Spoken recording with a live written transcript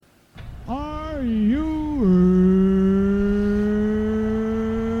Are you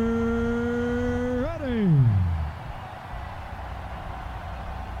ready?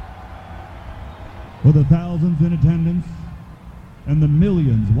 For the thousands in attendance and the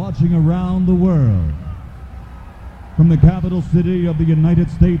millions watching around the world, from the capital city of the United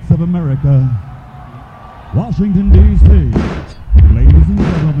States of America, Washington, D.C., ladies and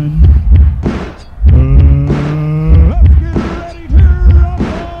gentlemen, let's get ready to rumble!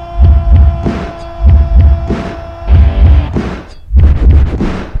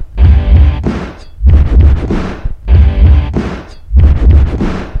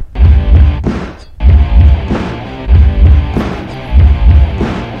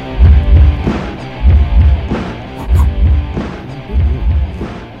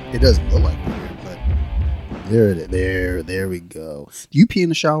 It doesn't look like it, but there we go. Do you pee in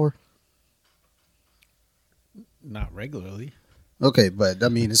the shower? Not regularly. Okay, but I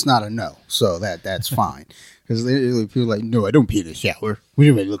mean, it's not a no, so that's fine. Because people are like, no, I don't pee in the shower. What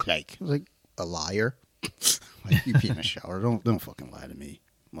do I look like? I was like, a liar. Like, you pee in the shower. Don't fucking lie to me,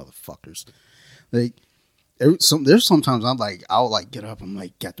 motherfuckers. Like, there's sometimes I'll like get up, I'm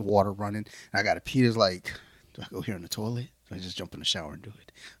like, got the water running, and I gotta pee. It's like, do I go here in the toilet? Do I just jump in the shower and do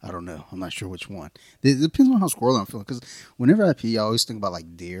it? I don't know. I'm not sure which one. It depends on how squirrely I'm feeling. Because whenever I pee, I always think about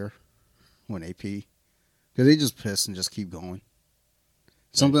like deer when they pee. Because they just piss and just keep going.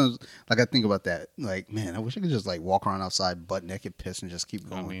 Sometimes, like, I think about that. Like, man, I wish I could just, like, walk around outside butt naked, piss, and just keep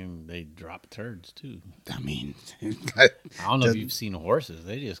going. I mean, they drop turds, too. I mean, I don't know if you've seen horses.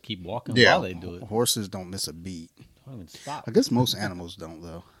 They just keep walking while they do it. Horses don't miss a beat. Don't even stop. I guess most animals don't,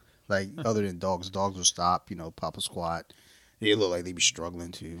 though. Like, other than dogs. Dogs will stop, pop a squat. They look like they be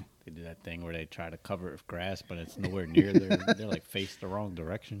struggling, too. They do that thing where they try to cover it with grass, but it's nowhere near. They're like, face the wrong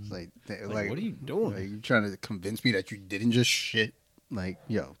direction. Like, what are you doing? Like, you trying to convince me that you didn't just shit? Like,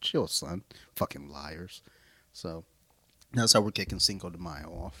 yo, chill, son. Fucking liars. So, that's how we're kicking Cinco de Mayo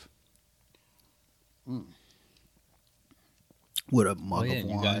off. With a mug of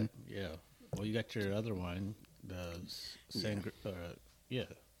wine. Well, you got your other wine, the sangria.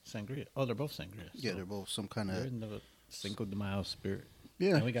 Sangria. Oh, they're both sangria. Yeah, they're both some kind They're of... in the Cinco de Mayo spirit.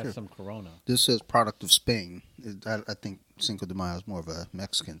 Yeah, and we got some Corona. This says product of Spain. I think Cinco de Mayo is more of a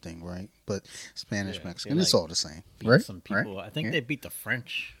Mexican thing, right? But Spanish, Mexican, it's all the same, right? Some people, I think they beat the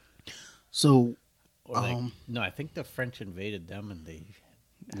French. So, no, I think the French invaded them and they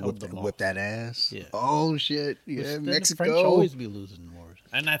held them off. Whipped that ass. Yeah. Oh shit. Yeah, Mexico. The French always be losing wars,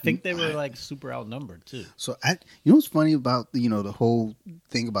 and I think they were like super outnumbered too. So you know what's funny about the whole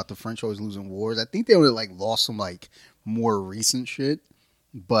thing about the French always losing wars? I think they would have like lost some like more recent shit.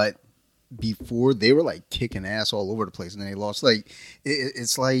 But before, they were like kicking ass all over the place, and then they lost. Like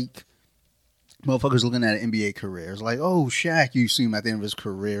it's like motherfuckers looking at an NBA career. It's like, oh, Shaq, you see him at the end of his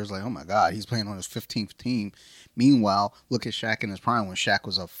career. It's like, oh my God, he's playing on his 15th team. Meanwhile, look at Shaq in his prime when Shaq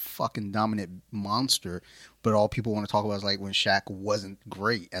was a fucking dominant monster. But all people want to talk about is like when Shaq wasn't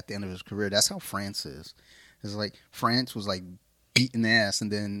great at the end of his career. That's how France is. It's like France was like beating ass, and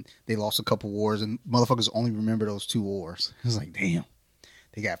then they lost a couple wars, and motherfuckers only remember those 2 wars. It's like, damn.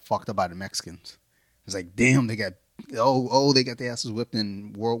 They got fucked up by the Mexicans. It's like, damn, they got they got their asses whipped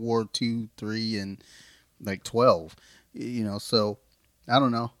in World War II, 3, and like 12. So I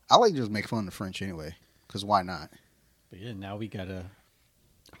don't know. I like to just make fun of the French anyway, because why not? But yeah, now we got a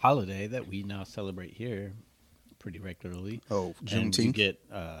holiday that we now celebrate here pretty regularly. Oh, Juneteenth. And you get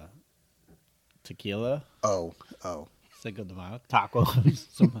tequila. Oh. Cinco de Mayo, tacos,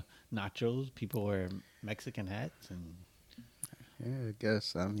 some nachos. People wear Mexican hats and. Yeah, I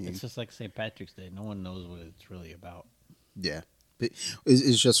guess. I mean, it's just like St. Patrick's Day. No one knows what it's really about. Yeah. But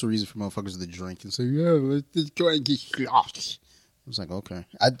it's just a reason for motherfuckers to drink and say, yeah, let's go and get shot. I was like, okay.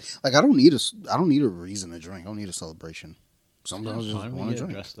 I don't need a reason to drink. I don't need a celebration. Sometimes I just want to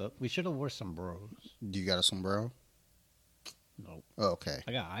drink. Dressed up. We should have wore sombreros. Do you got a sombrero? No. Oh, okay.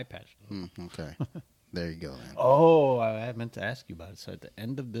 I got an eye patch. Okay. There you go, then. Oh, I meant to ask you about it. So at the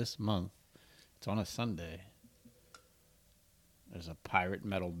end of this month, it's on a Sunday. There's a pirate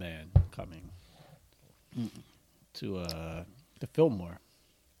metal band coming to the Fillmore.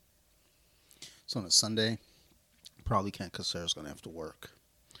 So on a Sunday, probably can't because Sarah's gonna have to work.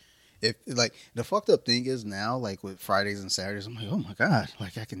 If like the fucked up thing is now, like with Fridays and Saturdays, I'm like, oh my God,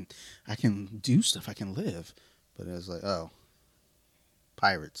 like I can do stuff, I can live. But it's like, oh,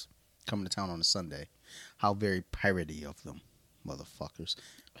 pirates coming to town on a Sunday. How very piratey of them, motherfuckers.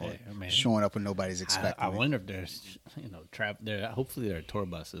 Hey, man, showing up when nobody's expecting. I wonder if there's, hopefully their tour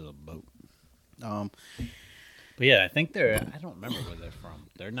bus is a boat. But yeah, I think I don't remember where they're from.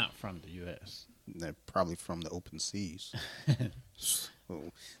 They're not from the U.S. They're probably from the open seas.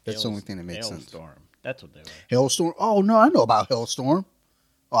 So that's the only thing that makes sense. Hailstorm. That's what they were. Hailstorm. Oh no, I know about Hailstorm.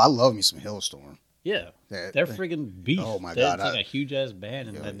 Oh, I love me some Hailstorm. Yeah, they're friggin' beast. Oh my god, it's like a huge ass band,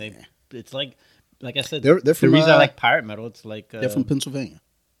 and then yeah. it's like I said, they're the from, reason I like pirate metal, it's like they're from Pennsylvania.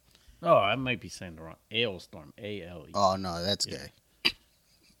 Oh, I might be saying the wrong. Hailstorm, A-L-E. Oh no, that's gay.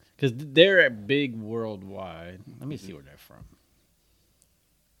 Because they're big worldwide. Let me see where they're from.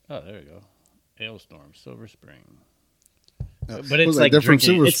 Oh, there we go. Hailstorm, Silver Spring. But it's like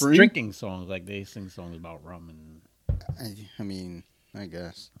drinking. It's drinking songs. Like they sing songs about rum and. I mean, I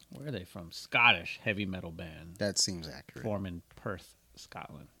guess. Where are they from? Scottish heavy metal band. That seems accurate. Formed in Perth,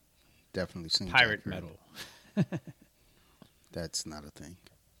 Scotland. Definitely seems pirate accurate. metal. That's not a thing.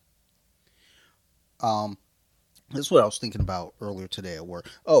 This is what I was thinking about earlier today at work.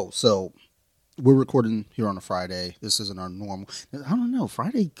 Oh, so we're recording here on a Friday. This isn't our normal. I don't know.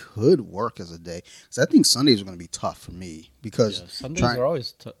 Friday could work as a day because I think Sundays are going to be tough for me because Sundays are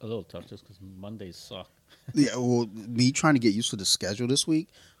always a little tough just because Mondays suck. Yeah, well, me trying to get used to the schedule this week,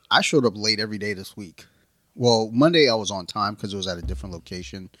 I showed up late every day this week. Well, Monday I was on time because it was at a different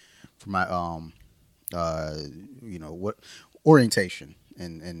location for my what orientation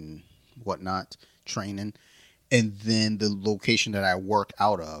and whatnot, training. And then the location that I work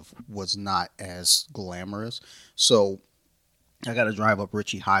out of was not as glamorous. So I got to drive up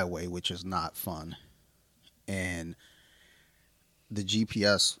Ritchie Highway, which is not fun. And the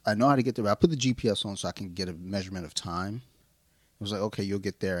GPS, I know how to get there. I put the GPS on so I can get a measurement of time. It was like, okay, you'll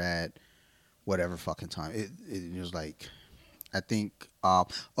get there at whatever fucking time. It was like, I think,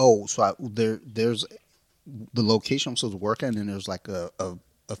 there's the location I'm supposed to work at, and then there's like a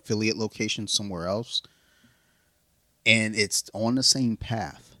affiliate location somewhere else. And it's on the same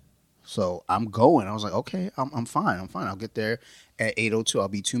path. So I'm going. I was like, okay, I'm fine. I'll get there at 8:02. I'll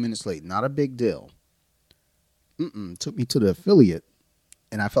be 2 minutes late. Not a big deal. Took me to the affiliate,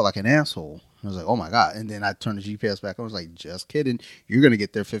 and I felt like an asshole. I was like, oh my God. And then I turned the GPS back. I was like, just kidding. You're going to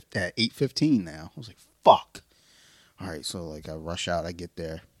get there at 8:15 now. I was like, fuck. All right. So like I rush out. I get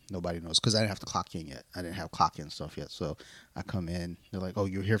there. Nobody knows because I didn't have to clock in yet. I didn't have clock in stuff yet. So I come in. They're like, oh,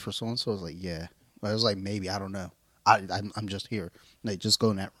 you're here for so-and-so? I was like, yeah. I was like, maybe. I don't know. I'm just here. Like, just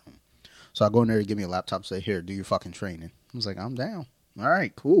go in that room. So I go in there, give me a laptop, say, here, do your fucking training. I was like, I'm down. All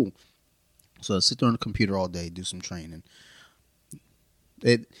right, cool. So I sit there on the computer all day, do some training.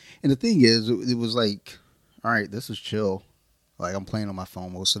 And the thing is, it was like, all right, this is chill. Like, I'm playing on my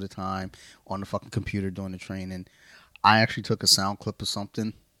phone most of the time, on the fucking computer doing the training. I actually took a sound clip of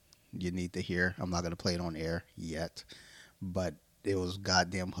something you need to hear. I'm not going to play it on air yet, but it was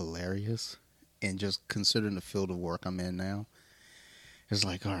goddamn hilarious. And just considering the field of work I'm in now, it's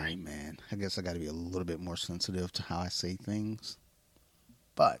like, all right, man, I guess I got to be a little bit more sensitive to how I say things.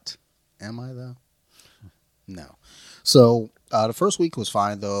 But am I, though? No. So the first week was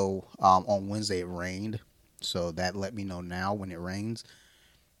fine, though. On Wednesday, it rained. So that let me know now when it rains.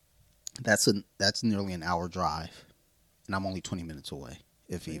 That's nearly an hour drive. And I'm only 20 minutes away,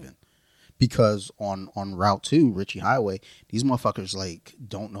 if even. Because on Route 2, Ritchie Highway, these motherfuckers, like,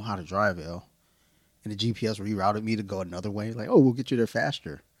 don't know how to drive, yo. And the GPS rerouted me to go another way. Like, oh, we'll get you there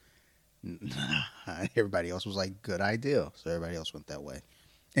faster. Everybody else was like, good idea. So everybody else went that way.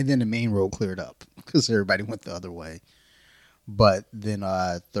 And then the main road cleared up because everybody went the other way. But then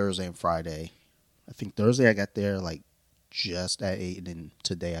Thursday and Friday, I think Thursday I got there like just at 8. And then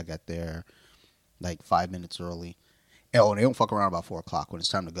today I got there like 5 minutes early. Oh, and they don't fuck around about 4 o'clock when it's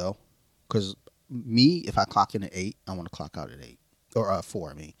time to go. Because me, if I clock in at 8, I want to clock out at 8. Or 4,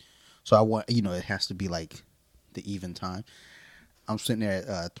 I mean. So I want, it has to be like the even time. I'm sitting there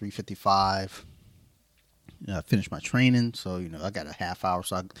at 3:55. I finished my training, so I got a half hour.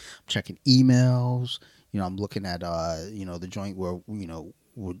 So I'm checking emails. I'm looking at the joint where we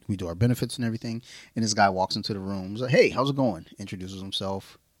do our benefits and everything. And this guy walks into the room. He's like, "Hey, how's it going?" Introduces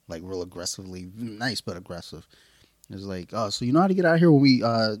himself like real aggressively, nice but aggressive. It's like, "Oh, so you know how to get out of here when we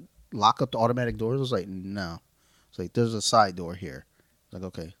lock up the automatic doors?" I was like, "No." It's like, "There's a side door here." Like,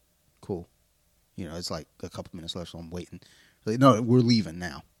 okay. Cool. It's like a couple minutes left, so I'm waiting. Like, no, we're leaving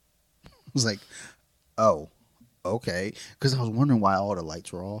now. I was like, oh, okay. Because I was wondering why all the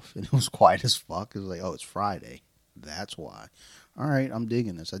lights were off, and it was quiet as fuck. It was like, oh, it's Friday. That's why. All right, I'm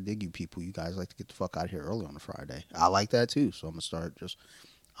digging this. I dig you people. You guys like to get the fuck out of here early on a Friday. I like that, too. So I'm going to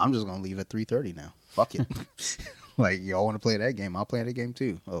going to leave at 3:30 now. Fuck it. Like, y'all want to play that game? I'll play that game,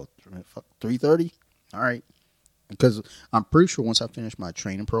 too. Oh, fuck, 3:30? All right. Because I'm pretty sure once I finished my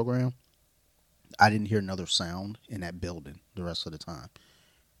training program, I didn't hear another sound in that building the rest of the time.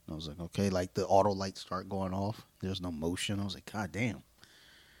 I was like, okay, like the auto lights start going off. There's no motion. I was like, God damn.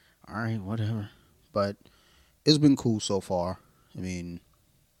 All right, whatever. But it's been cool so far. I mean,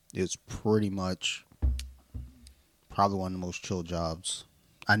 it's pretty much probably one of the most chill jobs.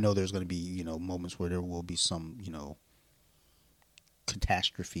 I know there's going to be, moments where there will be some,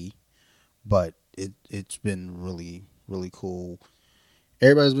 catastrophe, but it's been really, really cool.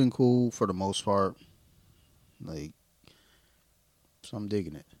 Everybody's been cool for the most part. Like, so I'm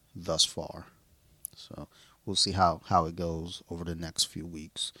digging it thus far. So we'll see how it goes over the next few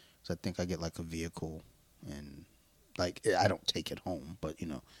weeks. So I think I get like a vehicle, and like I don't take it home, but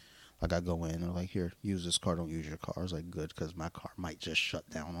like I go in and they're like, here, use this car, don't use your car. I was like, good, because my car might just shut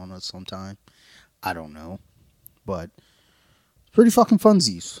down on us sometime. I don't know, but it's pretty fucking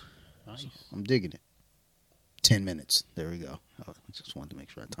funsies. Nice. So I'm digging it. 10 minutes. There we go. I just wanted to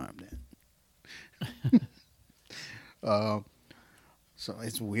make sure I timed that. So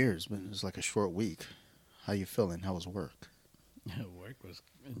it's weird. It's like a short week. How you feeling? How was work? Work was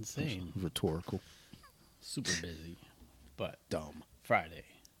insane. Rhetorical. Super busy, but dumb. Friday.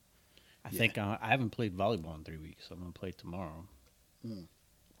 I think I haven't played volleyball in 3 weeks, so I'm going to play tomorrow.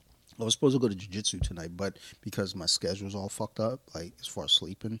 I was supposed to go to jiu-jitsu tonight, but because my schedule's all fucked up, like as far as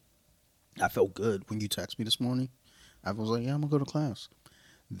sleeping, I felt good when you texted me this morning. I was like, yeah, I'm going to go to class.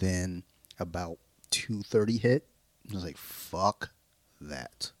 Then about 2:30 hit. I was like, fuck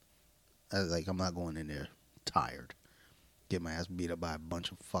that. I was like, I'm not going in there tired. Get my ass beat up by a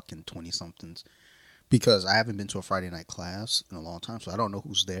bunch of fucking 20-somethings. Because I haven't been to a Friday night class in a long time, so I don't know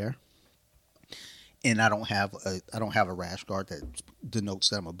who's there. And I don't have a rash guard that denotes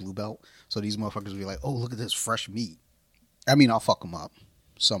that I'm a blue belt. So these motherfuckers will be like, oh, look at this fresh meat. I mean, I'll fuck them up.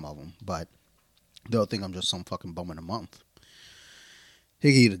 Some of them. But they'll think I'm just some fucking bum in a month.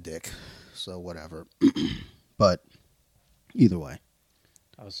 He can eat a dick. So whatever. But either way.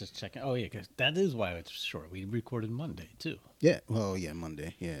 I was just checking. Oh, yeah, because that is why it's short. We recorded Monday, too. Yeah. Well, yeah,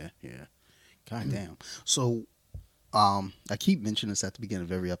 Monday. Yeah. God damn. So I keep mentioning this at the beginning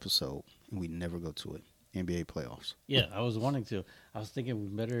of every episode. And we never go to it. NBA playoffs. Yeah, I was wanting to. I was thinking we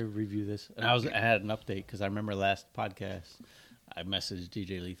better review this. And I had an update because I remember last podcast I messaged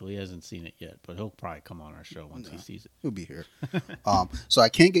DJ Lethal. He hasn't seen it yet, but he'll probably come on our show once he sees it. He'll be here. So I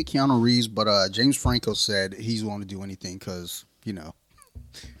can't get Keanu Reeves, but James Franco said he's willing to do anything because, he's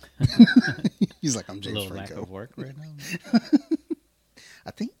like, I'm James Franco. A little lack of work right now.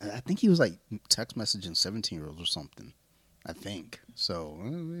 I think he was like text messaging 17-year-olds or something. I think so.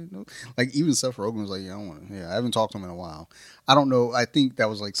 Like even Seth Rogen was like, I haven't talked to him in a while. I don't know. I think that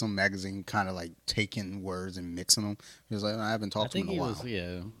was like some magazine kind of like taking words and mixing them. He was like, I haven't talked to him in a while.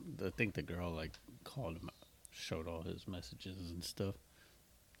 I think the girl like called him, showed all his messages and stuff.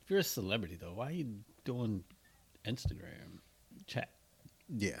 If you're a celebrity though, why are you doing Instagram chat?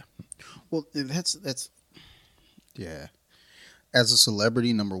 Yeah. Well, that's yeah. As a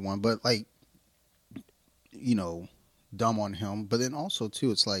celebrity, number one, but like, dumb on him. But then also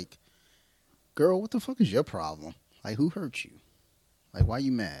too, it's like, girl, what the fuck is your problem? Like, who hurt you? Like, why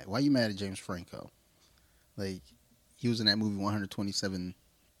you mad? Why you mad at James Franco? Like, he was in that movie 127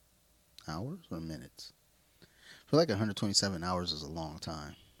 hours or minutes? I feel like 127 hours is a long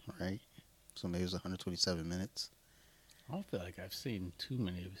time, right? So maybe it was 127 minutes. I don't feel like I've seen too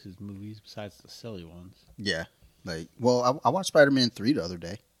many of his movies besides the silly ones. Yeah. Like, well, I watched Spider-Man 3 the other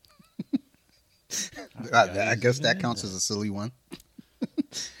day. I guess that counts as a silly one.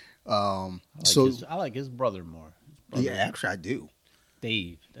 I like his brother more. Yeah, actually, I do.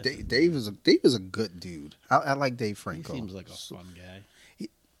 Dave. Dave is a good dude. I like Dave Franco. He seems like a fun guy.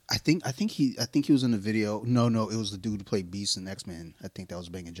 I think he was in the video. No, it was the dude who played Beast in X-Men. I think that was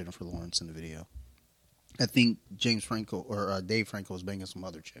banging Jennifer Lawrence in the video. I think James Franco or Dave Franco was banging some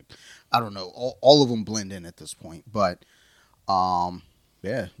other chick. I don't know. All of them blend in at this point, but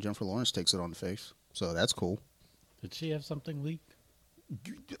yeah, Jennifer Lawrence takes it on the face, so that's cool. Did she have something leaked?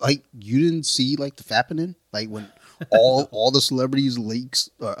 Like, you didn't see like the fappening, like when all the celebrities leaks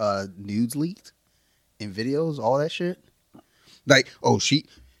nudes leaked in videos, all that shit. Like, oh, she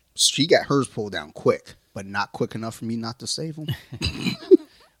got hers pulled down quick, but not quick enough for me not to save them.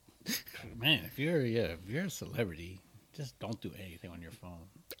 Man, if you're a celebrity, just don't do anything on your phone.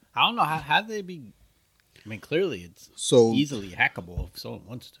 I don't know how they be. I mean, clearly it's so easily hackable if someone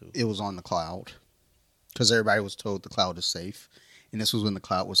wants to. It was on the cloud because everybody was told the cloud is safe, and this was when the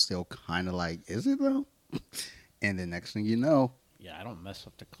cloud was still kind of like, is it though? And the next thing you know, yeah, I don't mess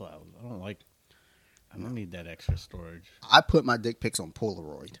up the cloud. I don't need that extra storage. I put my dick pics on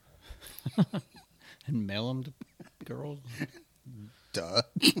Polaroid and mail them to girls. Duh.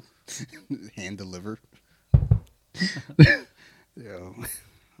 Hand delivered. Yo, I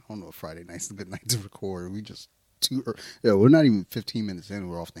don't know if Friday night's a good night to record. We just we're not even 15 minutes in.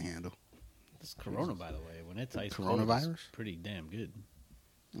 We're off the handle. This Corona, by the way, when it's ice coronavirus. Cold. It's pretty damn good.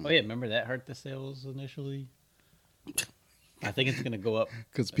 Oh yeah, remember that hurt the sales initially? I think it's gonna go up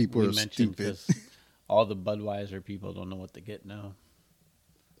because people are stupid. Because all the Budweiser people don't know what to get now.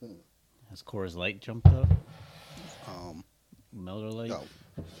 Has Coors Light jumped up? Miller Lite. No.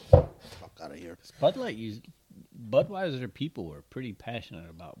 Fuck out of here. Budweiser people were pretty passionate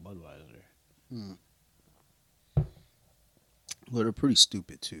about Budweiser. Well, they're pretty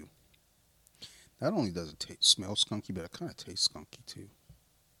stupid too. Not only does it smell skunky, but it kind of tastes skunky too.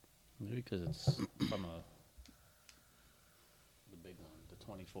 Maybe because it's from the big one, the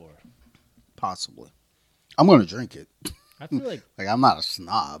 24. Possibly. I'm gonna drink it. I feel like I'm not a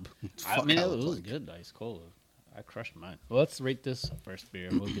snob. I mean, it was good ice cold. I crushed mine. Well, let's rate this first beer,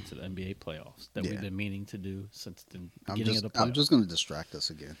 and we'll get to the NBA playoffs that we've been meaning to do since the beginning of the playoffs. I'm just gonna distract us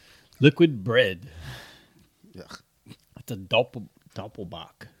again. Liquid Bread. Yeah. It's a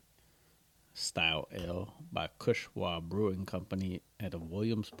Doppelbock style ale by Cushwa Brewing Company out of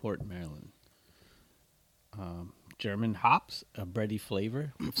Williamsport, Maryland. German hops, a bready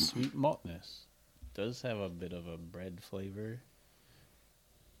flavor with sweet maltness. Does have a bit of a bread flavor.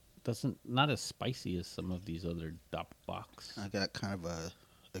 Not as spicy as some of these other Doppelbocks. I got kind of a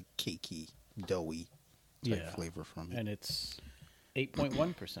cakey, doughy type flavor from it. And it's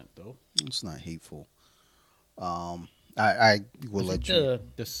 8.1% though. It's not hateful. I will let you.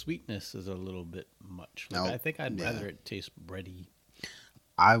 The sweetness is a little bit much. I think I'd rather it taste bready.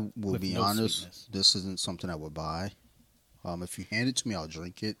 I will be honest. Sweetness. This isn't something I would buy. If you hand it to me, I'll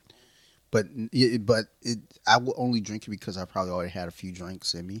drink it. But I will only drink it because I probably already had a few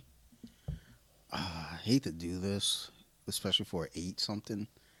drinks in me. I hate to do this, especially for 8 something.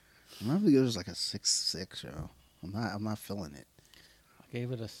 I remember it was like a 6.6, yo. I'm not feeling it. I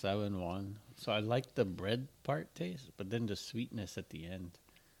gave it a 7.1. So I like the bread part taste, but then the sweetness at the end.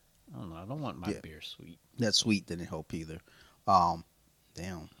 I don't know. I don't want my beer sweet. That sweet didn't help either.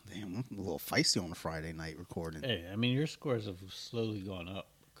 Damn, I'm a little feisty on a Friday night recording. Hey, I mean, your scores have slowly gone up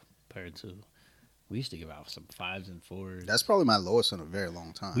compared to. We used to give out some 5s and 4s. That's probably my lowest in a very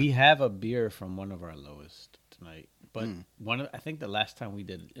long time. We have a beer from one of our lowest tonight, but I think the last time we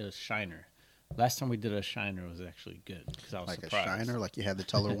did it was Shiner. Last time we did a Shiner was actually good because I was surprised. Like a Shiner, like you had to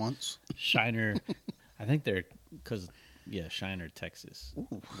tell her once. Shiner, I think they're Shiner, Texas,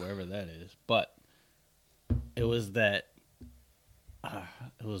 wherever that is. But it was that.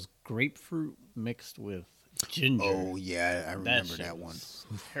 It was grapefruit mixed with ginger. Oh yeah, I remember that one.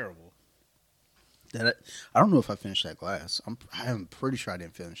 Terrible. I don't know if I finished that glass. I'm pretty sure I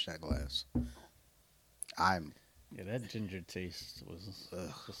didn't finish that glass. That ginger taste was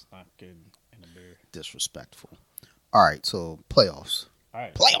just not good in a beer. Disrespectful. All right, so playoffs. All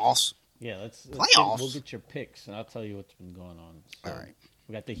right, playoffs. Yeah, let's playoffs. We'll get your picks, and I'll tell you what's been going on. So, all right,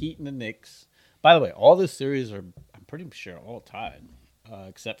 we got the Heat and the Knicks. By the way, all the series are, I'm pretty sure, all tied,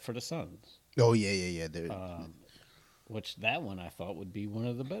 except for the Suns. Oh yeah. Which that one I thought would be one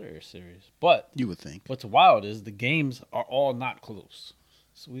of the better series. But you would think. What's wild is the games are all not close.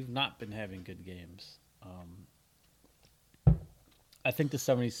 So we've not been having good games. I think the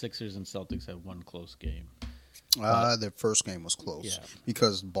 76ers and Celtics had one close game. Their first game was close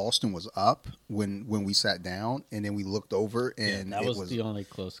because Boston was up when we sat down, and then we looked over, and that was the only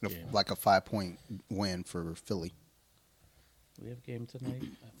close game. Like a 5-point win for Philly. We have game tonight,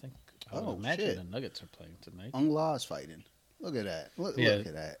 I think. I would imagine the Nuggets are playing tonight. Ungla's fighting. Look at that. Look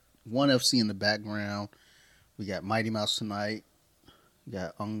at that. One FC in the background. We got Mighty Mouse tonight. We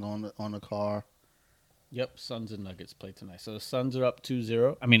got Ung on the car. Yep, Suns and Nuggets play tonight. So the Suns are up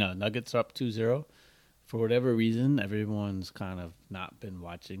 2-0. Nuggets are up 2-0. For whatever reason, everyone's kind of not been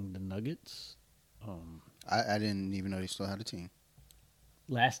watching the Nuggets. I didn't even know they still had a team.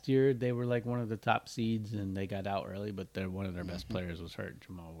 Last year, they were like one of the top seeds, and they got out early, but one of their best players was hurt,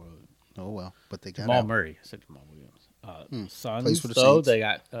 Jamal Williams. Oh, well, but they got Jamal out. Murray. I said Jamal Williams. Suns, though, they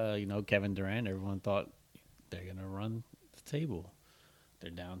got Kevin Durant. Everyone thought they're going to run the table.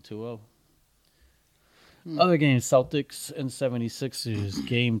 They're down 2-0. Other games, Celtics and 76ers.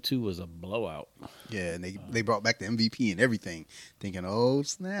 Game 2 was a blowout. Yeah, and they brought back the MVP and everything, thinking, oh,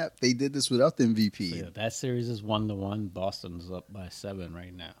 snap, they did this without the MVP. So that series is 1-1. Boston's up by 7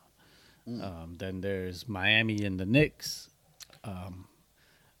 right now. Then there's Miami and the Knicks.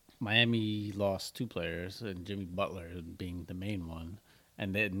 Miami lost 2 players, and Jimmy Butler being the main one.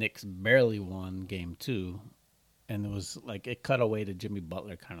 And the Knicks barely won Game 2. And it was like it cut away to Jimmy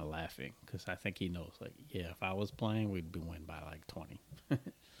Butler kind of laughing because I think he knows, if I was playing, we'd be winning by like 20.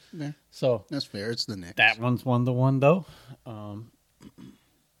 Yeah, so that's fair. It's the Knicks. That one's 1-1 though. And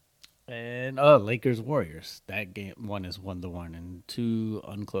And Lakers Warriors. That game one is 1-1 in 2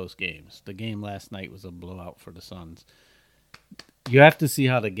 unclose games. The game last night was a blowout for the Suns. You have to see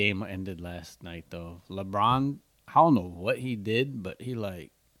how the game ended last night, though. LeBron, I don't know what he did, but he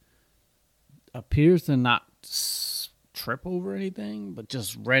appears to not trip over anything, but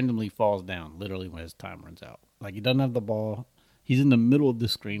just randomly falls down literally when his time runs out. Like, he doesn't have the ball. He's in the middle of the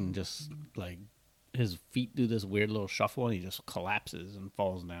screen and just like his feet do this weird little shuffle and he just collapses and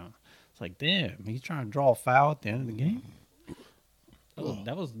falls down. It's like, damn, he's trying to draw a foul at the end of the game.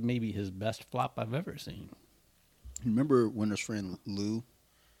 That was maybe his best flop I've ever seen. Remember Winter's friend Lou?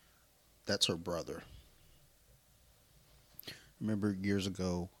 That's her brother. Remember years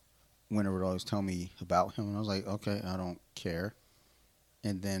ago, Winter would always tell me about him, and I was like, okay, I don't care.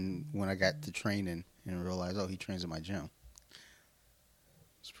 And then when I got to training and realized, he trains at my gym.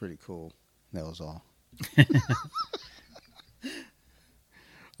 It's pretty cool. That was all.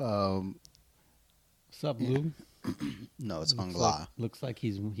 What's up, Lou? No, it's Ungla. Looks like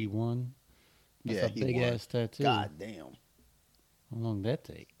he won. That's a big ass tattoo. God damn. How long did that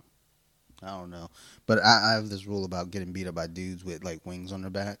take? I don't know. But I have this rule about getting beat up by dudes with like wings on their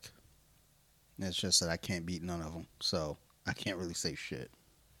back. And it's just that I can't beat none of them. So I can't really say shit.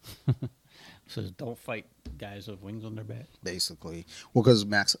 So don't fight guys with wings on their back? Basically. Well, because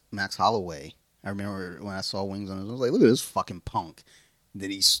Max Holloway, I remember when I saw wings on his, I was like, look at this fucking punk.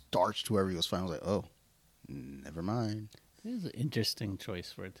 Then he starched whoever he was fighting. I was like, oh, never mind. This is an interesting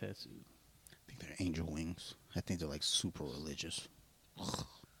choice for a tattoo. I think they're angel wings. I think they're like super religious. Ugh.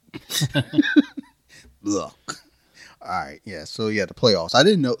 All right, yeah. So the playoffs. I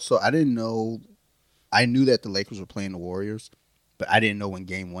didn't know. I knew that the Lakers were playing the Warriors, but I didn't know when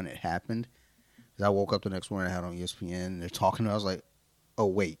Game 1 had happened. Because I woke up the next morning, I had on ESPN, and they're talking. And I was like, "Oh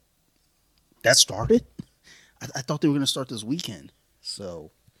wait, that started? I thought they were going to start this weekend."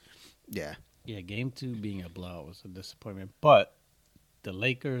 So, yeah. Yeah, Game 2 being a blowout was a disappointment, but the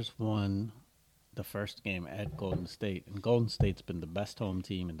Lakers won the first game at Golden State, and Golden State's been the best home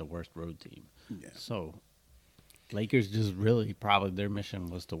team and the worst road team. Yeah. So, Lakers just really probably their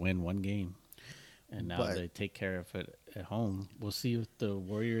mission was to win one game, and now they take care of it at home. We'll see if the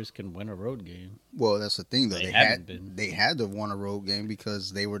Warriors can win a road game. Well, that's the thing, though. They had to have won a road game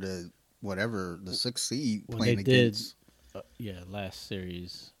because they were the 6th seed playing against. Last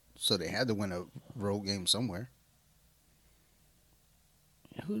series. So they had to win a road game somewhere.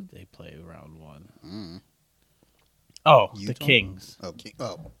 Who did they play round 1? Utah? The Kings.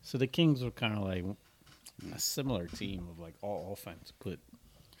 Oh. So the Kings were kind of like a similar team of like all offense, but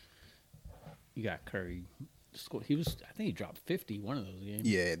you got Curry. I think he dropped 50 one of those games.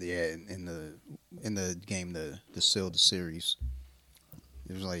 Yeah. In the game that sealed the series,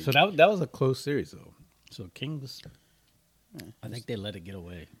 it was like so that was a close series though. So Kings, I think they let it get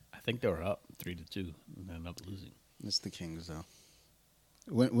away. I think they were up 3-2 and ended up losing. It's the Kings though.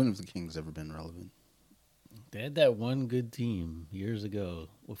 When have the Kings ever been relevant? They had that one good team years ago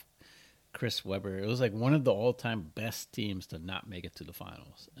with Chris Webber. It was like one of the all-time best teams to not make it to the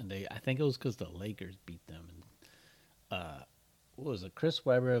finals. And I think it was because the Lakers beat them. And what was it? Chris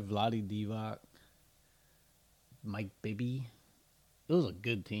Webber, Vlade Divac, Mike Bibby. It was a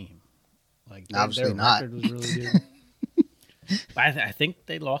good team. Like obviously their record was really good. But I think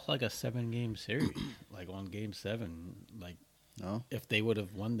they lost like a 7-game series. Like on Game 7, like. No. If they would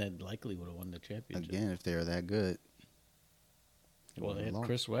have won, they likely would have won the championship. Again, if they were that good. Well, they had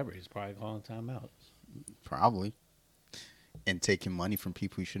Chris Webber. He's probably calling timeouts. Probably. And taking money from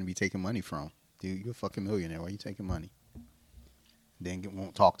people you shouldn't be taking money from. Dude, you're a fucking millionaire. Why are you taking money? Then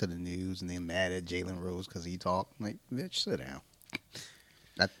won't talk to the news and then mad at Jalen Rose because he talked. Like, bitch, sit down.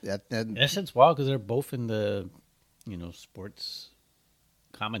 That shit's wild because they're both in the, sports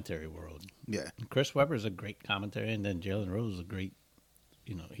commentary world. Yeah. Chris Webber's a great commentary, and then Jalen Rose is a great,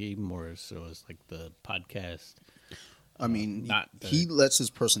 he more so is like the podcast. I mean, he lets his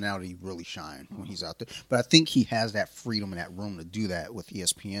personality really shine when he's out there. But I think he has that freedom in that room to do that with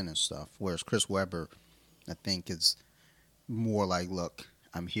ESPN and stuff. Whereas Chris Webber, I think, is more like, look,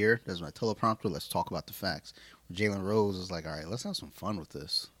 I'm here. There's my teleprompter. Let's talk about the facts. Jalen Rose is like, all right, let's have some fun with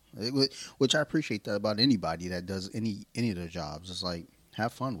this. Which I appreciate that about anybody that does any of their jobs. It's like,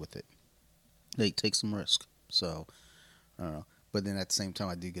 have fun with it. Like, take some risk. So, I don't know. But then at the same time,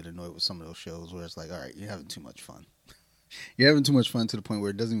 I do get annoyed with some of those shows where it's like, all right, you're having too much fun. You're having too much fun to the point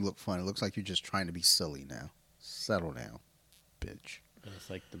where it doesn't even look fun. It looks like you're just trying to be silly now. Settle down, bitch. It's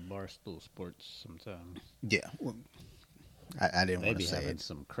like the Barstool Sports sometimes. Yeah. Well, I didn't want to say it. Maybe having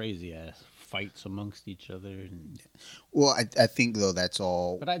some crazy-ass fights amongst each other. And... Well, I think, though, that's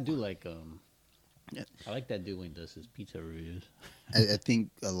all. But I do like I like that dude when he does his pizza reviews. I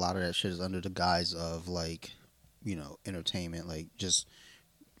think a lot of that shit is under the guise of like, entertainment, like just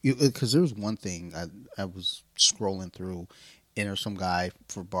because there was one thing I was scrolling through, and there's some guy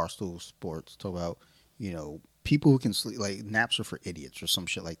for Barstool Sports talk about, people who can sleep, like naps are for idiots or some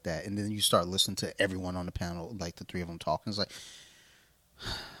shit like that, and then you start listening to everyone on the panel, like the three of them talking. It's like,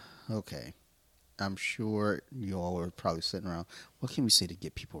 okay, I'm sure you all are probably sitting around. What can we say to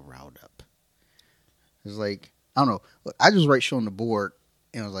get people riled up? It's like, I don't know. Look, I just write shit on the board,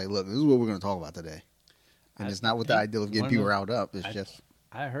 and I was like, look, this is what we're going to talk about today. And it's not with the idea of getting people riled up. It's just.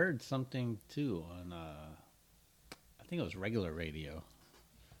 I heard something, too, on, I think it was regular radio,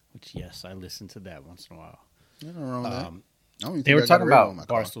 which, yes, I listen to that once in a while. Nothing wrong with that. They were talking about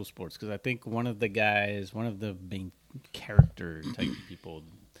Barstool Sports, because I think one of the main character type people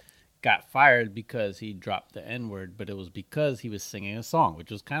got fired because he dropped the N-word, but it was because he was singing a song,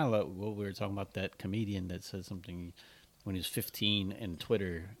 which was kind of like what we were talking about, that comedian that said something when he was 15 in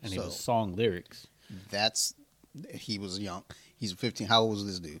Twitter, and it was song lyrics. He was young. He's 15. How old was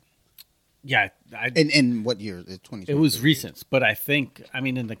this dude? Yeah. In what year? 2020. It was recent, but I think,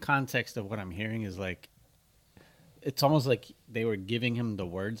 in the context of what I'm hearing is like, it's almost like they were giving him the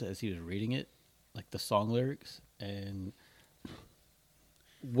words as he was reading it, like the song lyrics, and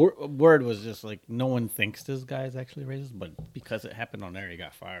word was just like, no one thinks this guy is actually racist, but because it happened on there, he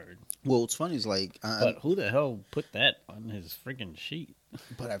got fired. Well, what's funny is like, but who the hell put that on his freaking sheet?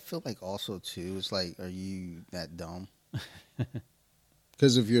 But I feel like also too, it's like, are you that dumb?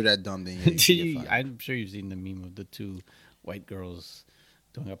 Because if you're that dumb, then I'm sure you've seen the meme of the two white girls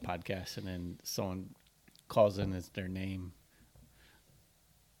doing a podcast, and then someone calls in as their name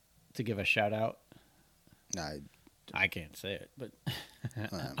to give a shout out. I can't say it, but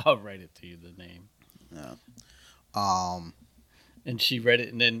I'll write it to you, the name. Yeah. And she read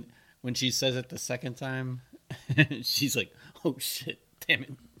it, and then when she says it the second time, she's like, oh shit, damn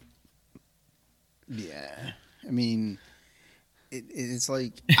it. Yeah. I mean, it's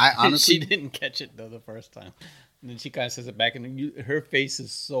like, I honestly... She didn't catch it, though, the first time. And then she kind of says it back, and her face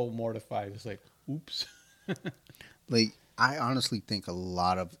is so mortified. It's like, oops. Like, I honestly think a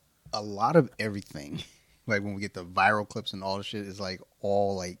lot of everything, like when we get the viral clips and all the shit, is like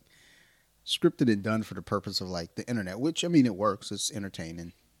all like scripted and done for the purpose of like the internet, which, it works. It's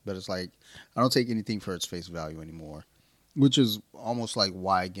entertaining. But it's like, I don't take anything for its face value anymore, which is almost like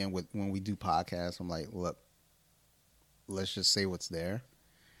why, again, when we do podcasts, I'm like, look, let's just say what's there.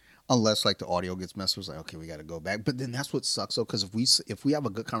 Unless like the audio gets messed with, it's like, okay, we got to go back. But then that's what sucks, though, because if we have a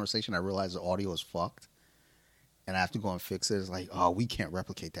good conversation, I realize the audio is fucked, and I have to go and fix it. It's like, oh, we can't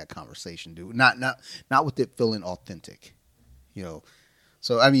replicate that conversation, dude. Not with it feeling authentic,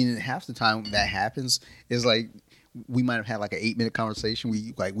 So half the time that happens is like we might have had like an 8-minute conversation.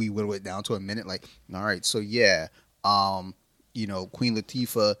 We whittle it down to a minute. Like, all right, so yeah, Queen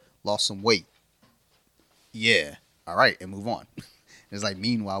Latifah lost some weight. Yeah, all right, and move on. It's like,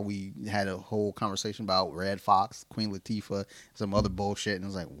 meanwhile, we had a whole conversation about Red Fox, Queen Latifah, some other bullshit, and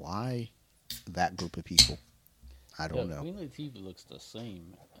it's like, why that group of people? I don't know. Queen Latifah looks the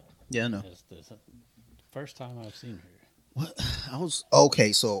same. Yeah, I know. As the first time I've seen her. What?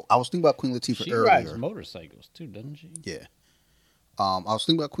 So I was thinking about Queen Latifah earlier. She rides motorcycles too, doesn't she? Yeah. I was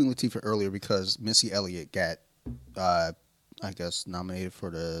thinking about Queen Latifah earlier because Missy Elliott got, I guess, nominated for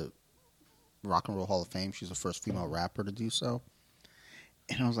the Rock and Roll Hall of Fame. She's the first female rapper to do so.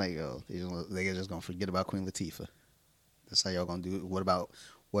 And I was like, oh, they're just gonna forget about Queen Latifah. That's how y'all gonna do it. What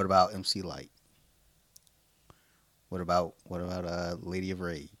about MC Lyte? What about Lady of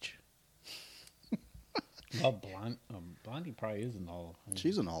Rage? Well, Blondie probably is in the Hall of Fame.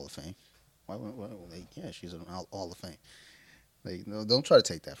 She's in the Hall of Fame. Yeah, she's in the Hall of Fame. Like, no, don't try to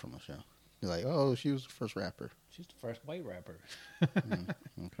take that from us, yo. You're like, oh, she was the first rapper. She's the first white rapper.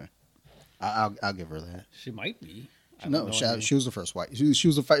 Okay, I'll give her that. She might be. She was the first white. She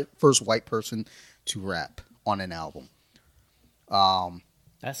was the first white person to rap on an album.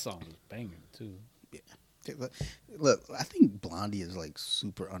 That song was banging too. Yeah. Look, I think Blondie is like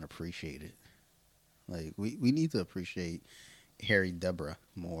super unappreciated. Like, we need to appreciate Harry Deborah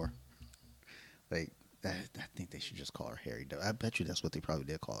more. Like, I think they should just call her Harry Deborah. I bet you that's what they probably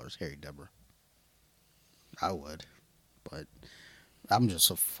did call her, is Harry Deborah. I would, but I'm just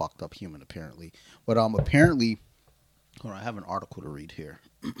a fucked up human apparently. But apparently, hold on, I have an article to read here.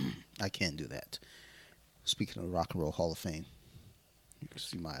 I can't do that. Speaking of the Rock and Roll Hall of Fame, you can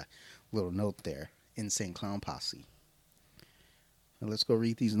see my little note there. Insane Clown Posse. Now let's go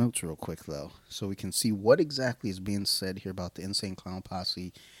read these notes real quick, though, so we can see what exactly is being said here about the Insane Clown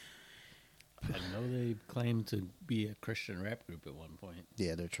Posse. I know they claimed to be a Christian rap group at one point.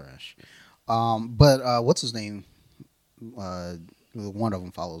 Yeah, they're trash. But what's his name? One of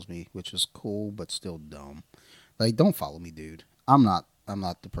them follows me, which is cool, but still dumb. Like, don't follow me, dude. I'm not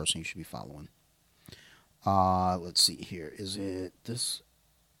the person you should be following. Let's see here. Is it this?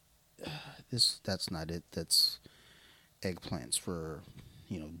 That's not it. That's eggplants for,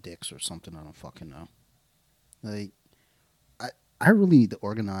 dicks or something. I don't fucking know. Like, I really need to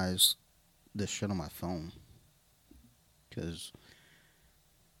organize this shit on my phone, because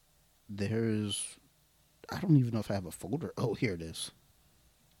I don't even know if I have a folder. Oh, here it is.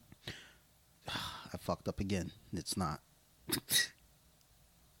 I fucked up again. It's not.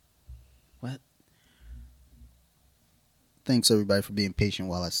 What? Thanks, everybody, for being patient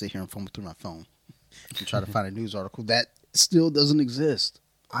while I sit here and fumble through my phone and try to find a news article that still doesn't exist.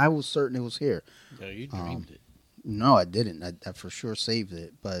 I was certain it was here. No, you dreamed it. No, I didn't. I for sure saved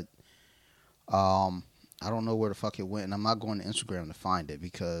it, but I don't know where the fuck it went, and I'm not going to Instagram to find it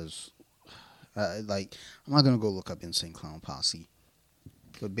because, I'm not gonna go look up Insane Clown Posse.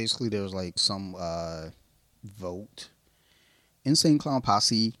 But basically, there was like some vote. Insane Clown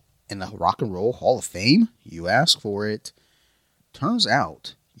Posse in the Rock and Roll Hall of Fame. You ask for it. Turns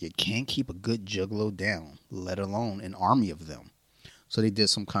out you can't keep a good juggalo down, let alone an army of them. So they did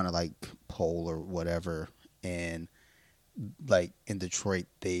some kind of like poll or whatever, and like in Detroit,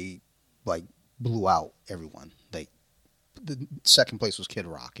 they like blew out everyone. Like the second place was Kid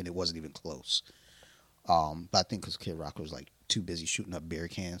Rock, and it wasn't even close. But I think because Kid Rock was like too busy shooting up beer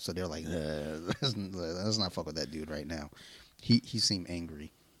cans, so they're like, let's not fuck with that dude right now. He seemed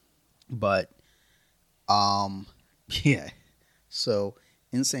angry, but yeah. So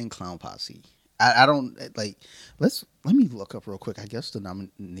Insane Clown Posse. I don't like. Let me look up real quick. I guess the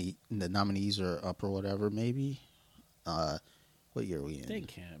nominees are up or whatever. Maybe. What year are we in? They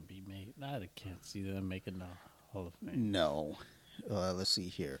can't be made. I can't see them making the Hall of Fame. No. Let's see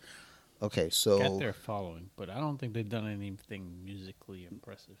here. Okay, so got their following, but I don't think they've done anything musically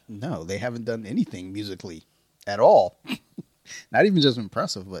impressive. No, they haven't done anything musically at all. Not even just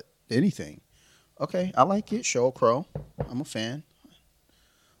impressive, but anything. Okay, I like it. Sheryl Crow. I'm a fan.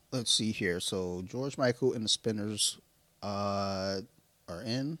 Let's see here. So George Michael and the Spinners are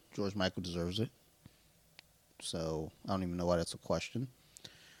in. George Michael deserves it. So I don't even know why that's a question.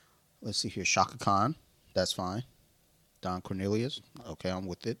 Let's see here. Shaka Khan. That's fine. Don Cornelius. Okay, I'm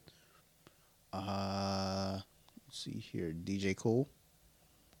with it. Let's see here. DJ Cool.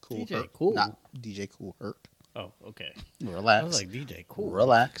 DJ Herc. Cool? Not DJ Cool Herc. Oh, okay. Relax. I was like, DJ Cool.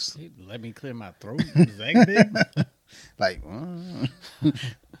 Relax. Let me clear my throat. Is that big? Like,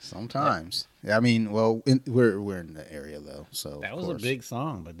 sometimes. I mean, well, we're in the area though, so that was a big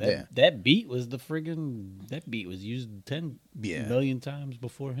song, but Yeah. that beat was that beat was used 10 million times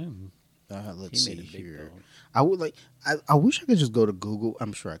before him. Let's see here. I would like. I wish I could just go to Google.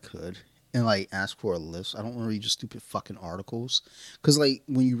 I'm sure I could. And like ask for a list. I don't want to read just stupid fucking articles. Because like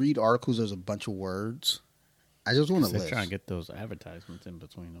when you read articles, there's a bunch of words. I just want a list. They're trying to get those advertisements in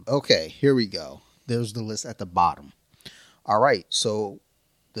between them. Okay, here we go. There's the list at the bottom. All right, so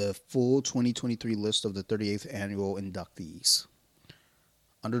the full 2023 list of the 38th annual inductees.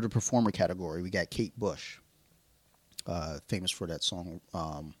 Under the performer category, we got Kate Bush, famous for that song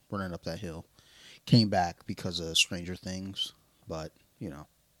 "Running Up That Hill." Came back because of Stranger Things, but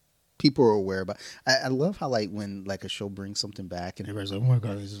people are aware. But I love how like when like a show brings something back and everybody's like, "Oh my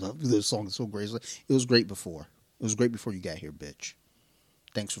god, this song is so great." It was great before. It was great before you got here, bitch.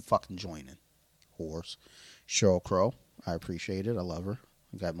 Thanks for fucking joining, whores. Sheryl Crow, I appreciate it. I love her.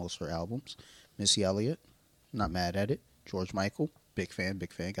 I got most of her albums. Missy Elliott, not mad at it. George Michael, big fan.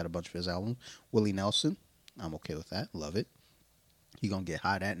 Got a bunch of his albums. Willie Nelson, I'm okay with that. Love it. He gonna get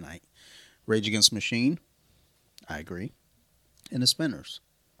high that night. Rage Against the Machine, I agree. And the Spinners.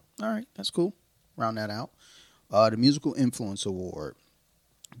 All right, that's cool. Round that out. The Musical Influence Award.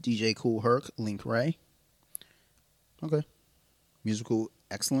 DJ Kool Herc, Link Ray. Okay. Musical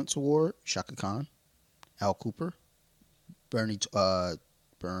Excellence Award, Shaka Khan, Al Cooper, Bernie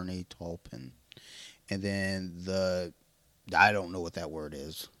Taupin. And then I don't know what that word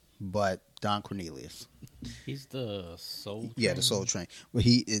is, but Don Cornelius. He's the Soul Train? Yeah, the Soul Train. But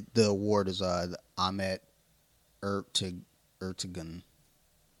the award is the Ahmet Ertegun.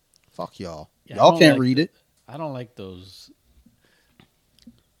 Fuck y'all. Yeah, y'all can't read it. I don't like those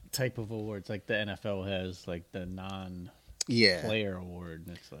type of awards like the NFL has, like the non-player award.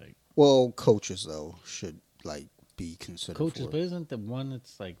 And it's like, well, coaches though should like be considered. Coaches, but isn't the one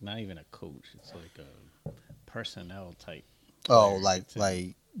that's like not even a coach? It's like a personnel type. Oh, like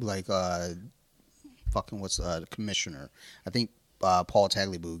fucking what's the commissioner? I think Paul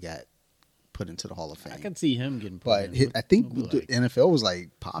Tagliabue got put into the Hall of Fame. I can see him getting put but in. I think the NFL was like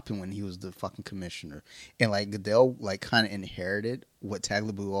popping when he was the fucking commissioner, and like Goodell like kind of inherited what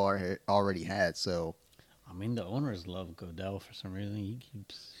Tagliabue already had. So, I mean, the owners love Goodell for some reason.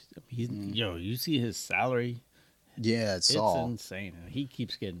 You see his salary. Yeah, it's insane. He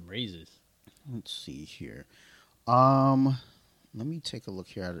keeps getting raises. Let's see here. Let me take a look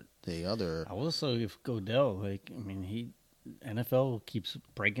here at the other. I will say if Goodell, NFL keeps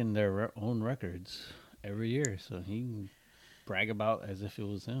breaking their own records every year, so he can brag about as if it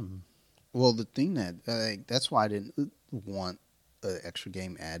was him. Well, the thing that's why I didn't want an extra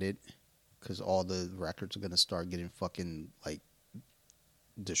game added, because all the records are gonna start getting fucking like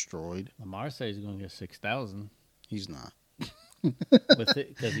destroyed. Lamar says he's gonna get 6,000. He's not. With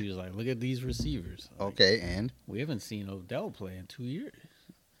it, because he was like, "Look at these receivers." Okay, and we haven't seen Odell play in 2 years.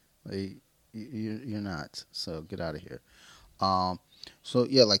 You're not. So get out of here. So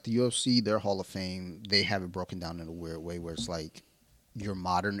yeah, like the UFC, their Hall of Fame, they have it broken down in a weird way where it's like your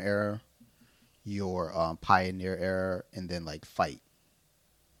modern era, your pioneer era, and then like fight.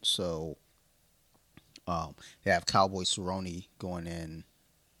 So they have Cowboy Cerrone going in.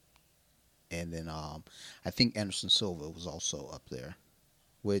 And then I think Anderson Silva was also up there,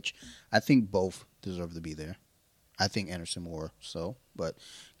 which I think both deserve to be there. I think Anderson more so, but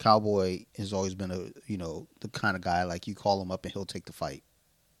Cowboy has always been the kind of guy like you call him up and he'll take the fight.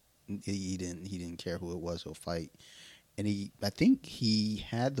 He didn't care who it was, he'll fight. And I think he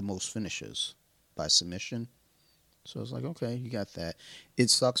had the most finishes by submission. So it's like, okay, you got that. It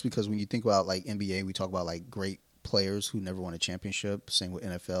sucks because when you think about like NBA, we talk about like great players who never won a championship. Same with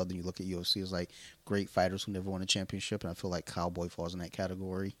NFL. Then you look at UFC, it's like great fighters who never won a championship, and I feel like Cowboy falls in that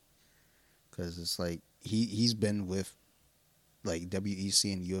category because it's like he's been with like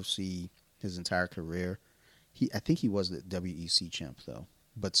WEC and UFC his entire career. I think he was the WEC champ though,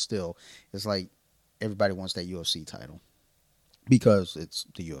 but still, it's like everybody wants that UFC title because it's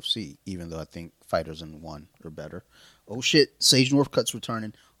the UFC. Even though I think fighters in one are better. Oh shit, Sage Northcutt's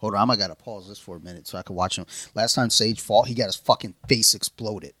returning. Hold on, I gotta pause this for a minute so I can watch him. Last time Sage fought, he got his fucking face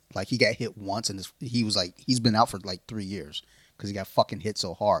exploded. Like he got hit once, and he was like, he's been out for like 3 years because he got fucking hit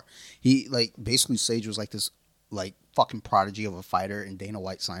so hard. He like basically Sage was like this like fucking prodigy of a fighter, and Dana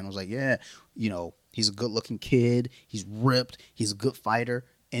White signed was like, yeah, he's a good looking kid, he's ripped, he's a good fighter,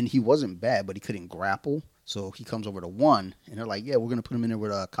 and he wasn't bad, but he couldn't grapple. So he comes over to one, and they're like, yeah, we're gonna put him in there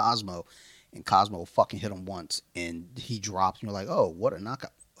with Cosmo. And Cosmo fucking hit him once, and he drops, and you're like, oh, what a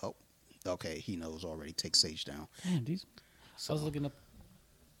knockout. Oh, okay, he knows already. Take Sage down. Man, I was looking up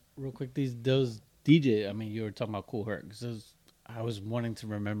real quick, those DJ, you were talking about Cool Herc. I was wanting to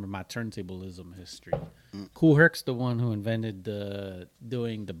remember my turntablism history. Cool Herc's the one who invented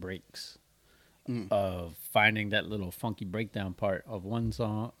doing the breaks, of finding that little funky breakdown part of one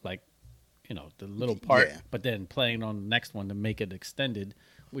song, like, the little part, but then playing on the next one to make it extended,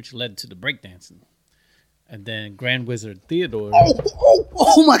 which led to the breakdancing. And then Grand Wizard Theodore.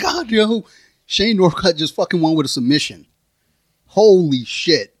 Oh my God, yo. Shane Northcutt just fucking won with a submission. Holy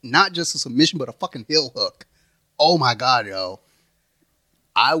shit. Not just a submission, but a fucking heel hook. Oh my God, yo.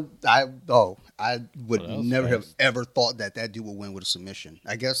 I would never have ever thought that dude would win with a submission.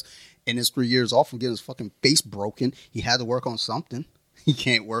 I guess in his 3 years off from getting his fucking face broken, he had to work on something. He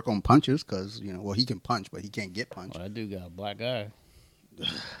can't work on punches because, he can punch, but he can't get punched. Well, that dude got a black eye.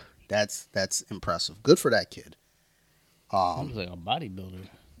 That's impressive. Good for that kid. He was like a bodybuilder.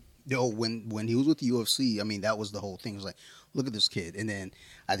 When he was with the UFC, that was the whole thing. It was like, look at this kid. And then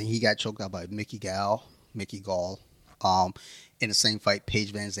I think he got choked out by Mickey Gall. In the same fight,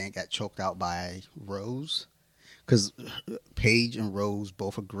 Paige Van Zandt got choked out by Rose because Paige and Rose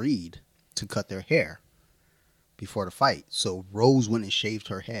both agreed to cut their hair before the fight. So Rose went and shaved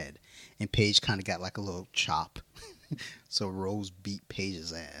her head, and Paige kind of got like a little chop. So Rose beat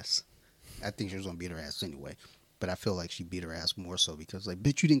Paige's ass. I think she was going to beat her ass anyway, but I feel like she beat her ass more so because, like,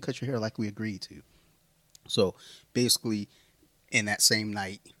 bitch, you didn't cut your hair like we agreed to. So basically, in that same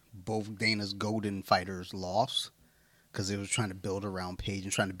night, both Dana's golden fighters lost because they was trying to build around Paige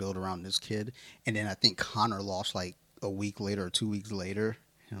and trying to build around this kid. And then I think Conor lost like a week later or 2 weeks later.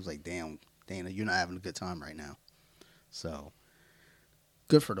 And I was like, damn, Dana, you're not having a good time right now. So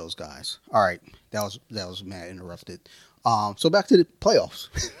good for those guys. All right, that was mad interrupted. So back to the playoffs.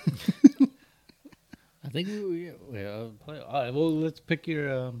 I think play. All right, well, let's pick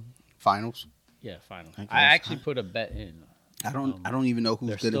your finals. Yeah, finals. I actually put a bet in. I don't even know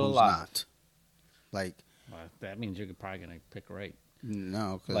who's good and who's not. Like, well, that means you're probably gonna pick right.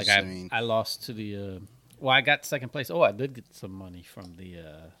 No, because I lost to the. Well, I got second place. Oh, I did get some money from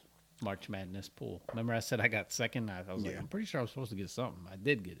the March Madness pool. Remember, I said I got second. I was like, I'm pretty sure I was supposed to get something. I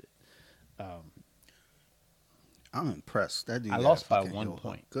did get it. I'm impressed. That dude I got lost a by fucking 1 heel hook.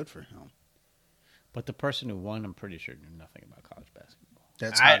 point. Good for him. But the person who won, I'm pretty sure, knew nothing about college basketball.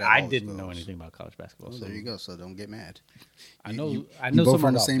 That's how that I always didn't goes. know anything about college basketball. Oh, So there you go. So don't get mad. I know you something both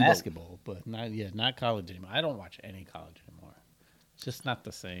on the about same boat. basketball, but not college anymore. I don't watch any college anymore. It's just not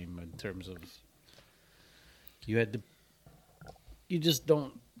the same in terms of you just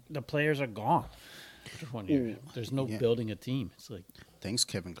don't. The players are gone. Just 1 year. There's no building a team. It's like thanks,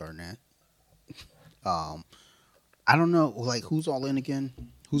 Kevin Garnett. I don't know, like who's all in again?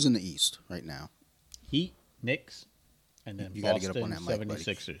 Who's in the East right now? Heat, Knicks, and then You got to Boston get up on that mic, buddy.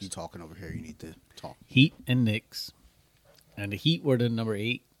 76ers. You talking over here? You need to talk. Heat and Knicks, and the Heat were the number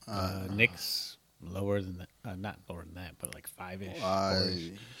 8. Knicks lower than that, not lower than that, but like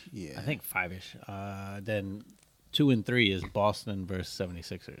 5-ish. Yeah, I think 5-ish. Then 2 and 3 is Boston versus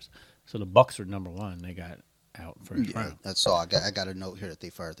 76ers. So the Bucks were number 1. They got out first round. That's all. I got a note here that they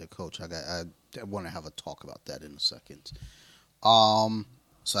fired their coach. I want to have a talk about that in a second.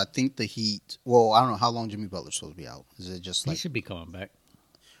 So I think the Heat. Well, I don't know how long Jimmy Butler's supposed to be out. Is it just like he should be coming back?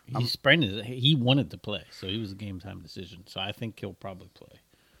 He sprained his. He wanted to play, so he was a game time decision. So I think he'll probably play.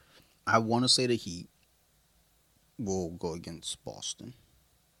 I want to say the Heat will go against Boston.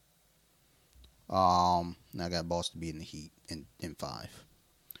 I got Boston beating the Heat in 5.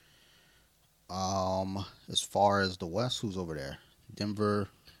 As far as the West, who's over there? Denver,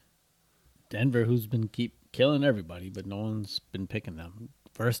 who's been keep killing everybody, but no one's been picking them.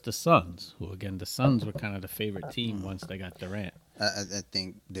 Versus the Suns, who again the Suns were kind of the favorite team once they got Durant. I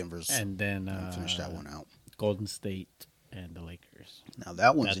think Denver's and then finish that one out. Golden State and the Lakers. Now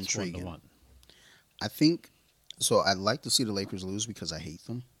that one's That's intriguing. 1-1. I think so. I'd like to see the Lakers lose because I hate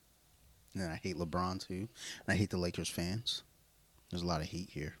them, and I hate LeBron too, and I hate the Lakers fans. There's a lot of hate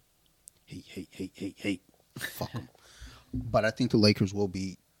here. Hate. Fuck them. But I think the Lakers will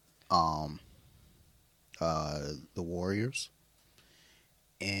beat the Warriors,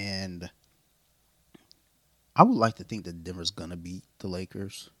 and I would like to think that Denver's gonna beat the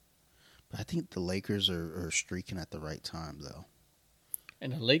Lakers, but I think the Lakers are streaking at the right time though.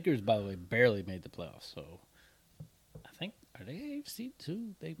 And the Lakers, by the way, barely made the playoffs. So I think, are they AFC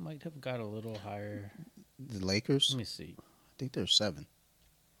too? They might have got a little higher. The Lakers? Let me see. I think they're 7.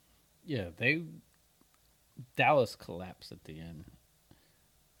 Yeah, Dallas collapsed at the end.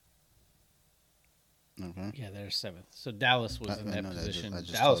 Okay. Yeah, they're 7th. So Dallas was in that position. I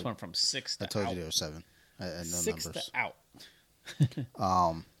just Dallas went from 6th to I told out. you they were 7. I had no 6th numbers. to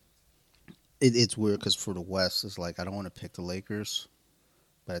out. It's weird because for the West, it's like I don't want to pick the Lakers,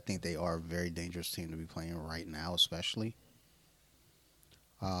 but I think they are a very dangerous team to be playing right now, especially.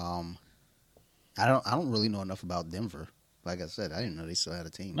 I don't really know enough about Denver. Like I said, I didn't know they still had a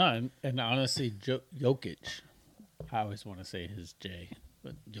team. No, and honestly, Jokic. I always want to say his J,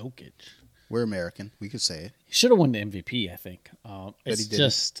 but Jokic. We're American. We could say it. He should have won the MVP, I think. It's he didn't.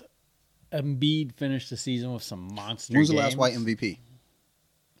 just Embiid finished the season with some monster When was the games. last white MVP?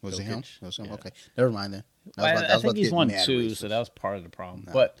 Was it him? Jokic. It was him? Yeah. Okay. Never mind then. I think he's won 2, so that was part of the problem.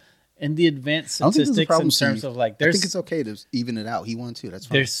 No. But in the advanced statistics in terms of like, I think it's okay to even it out. He won 2. That's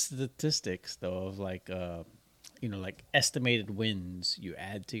fine. There's statistics though of like, like estimated wins you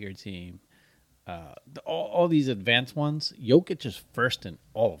add to your team. All these advanced ones, Jokic is first in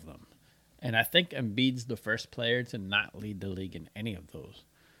all of them. And I think Embiid's the first player to not lead the league in any of those.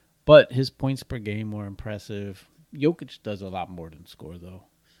 But his points per game were impressive. Jokic does a lot more than score, though.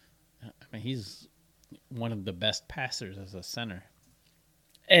 I mean, he's one of the best passers as a center.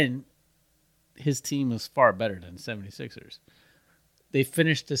 And his team is far better than 76ers. They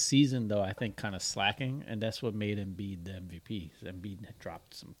finished the season, though, I think, kind of slacking, and that's what made Embiid the MVP. Embiid had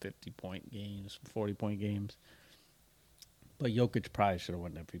dropped some 50-point games, 40-point games. But Jokic probably should have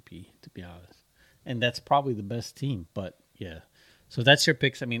won MVP, to be honest. And that's probably the best team. But, yeah. So that's your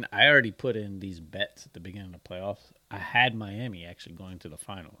picks. I mean, I already put in these bets at the beginning of the playoffs. I had Miami actually going to the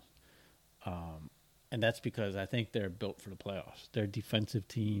finals. And that's because I think they're built for the playoffs. They're a defensive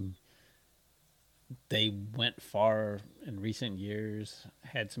team. They went far in recent years,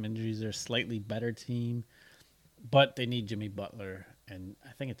 had some injuries. They're a slightly better team. But they need Jimmy Butler. And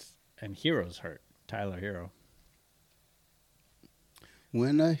I think and Hero's hurt. Tyler Hero.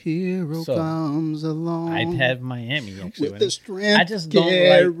 When a hero comes along, I'd have Miami actually. With the strength, I just don't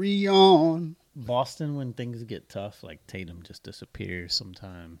carry on. Boston when things get tough. Like Tatum just disappears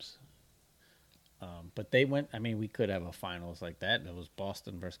sometimes. But they went. I mean, we could have a finals like that. That was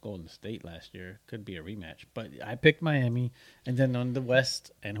Boston versus Golden State last year. Could be a rematch. But I picked Miami, and then on the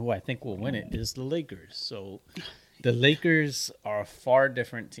West, and who I think will win it is the Lakers. So the Lakers are a far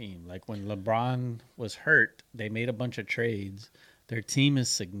different team. Like when LeBron was hurt, they made a bunch of trades. Their team is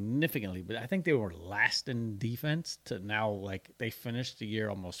significantly, but I think they were last in defense to now, like, they finished the year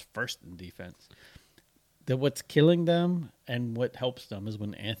almost first in defense. What's killing them and what helps them is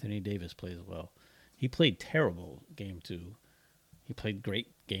when Anthony Davis plays well. He played terrible game 2. He played great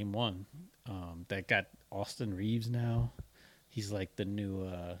game 1. That got Austin Reeves now. He's like the new,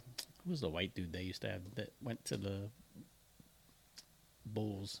 who was the white dude they used to have that went to the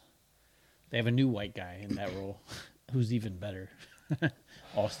Bulls? They have a new white guy in that role who's even better.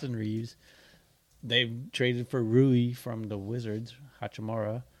 Austin Reeves. They've traded for Rui from the Wizards,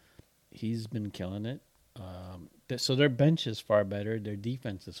 Hachimura. He's been killing it. So their bench is far better. Their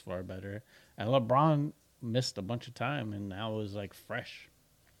defense is far better. And LeBron missed a bunch of time and now is like fresh.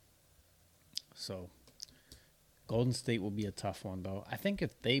 So Golden State will be a tough one, though. I think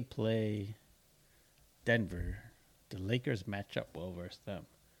if they play Denver, the Lakers match up well versus them.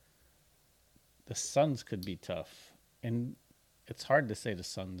 The Suns could be tough. And it's hard to say the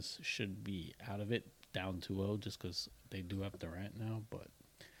Suns should be out of it down 2-0 just because they do have Durant now. But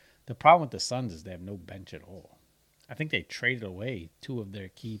the problem with the Suns is they have no bench at all. I think they traded away 2 of their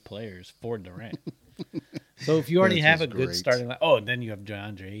key players for Durant. So if you already have a good starting line, and then you have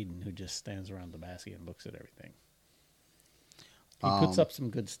DeAndre Ayton who just stands around the basket and looks at everything. He puts up some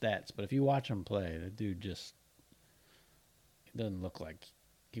good stats, but if you watch him play, the dude just it doesn't look like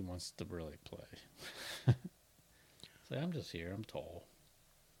he wants to really play. So I'm just here. I'm tall.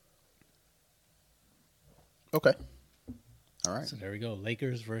 Okay. All right. So there we go.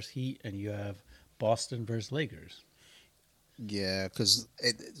 Lakers versus Heat, and you have Boston versus Lakers. Yeah, because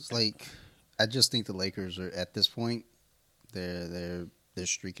it's like I just think the Lakers are at this point they're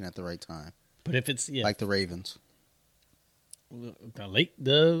streaking at the right time. But if it's like the Ravens, a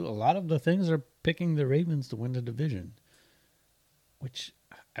lot of the things are picking the Ravens to win the division, which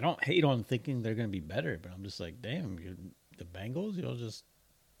I don't hate on thinking they're going to be better, but I'm just like, damn, the Bengals. You'll just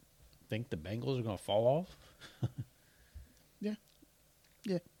think the Bengals are going to fall off.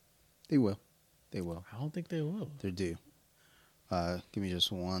 Yeah, they will. They will. I don't think they will. They're due. Give me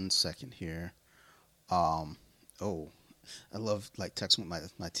just 1 second here. I love like texting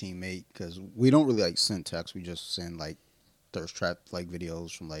with my teammate because we don't really like send texts. We just send like thirst trap like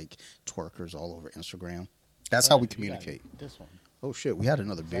videos from like twerkers all over Instagram. That's how we communicate. This one. Oh shit, we had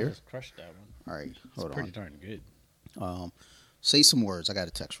another beer. I just crushed that one. All right, hold on. Pretty darn good. Say some words. I got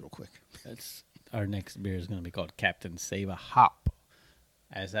a text real quick. Our next beer is going to be called Captain Save a Hop.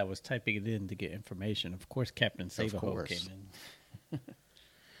 As I was typing it in to get information, of course, Captain Save a Hop came in.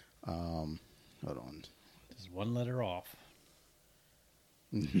 Hold on. Just one letter off.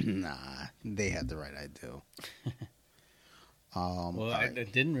 Nah, they had the right idea. I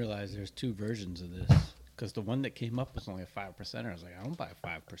didn't realize there's 2 versions of this because the one that came up was only a 5%er. I was like, I don't buy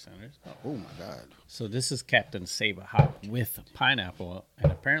 5%ers. Oh my god! So this is Captain Save a Hop with pineapple,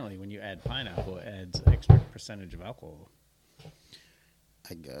 and apparently when you add pineapple, it adds extra percentage of alcohol.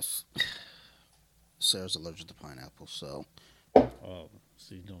 I guess Sarah's allergic to pineapple, so. Oh,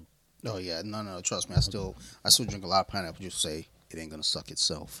 so you don't. Oh yeah, no. Trust me, I still drink a lot of pineapple. Just say it ain't gonna suck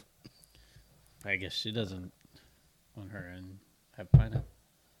itself. I guess she doesn't on her end have pineapple.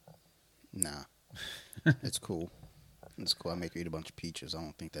 Nah, it's cool. It's cool. I make her eat a bunch of peaches. I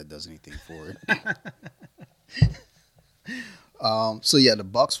don't think that does anything for it. So yeah, the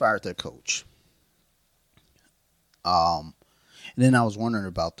Bucks fired their coach. And then I was wondering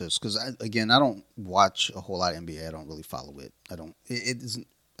about this because I don't watch a whole lot of NBA. I don't really follow it. It isn't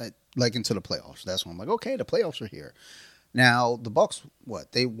like into the playoffs. That's when I'm like, okay, the playoffs are here. Now the Bucks,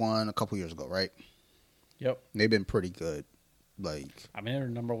 they won a couple years ago, right? Yep. They've been pretty good. They were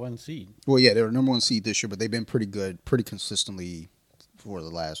number 1 seed. Well, yeah, they were number 1 seed this year, but they've been pretty good, pretty consistently for the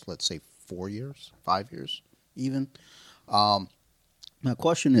last, let's say, 4 years, 5 years, even. My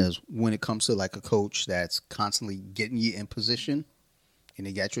question is, when it comes to like a coach that's constantly getting you in position, and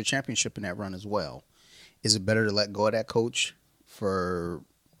they got you a championship in that run as well, is it better to let go of that coach for,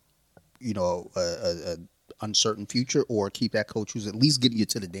 a uncertain future, or keep that coach who's at least getting you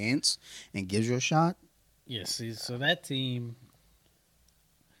to the dance and gives you a shot? Yes. So that team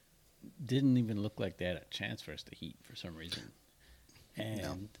didn't even look like they had a chance versus the Heat for some reason,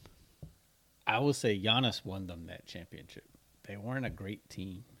 and I will say Giannis won them that championship. They weren't a great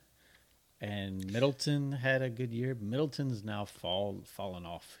team. And Middleton had a good year. Middleton's now fallen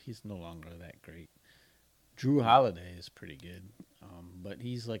off. He's no longer that great. Drew Holiday is pretty good, but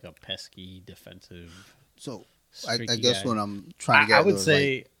he's like a pesky defensive. So I guess guy. What I'm trying to get I would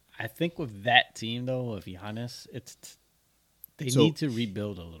say, I think with that team, though, of Giannis, they need to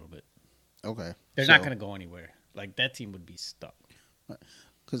rebuild a little bit. Okay. They're not going to go anywhere. Like, that team would be stuck.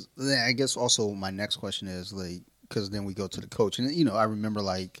 Because I guess also my next question is, like, because then we go to the coach, and you know, I remember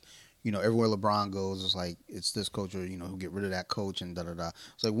like, you know, everywhere LeBron goes, it's like it's this coach or you know who get rid of that coach and da da da.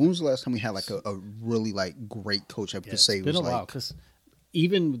 It's like when was the last time we had like a really like great coach? I could say it's been was a while like because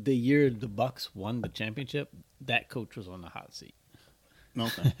even the year the Bucks won the championship, that coach was on the hot seat.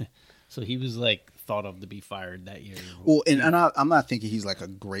 okay. So he was like thought of to be fired that year. Well, and I'm not thinking he's like a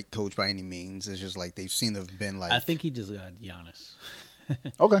great coach by any means. It's just like they've seen have been like. I think he just got Giannis.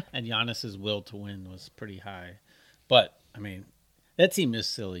 Okay. And Giannis's will to win was pretty high, but I mean, that team is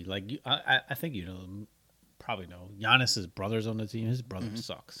silly. Like I think you know, probably know Giannis's brother's on the team. His brother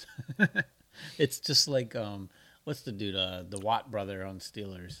sucks. It's just like what's the dude? The Watt brother on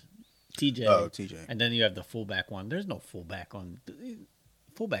Steelers, TJ. Oh, TJ. And then you have the fullback one. There's no fullback on.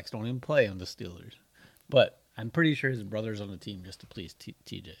 Fullbacks don't even play on the Steelers, but I'm pretty sure his brother's on the team just to please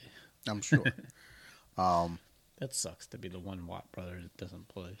TJ. I'm sure. That sucks to be the one Watt brother that doesn't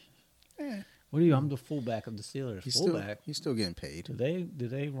play. Eh. What are you? I'm the fullback of the Steelers. He's still getting paid. Do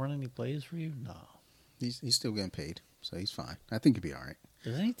they run any plays for you? No. He's still getting paid, so he's fine. I think he'll be all right.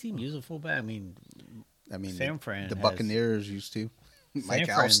 Does any team use a fullback? I mean, San Fran. The Buccaneers used to. Mike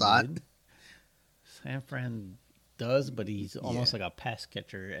outside. San Fran does, but he's almost like a pass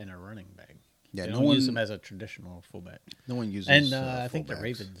catcher and a running back. Yeah, they don't use him as a traditional fullback. No one uses. And I think the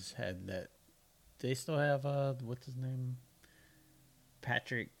Ravens had that. They still have what's his name?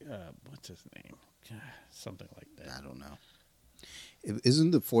 Patrick. What's his name? Something like that. I don't know.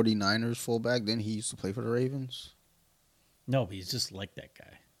 Isn't the 49ers fullback? Then he used to play for the Ravens. No, but he's just like that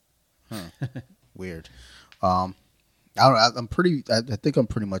guy. Huh. Weird. I don't know. I think I'm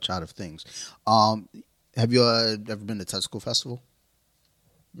pretty much out of things. Have you ever been to Testicle Festival?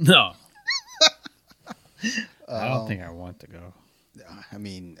 No. I don't think I want to go. I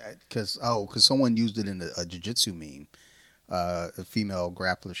mean, because someone used it in a jiu-jitsu meme. A female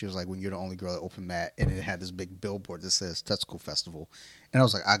grappler, she was like, when you're the only girl at open mat, and it had this big billboard that says Testicle Festival. And I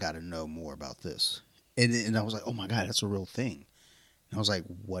was like, I got to know more about this. And I was like, oh my God, that's a real thing. And I was like,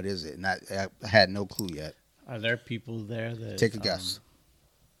 what is it? And I had no clue yet. Are there people there that... Take a guess.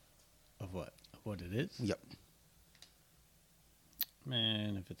 Of what? Of what it is? Yep.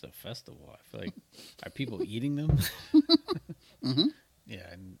 Man, if it's a festival, I feel like... Are people eating them? Mm-hmm.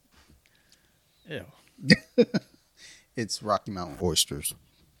 Yeah. Ew. It's Rocky Mountain oysters.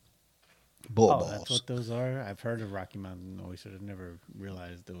 Bull balls. That's what those are? I've heard of Rocky Mountain oysters. I've never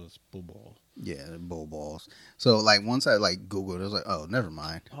realized it was bull balls. Yeah, bull balls. So, like, once I, like, Googled it, I was like, oh, never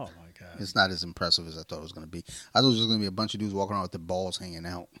mind. Oh, my God. It's not as impressive as I thought it was going to be. I thought it was just going to be a bunch of dudes walking around with their balls hanging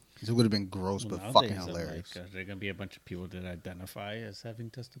out. It would have been gross, but fucking hilarious. Are there going to be a bunch of people that identify as having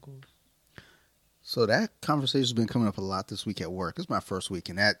testicles? So that conversation has been coming up a lot this week at work. It's my first week,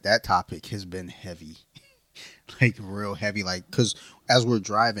 and that topic has been heavy. Like, real heavy. Like, because as we're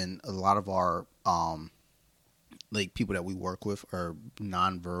driving, a lot of our, like, people that we work with are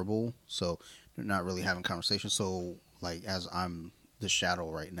nonverbal, so they're not really having conversations. So, like, as I'm the shadow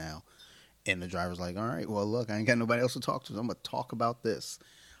right now, and the driver's like, all right, well, look, I ain't got nobody else to talk to, so I'm going to talk about this.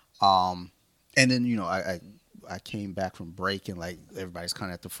 And then, you know, I came back from break, and, like, everybody's kind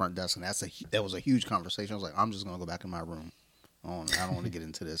of at the front desk, and that was a huge conversation. I was like, I'm just going to go back in my room. I don't want to get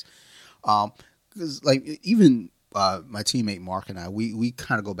into this. Because, like, even my teammate Mark and I, we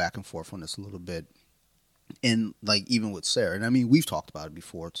kind of go back and forth on this a little bit. And, like, even with Sarah, and I mean, we've talked about it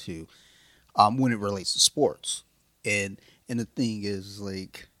before, too, when it relates to sports. And the thing is,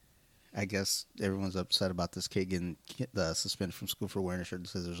 like, I guess everyone's upset about this kid getting suspended from school for wearing a shirt that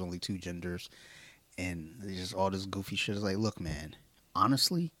says there's only two genders. And there's just all this goofy shit. It's like, look, man,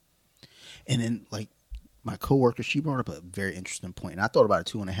 honestly. And then, like, my coworker, she brought up a very interesting point. And I thought about it,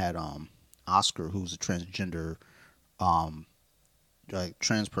 too, when I had Oscar, who's a transgender, like,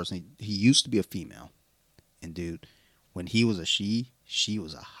 trans person. He used to be a female. And, dude, when he was a she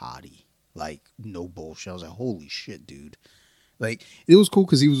was a hottie. Like, no bullshit. I was like, holy shit, dude. Like, it was cool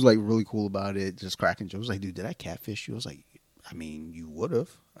because he was, like, really cool about it, just cracking jokes. I was like, dude, did I catfish you? I was like, I mean, you would have.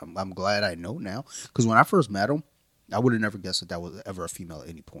 I'm glad I know now. Because when I first met him, I would have never guessed that was ever a female at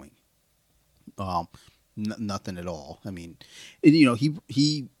any point. Nothing at all. I mean, and, you know,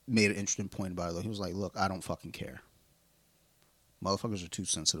 he made an interesting point about it. He was like, look, I don't fucking care. Motherfuckers are too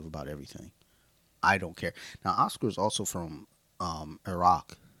sensitive about everything. I don't care. Now, Oscar is also from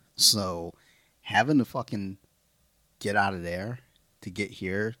Iraq. So having to fucking get out of there to get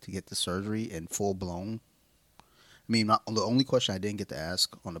here, to get the surgery and full blown. I mean, the only question I didn't get to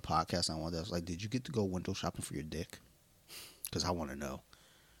ask on the podcast I wanted to ask, like, did you get to go window shopping for your dick? Because I want to know.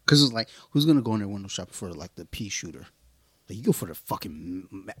 Because it's like, who's going to go in there window shopping for, like, the pea shooter? Like, you go for the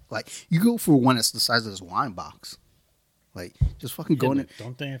fucking, like, you go for one that's the size of this wine box. Like, just fucking go in there.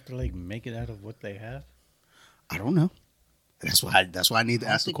 Don't they have to, like, make it out of what they have? I don't know. That's why I need to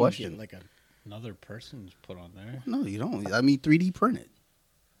ask the question. Like another person's put on there. No, you don't. I mean, 3D printed.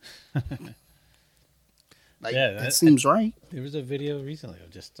 Like, yeah, that seems right. There was a video recently of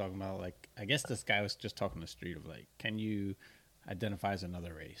just talking about, like, I guess this guy was just talking on the street of, like, can you identify as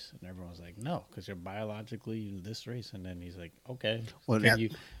another race? And everyone was like, no, because you're biologically this race. And then he's like, okay, well, can you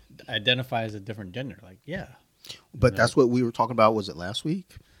identify as a different gender? Like, yeah. But that's what we were talking about. Was it last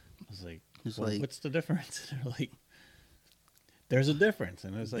week? I was like, what's the difference? They're like, there's a difference.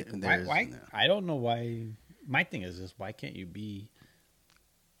 And it's like, why? I don't know why. My thing is this: why can't you be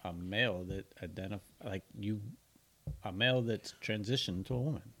a male that a male that's transitioned to a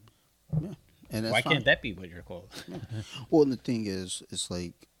woman? Yeah, and why can't that be what you're called? Yeah. Well, and the thing is, it's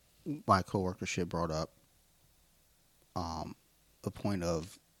like my coworker shit brought up a point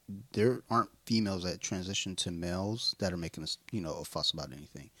of there aren't females that transition to males that are making a fuss about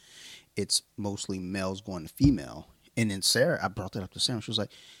anything. It's mostly males going to female. And then Sarah, I brought that up to Sarah. She was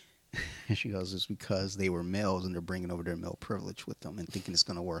like, and she goes, it's because they were males and they're bringing over their male privilege with them and thinking it's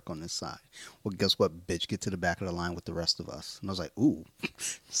going to work on this side. Well, guess what, bitch? Get to the back of the line with the rest of us. And I was like, ooh,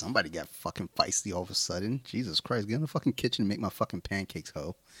 somebody got fucking feisty all of a sudden. Jesus Christ, get in the fucking kitchen and make my fucking pancakes,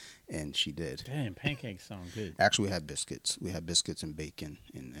 ho. And she did. Damn, pancakes sound good. Actually, we had biscuits. We had biscuits and bacon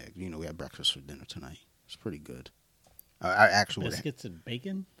and egg. We had breakfast for dinner tonight. It's pretty good. I actually biscuits and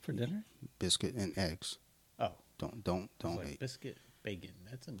bacon for dinner? Biscuit and eggs. Oh. Don't like biscuit, bacon.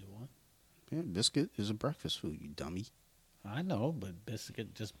 That's a new one. Yeah, biscuit is a breakfast food, you dummy. I know, but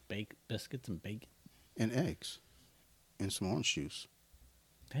just bake biscuits and bacon. And eggs. And some orange juice.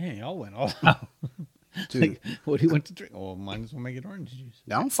 Dang, y'all went all out. Dude. Like, what do you want to drink? Oh, might as well make it orange juice.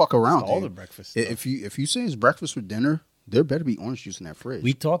 I don't fuck around, all the breakfast stuff. If you say it's breakfast for dinner, there better be orange juice in that fridge.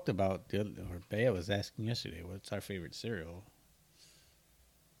 We talked about, Bea was asking yesterday, what's our favorite cereal?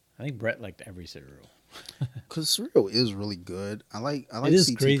 I think Brett liked every cereal. Because cereal is really good. I like it is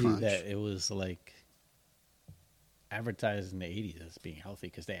CT crazy Crunch. that it was like advertised in the 80s as being healthy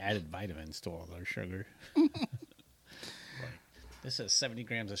because they added vitamins to all their sugar. Like, this has 70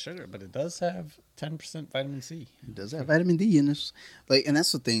 grams of sugar, but it does have 10% vitamin C. It does have vitamin D in this. And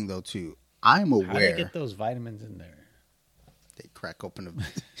that's the thing though too. I'm aware. How do they get those vitamins in there? They crack open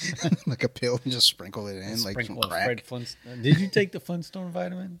like a pill and just sprinkle it in like some crack. Did you take the Flintstone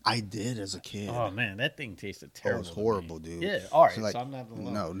vitamin? I did as a kid. Oh man, that thing tasted terrible. It was horrible, dude. Yeah, all right. So I'm not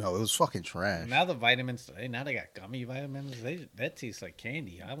alone. No, it was fucking trash. Now the vitamins, now they got gummy vitamins. That tastes like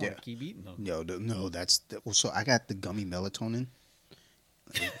candy. I want to keep eating them. No, so I got the gummy melatonin.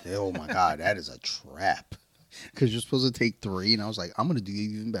 Oh my god, that is a trap. Because you're supposed to take 3, and I was like, I'm gonna do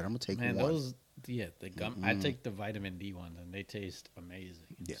even better. I'm gonna take 1. The gum. I take the vitamin D ones, and they taste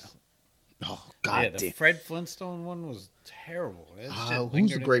amazing. Yeah. Oh God. Yeah, the Fred Flintstone one was terrible.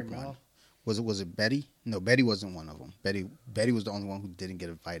 Who's the grape one? Was it Betty? No, Betty wasn't one of them. Betty was the only one who didn't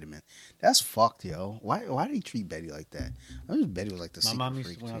get a vitamin. That's fucked, yo. Why did they treat Betty like that? I wish Betty was like the. My mom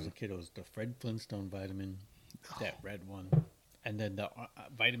used to, when I was a kid, it was the Fred Flintstone vitamin, that red one, and then the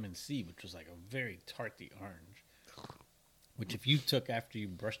vitamin C, which was like a very tarty orange. Which, if you took after you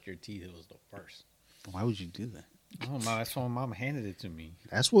brushed your teeth, it was the worst. Why would you do that? Oh, that's why my mom handed it to me.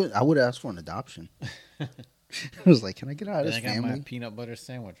 That's what I would ask for an adoption. I was like, "Can I get out of this family?" I got my peanut butter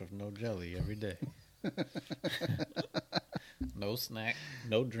sandwich with no jelly every day. No snack,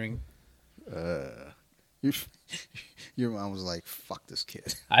 no drink. Your mom was like, "Fuck this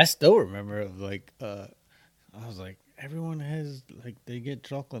kid." I still remember, I was like, everyone has, they get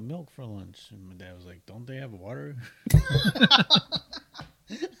chocolate milk for lunch. And my dad was like, don't they have water?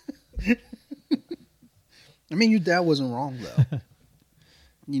 I mean, your dad wasn't wrong, though.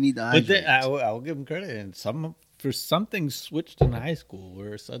 You need to hydrate. But I'll give him credit. And something switched in high school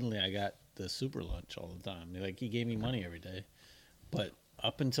where suddenly I got the super lunch all the time. He gave me money every day. But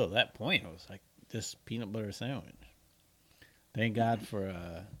up until that point, it was like this peanut butter sandwich. Thank God for...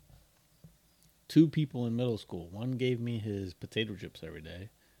 2 people in middle school. One gave me his potato chips every day.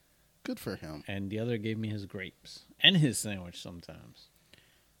 Good for him. And the other gave me his grapes. And his sandwich sometimes.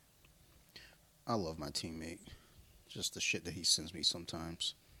 I love my teammate. Just the shit that he sends me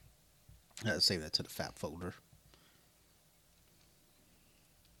sometimes. I gotta save that to the fat folder.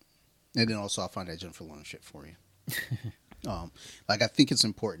 And then also I'll find that Jennifer Lawrence shit for you. I think it's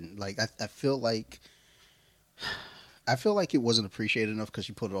important. I feel like it wasn't appreciated enough because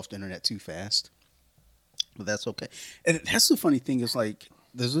you put it off the internet too fast. But that's okay. And that's the funny thing is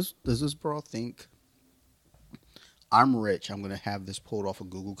does this bro think I'm rich, I'm going to have this pulled off of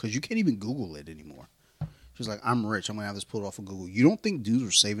Google? Because you can't even Google it anymore. She's like, I'm rich, I'm going to have this pulled off of Google. You don't think dudes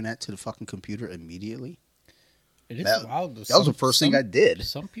are saving that to the fucking computer immediately? It is wild. That was the first thing I did.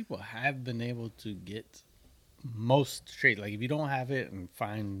 Some people have been able to get most straight. Like if you don't have it and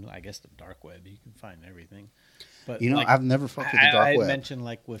find, I guess the dark web, you can find everything. But like, I've never fucked with the dark web. I mentioned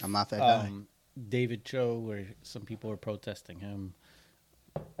like with I'm not that guy. David Cho, where some people are protesting him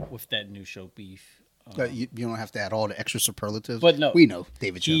with that new show Beef. You don't have to add all the extra superlatives. But no, we know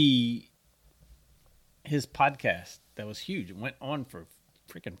David Cho. His podcast that was huge. It went on for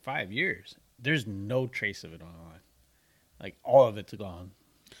freaking 5 years. There's no trace of it online. Like all of it's gone.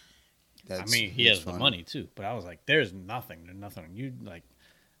 He has the money too, but I was like, there's nothing. There's nothing. You like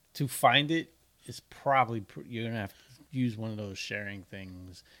to find it is probably you're gonna have to use one of those sharing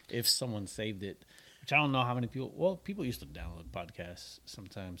things if someone saved it. Which I don't know how many people. Well, people used to download podcasts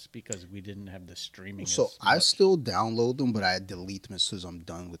sometimes because we didn't have the streaming. So I still download them, but I delete them as soon as I'm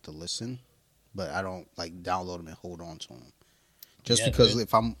done with the listen. But I don't like download them and hold on to them. Just because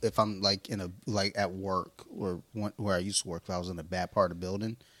if I'm like at work or where I used to work, if I was in a bad part of the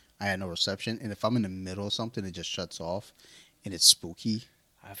building, I had no reception, and if I'm in the middle of something, it just shuts off, and it's spooky.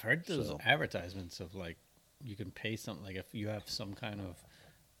 I've heard those advertisements of like you can pay something like if you have some kind of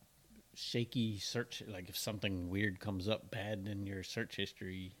shaky search, like if something weird comes up bad in your search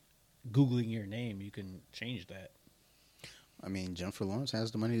history, Googling your name, you can change that. I mean, Jennifer Lawrence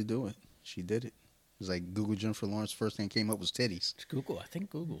has the money to do it. She did it. It was like Google Jennifer Lawrence, first thing came up was titties. Google, I think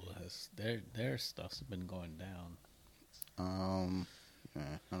Google has their stuff's been going down. I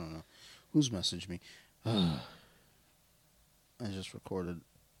don't know. Who's messaged me? I just recorded,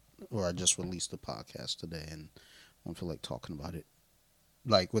 or I just released the podcast today, and I don't feel like talking about it.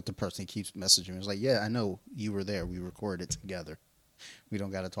 Like with the person keeps messaging me, it's like, yeah, I know you were there. We recorded it together. We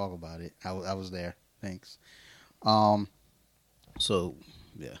don't got to talk about it. I was there. Thanks. So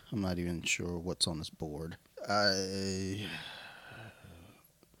yeah, I'm not even sure what's on this board.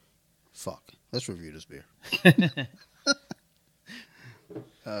 Fuck. Let's review this beer.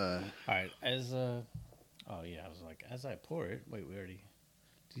 All right. I was like, as I pour it. Wait, we already.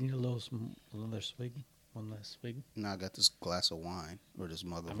 Do you need another swig? One last swig? No, I got this glass of wine or this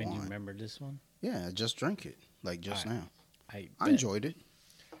mug of wine. You remember this one? Yeah, I just drank it like just now. I enjoyed it.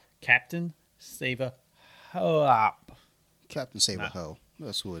 Captain Save-A Ho-Op. Captain Save-A Ho.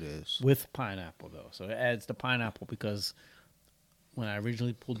 That's who it is. With pineapple though, so it adds the pineapple because when I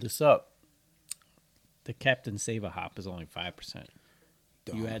originally pulled this up, the Captain Save-A hop is only 5%.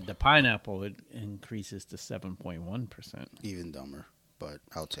 You add the pineapple, it increases to 7.1%. Even dumber, but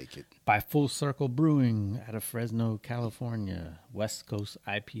I'll take it. By Full Circle Brewing out of Fresno, California. West Coast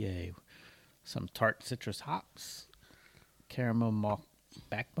IPA. Some tart citrus hops, caramel malt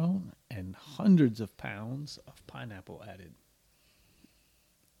backbone, and hundreds of pounds of pineapple added.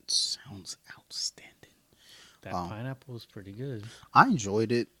 It sounds outstanding. That pineapple was pretty good. I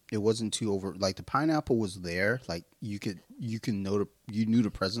enjoyed it. It wasn't too over. Like the pineapple was there. Like you knew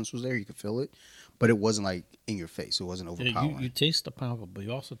the presence was there. You could feel it, but it wasn't like in your face. It wasn't overpowering. You taste the pineapple, but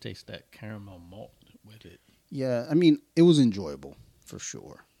you also taste that caramel malt with it. Yeah, I mean it was enjoyable for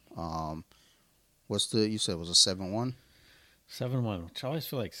sure. You said it was a 7.1? 7.1, which I always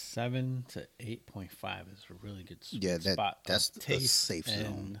feel like 7 to 8.5 is a really good spot. That's the safe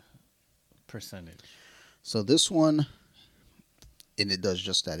zone percentage. So this one, and it does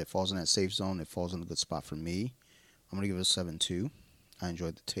just that. It falls in that safe zone. It falls in a good spot for me. I'm going to give it a 7.2. I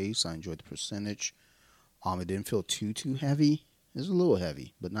enjoyed the taste. I enjoyed the percentage. It didn't feel too heavy. It was a little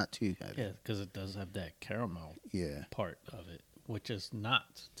heavy, but not too heavy. Yeah, because it does have that caramel part of it, which is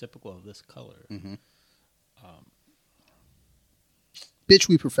not typical of this color. Mm-hmm. Bitch,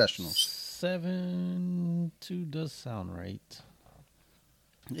 we professionals. 7.2 does sound right.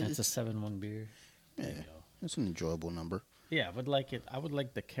 That's a 7.1 beer. Yeah, it's an enjoyable number. Yeah, I would like it. I would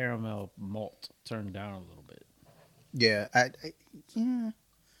like the caramel malt turned down a little bit. Yeah,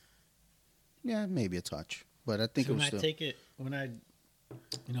 yeah, maybe a touch, but I think when I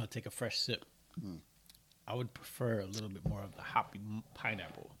take a fresh sip, I would prefer a little bit more of the hoppy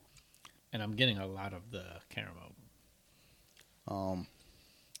pineapple, and I'm getting a lot of the caramel.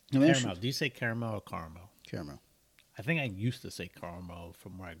 Caramel. Do you say caramel or caramel? Caramel. I think I used to say caramel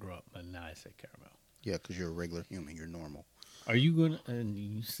from where I grew up, but now I say caramel. Yeah, because you're a regular human. You're normal. Are you going to... And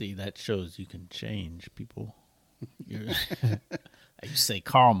you see, that shows you can change, people. I used to say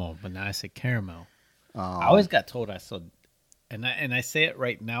caramel, but now I say caramel. I always got told I said... And I say it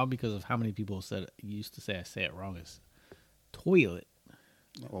right now because of how many people used to say I say it wrong. Is toilet.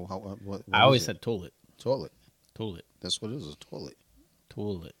 Oh, what I always said toilet. Toilet. Toilet. That's what it is, a toilet.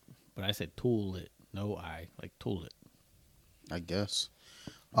 Toilet. But I said toilet. No I. Like toilet. I guess.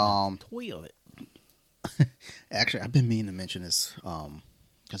 Toilet. Actually, I've been meaning to mention this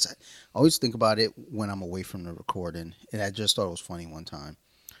because I always think about it when I'm away from the recording, and I just thought it was funny one time.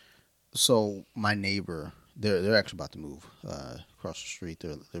 So my neighbor they're actually about to move across the street.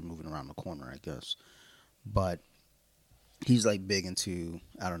 They're moving around the corner, I guess. But he's like big into,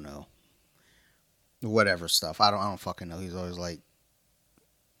 I don't know, whatever stuff. I don't fucking know. He's always like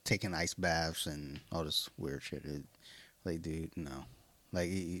taking ice baths and all this weird shit. Like, dude, no. Like,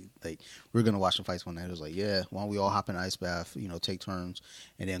 we were gonna watch the fights one night. It was like, yeah, why don't we all hop in an ice bath, take turns,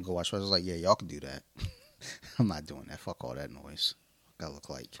 and then go watch fights. I was like, yeah, y'all can do that. I'm not doing that. Fuck all that noise. Gotta look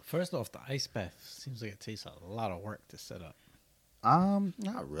like. First off, the ice bath seems like it takes a lot of work to set up.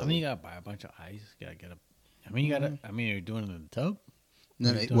 Not really. I mean, you gotta buy a bunch of ice. You gotta get a. I mean, you're doing it in the tub.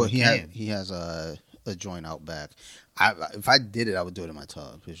 No, well, he has a joint out back. If I did it, I would do it in my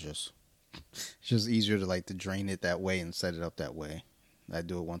tub. It's just easier to drain it that way and set it up that way. I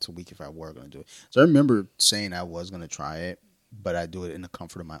do it once a week if I were gonna do it. So I remember saying I was gonna try it, but I do it in the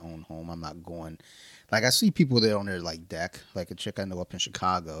comfort of my own home. I'm not going. Like, I see people there on their deck. Like a chick I know up in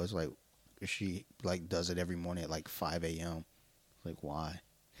Chicago. It's like she does it every morning at 5 a.m. Like, why?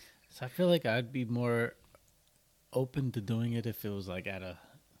 So I feel like I'd be more open to doing it if it was at a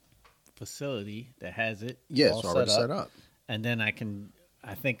facility that has it. Yeah, it's already set up. And then I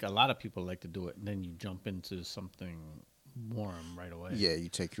think a lot of people like to do it, and then you jump into something warm right away. Yeah, you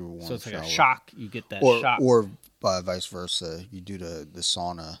take your warm shower. So it's like a shock. You get that shock. Or vice versa. You do the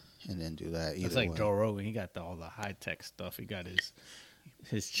sauna and then do that. It's like Joe Rogan. He got all the high-tech stuff. He got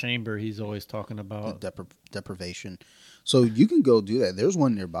his chamber he's always talking about. The deprivation. So you can go do that. There's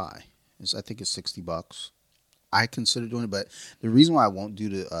one nearby. I think it's $60. I consider doing it, but the reason why I won't do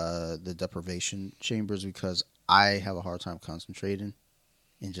the deprivation chamber is because I have a hard time concentrating.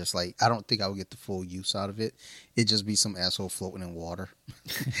 And just I don't think I would get the full use out of it. It'd just be some asshole floating in water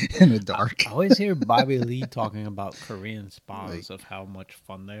in the dark. I always hear Bobby Lee talking about Korean spas of how much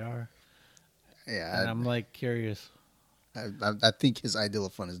fun they are. Yeah. And I'm curious. I think his ideal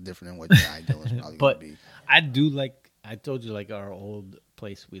of fun is different than what your ideal is probably going to be. I do I told you, our old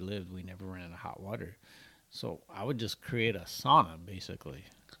place we lived, we never ran out of hot water. So I would just create a sauna, basically.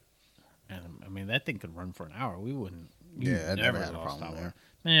 And, I mean, that thing could run for an hour. We wouldn't. I never had a problem there.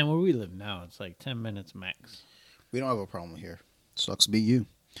 Man, where we live now, it's 10 minutes max. We don't have a problem here. Sucks to be you.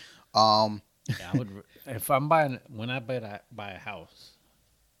 Yeah, I would. If I'm when I buy a house,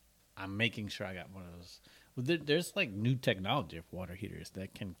 I'm making sure I got one of those. Well, there's new technology of water heaters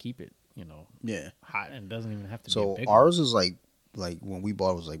that can keep it, hot and doesn't even have to be a big ours is like when we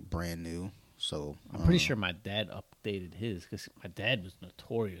bought it was brand new. So I'm pretty sure my dad updated his because my dad was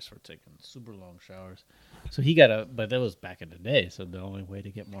notorious for taking super long showers. So he but that was back in the day. So the only way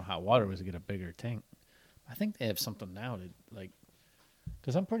to get more hot water was to get a bigger tank. I think they have something now that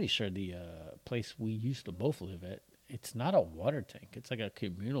because I'm pretty sure the place we used to both live at, it's not a water tank. It's a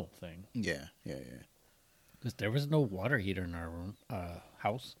communal thing. Yeah. Because there was no water heater in our room,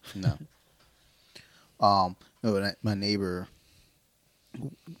 house. No. No, my neighbor,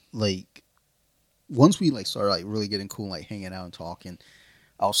 once we started really getting cool, hanging out and talking,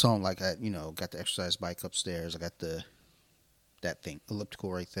 I was telling him I got the exercise bike upstairs. I got that thing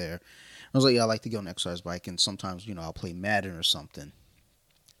elliptical right there. I was like, yeah, I like to get on an exercise bike, and sometimes I'll play Madden or something.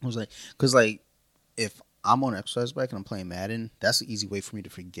 I was like, because if I'm on an exercise bike and I'm playing Madden, that's an easy way for me to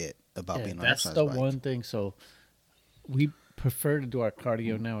forget about being on an exercise bike. That's the one thing. So we prefer to do our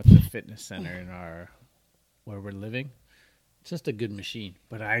cardio now at the fitness center where we're living. It's just a good machine.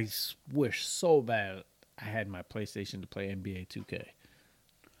 But I wish so bad I had my PlayStation to play NBA 2K.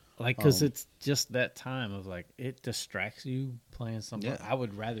 Because it's just that time of it distracts you playing something. Yeah. I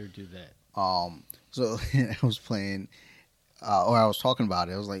would rather do that. So I was playing, or I was talking about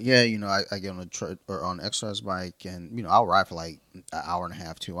it. I was like, yeah, I get on an exercise bike, and I'll ride for an hour and a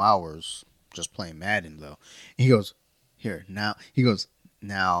half, 2 hours, just playing Madden though. And he goes,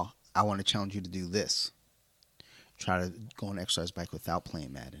 now I want to challenge you to do this. Try to go on an exercise bike without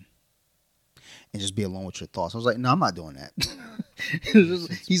playing Madden. And just be alone with your thoughts. I was like, no, I'm not doing that.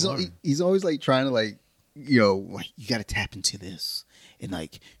 He's always trying to you got to tap into this and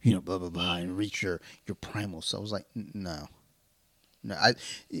blah blah blah and reach your primal. So I was like, no.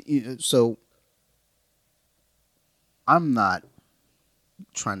 So I'm not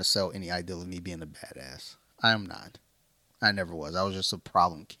trying to sell any ideal of me being a badass. I am not. I never was. I was just a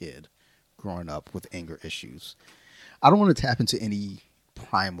problem kid growing up with anger issues. I don't want to tap into any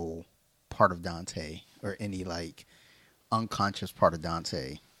primal part of Dante or any unconscious part of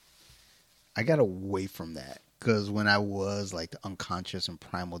Dante. I got away from that because when I was the unconscious and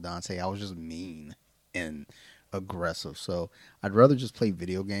primal Dante, I was just mean and aggressive. So I'd rather just play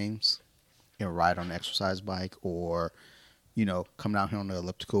video games and ride on an exercise bike or, come down here on the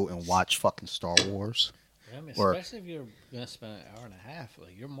elliptical and watch fucking Star Wars. Yeah, especially if you're going to spend an hour and a half,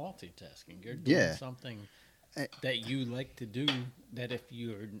 you're multitasking. You're doing something that you like to do. That if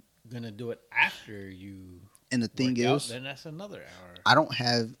you're gonna do it after you, and the thing is, then that's another hour.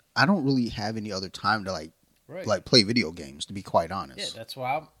 I don't really have any other time to like play video games. To be quite honest. Yeah, that's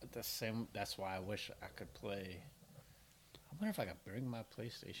why I'm the same. That's why I wish I could play. I wonder if I could bring my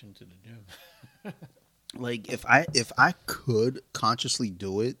PlayStation to the gym. Like if I could consciously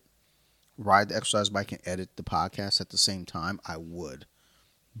do it, ride the exercise bike and edit the podcast at the same time, I would.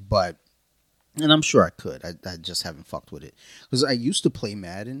 But, and I'm sure I could. I just haven't fucked with it. Because I used to play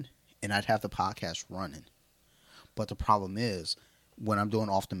Madden, and I'd have the podcast running. But the problem is, when I'm doing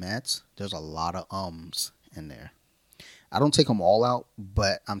off the mats, there's a lot of ums in there. I don't take them all out,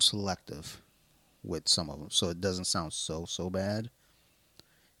 but I'm selective with some of them. So it doesn't sound so bad.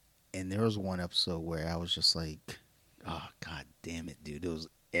 And there was one episode where I was just like, oh, God damn it, dude. It was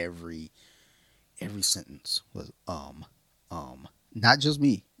every sentence was not just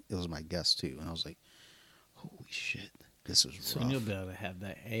me, it was my guest too, and I was like, holy shit, this is rough. So you'll be able to have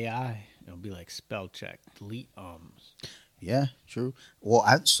that AI. It'll be like spell check, delete ums. Yeah, true. Well,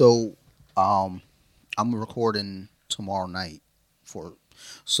 I'm recording tomorrow night for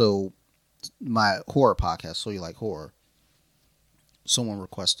my horror podcast. So You Like Horror. Someone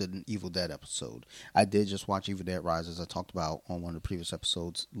requested an Evil Dead episode. I did just watch Evil Dead Rises. I talked about on one of the previous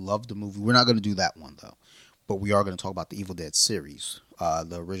episodes. Loved the movie. We're not going to do that one, though. But we are going to talk about the Evil Dead series.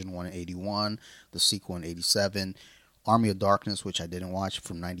 The original one in 81, the sequel in 87, Army of Darkness, which I didn't watch,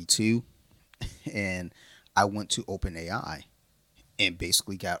 from 92. And I went to OpenAI and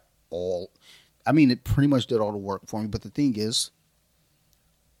basically got it pretty much did all the work for me. But the thing is,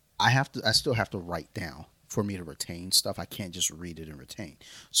 I still have to write down. For me to retain stuff, I can't just read it and retain.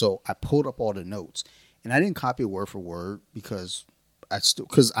 So I pulled up all the notes, and I didn't copy it word for word because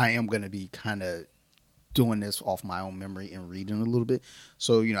I am going to be kind of doing this off my own memory and reading a little bit.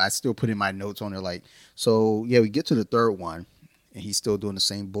 So, I still put in my notes on there like, so yeah, we get to the third one, and he's still doing the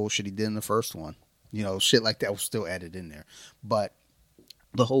same bullshit he did in the first one. Shit like that was still added in there. But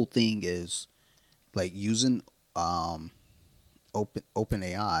the whole thing is like using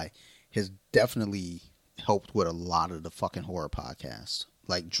OpenAI has definitely helped with a lot of the fucking horror podcasts,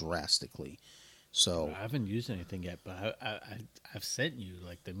 like drastically. So I haven't used anything yet, but I've sent you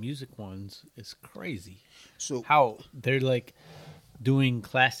like the music ones. It's crazy. So how they're like doing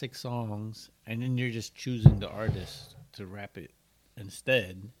classic songs, and then you're just choosing the artist to rap it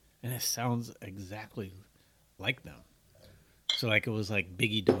instead, and it sounds exactly like them. So like it was like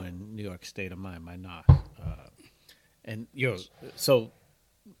Biggie doing New York State of Mind by Nas, and so.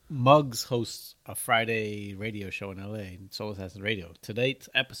 Muggs hosts a Friday radio show in LA, Soul Assassin Radio. Today's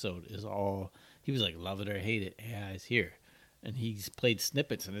episode is all, he was like, love it or hate it, AI's here. And he's played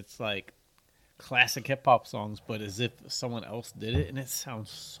snippets, and it's like classic hip-hop songs, but as if someone else did it, and it sounds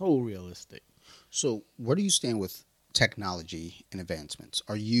so realistic. So where do you stand with technology and advancements?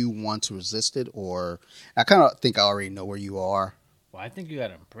 Are you one to resist it, or I kind of think I already know where you are. Well, I think you got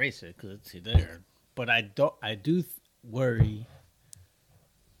to embrace it because it's there. But I do worry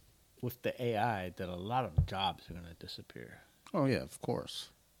with the AI that a lot of jobs are going to disappear. Oh, yeah, of course.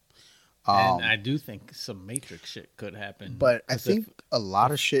 And I do think some Matrix shit could happen. But I think a lot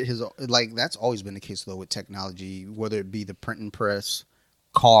of shit has, like, that's always been the case, though, with technology, whether it be the printing press,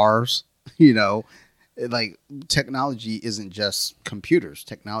 cars, like, technology isn't just computers.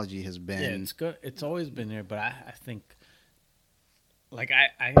 Technology has been... Yeah, it's good. It's always been there, but I think, like,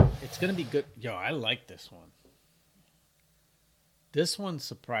 it's going to be good. Yo, I like this one. This one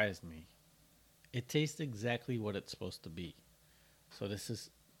surprised me. It tastes exactly what it's supposed to be. So this is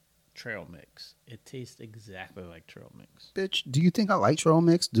trail mix. It tastes exactly like trail mix. Bitch, do you think I like trail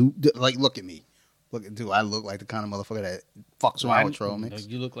mix? Like, look at me. Do I look like the kind of motherfucker that fucks around with trail mix?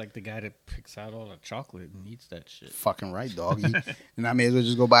 You look like the guy that picks out all the chocolate and eats that shit. Fucking right, dog. And I may as well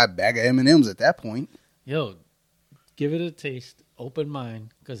just go buy a bag of M&Ms at that point. Yo, give it a taste. Open mind,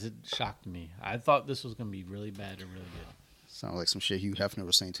 because it shocked me. I thought this was going to be really bad or really good. Sounds like some shit Hugh Hefner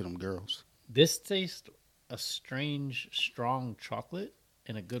was saying to them girls. This tastes a strange, strong chocolate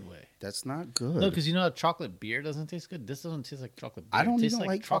in a good way. That's not good. No, because how chocolate beer doesn't taste good? This doesn't taste like chocolate beer. I don't even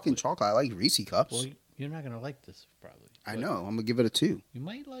like fucking chocolate. I like Reese Cups. Well, you're not going to like this, probably. I know. I'm going to give it a 2. You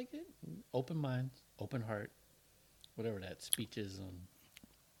might like it. Open mind, open heart, whatever that speech is.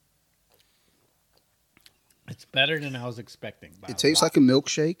 It's better than I was expecting. It tastes like a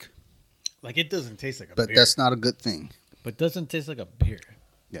milkshake. Like, it doesn't taste like a beer. But that's not a good thing. But it doesn't taste like a beer.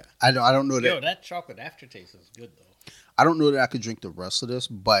 Yeah. I don't know that. Yo, that chocolate aftertaste is good, though. I don't know that I could drink the rest of this,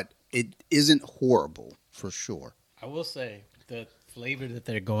 but it isn't horrible, for sure. I will say, the flavor that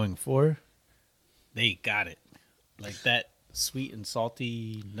they're going for, they got it. Like that sweet and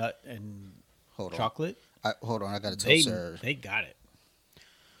salty nut and chocolate. Hold on, I gotta tell Sarah. They got it.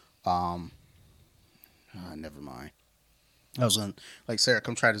 Never mind. I was on like Sarah,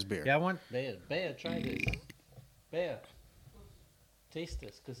 come try this beer. Yeah, I want Bea. Bea, try this. Bea, taste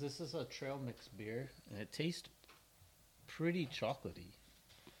this because this is a trail mix beer and it tastes pretty chocolatey.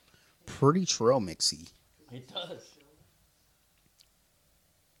 Pretty trail mixy. It does.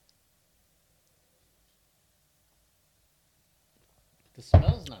 The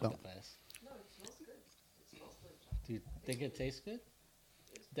smell's not the best. No, it smells good. It smells good. Do you think it tastes good?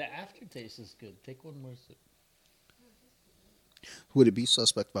 The aftertaste is good. Take one more sip. Would it be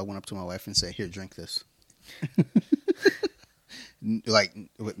suspect if I went up to my wife and said, "Here, drink this"? Like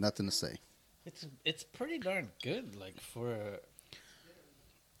with nothing to say. It's pretty darn good. Like for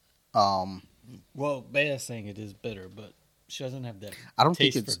well, Bea's saying it is bitter, but she doesn't have that. I don't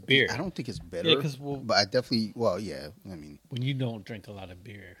taste think it's for beer. I don't think it's bitter. Yeah, but I definitely. Well, yeah. I mean, when you don't drink a lot of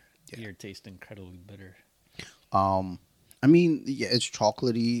beer, beer tastes incredibly bitter. I mean, yeah, it's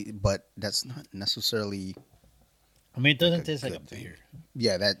chocolatey, but that's not necessarily. I mean, it doesn't taste like a beer.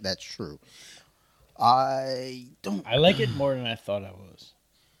 Yeah, that's true. I don't. I like it more than I thought I was.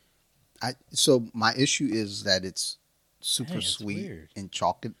 So my issue is that it's super It's sweet weird. and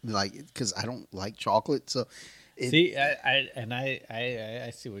chocolate, like because I don't like chocolate. So See,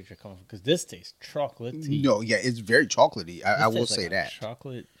 I see what you're coming from because this tastes chocolatey. no, yeah, it's very chocolatey. I will tastes say like that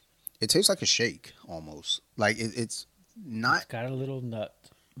chocolate. it tastes like a shake almost. Like it's not. It's got a little nut,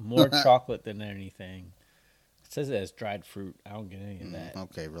 more chocolate than anything. It says it has dried fruit. I don't get any of that.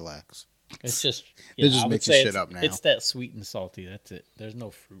 Okay, relax. It's just They're just making shit up now. It's that sweet and salty. That's it. There's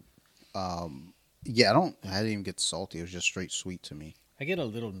no fruit. Yeah, I didn't even get salty. It was just straight sweet to me. I get a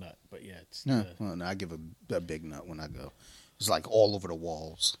little nut, but yeah, it's No, I give a big nut when I go. It's like all over the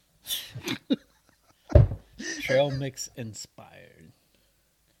walls. trail mix inspired.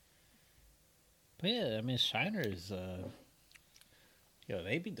 But yeah, I mean Shiner is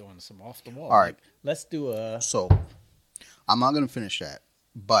they be doing some off the wall. All right. Like, let's do a So I'm not gonna finish that,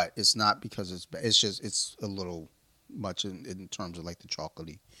 but it's not because it's bad. It's just it's a little much in terms of like the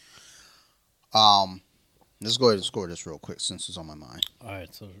chocolatey. Let's go ahead and score this real quick since it's on my mind. All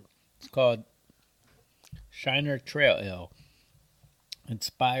right, so it's called Shiner Trail Ale.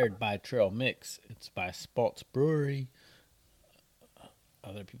 Inspired by Trail Mix. It's by Spaltz Brewery.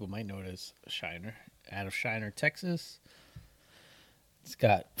 Other people might know it as Shiner. Out of Shiner, Texas. It's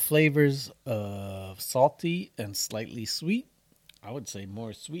got flavors of salty and slightly sweet. I would say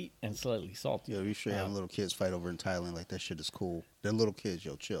more sweet and slightly salty. Yo, you sure having little kids fight over in Thailand like that shit is cool. They're little kids,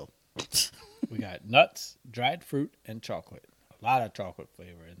 yo, chill. We got nuts, dried fruit, and chocolate. A lot of chocolate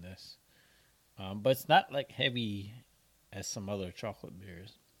flavor in this. But it's not like heavy as some other chocolate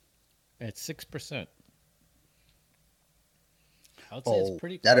beers. It's 6%. I would say it's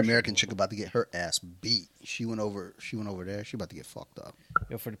pretty that American crushable. chick about to get her ass beat. She went over there. She about to get fucked up.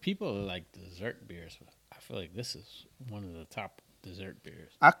 Yo, for the people who like dessert beers, I feel like this is one of the top dessert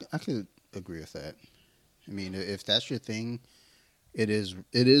beers. I could agree with that. I mean, if that's your thing, it is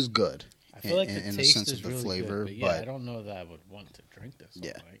good. I feel like the in taste the sense is of the really flavor, good, but I don't know that I would want to drink this.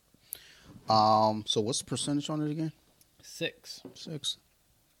 Yeah. All night. So what's the percentage on it again? 6. 6.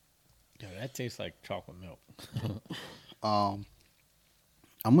 Yeah, that tastes like chocolate milk.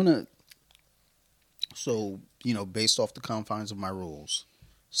 I'm gonna. So based off the confines of my rules,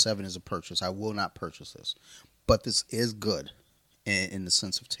 7 is a purchase. I will not purchase this, but this is good, in the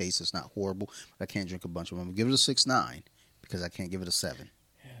sense of taste. It's not horrible, but I can't drink a bunch of them. I'm gonna give it a 6.9 because I can't give it a 7.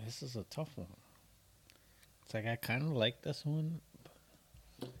 Yeah, this is a tough one. It's like I kind of like this one, but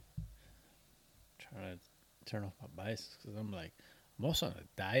I'm trying to turn off my biases because I'm also on a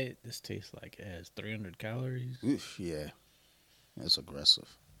diet. This tastes like it has 300 calories. Oof, yeah, it's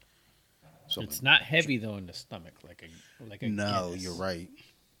aggressive. So It's not heavy though in the stomach like a no, Guinness. you're right.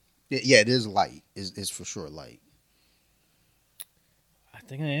 Yeah, it is light. It's for sure light. I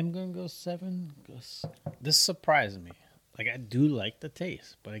think I am gonna go 7 because this surprised me. Like I do like the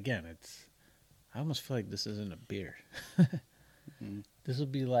taste, but again, I almost feel like this isn't a beer. Mm-hmm. This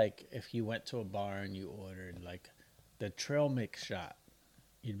would be like if you went to a bar and you ordered like the trail mix shot.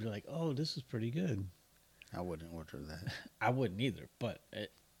 You'd be like, "Oh, this is pretty good." I wouldn't order that. I wouldn't either, but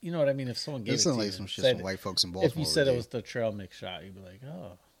you know what I mean. If someone gave This it to sounds you, like some shit said- some white folks in Baltimore. if you said would it do. was the trail mix shot, you'd be like,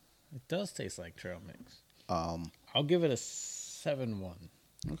 "Oh, it does taste like trail mix." I'll give it a 7-1.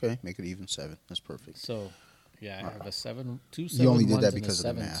 Okay, make it even 7. That's perfect. So, yeah, I have a 7, 2 You only did 7-1s that and a because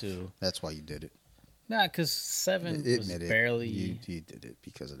of the math. 7-2. That's why you did it. Nah, because 7 was Admit it. barely. You did it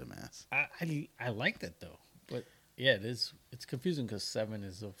because of the math. I liked it though, but yeah, it's confusing because 7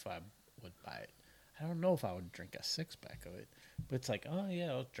 is if I would buy it. I don't know if I would drink a 6-pack of it, but it's like, oh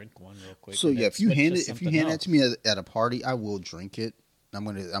yeah, I'll drink one real quick. So yeah, if you hand that to me at a party, I will drink it. I'm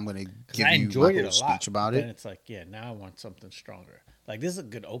gonna give you my whole speech about it. And it's like, yeah, now I want something stronger. Like this is a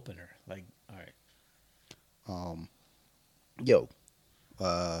good opener. Like, all right. Yo.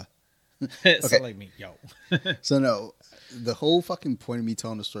 It's okay. like me, yo. So no, the whole fucking point of me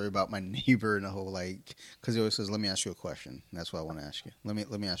telling the story about my neighbor and the whole like, because he always says, "Let me ask you a question." That's what I want to ask you. Let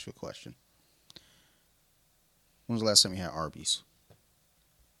me ask you a question. When was the last time you had Arby's?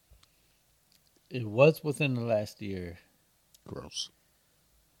 It was within the last year. Gross.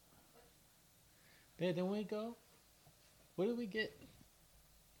 Yeah, then we go. What did we get?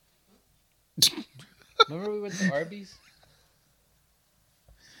 Remember we went to Arby's?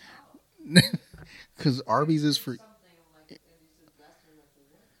 Because Arby's is for.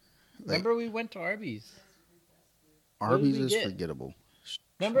 Remember we went to Arby's? Arby's is forgettable.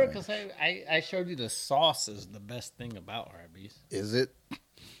 Remember, because I showed you the sauce is the best thing about Arby's. Is it?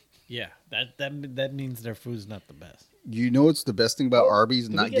 Yeah, that means their food's not the best. You know what's the best thing about Arby's?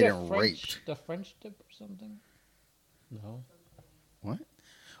 Not getting raped. The French dip or something? No. What?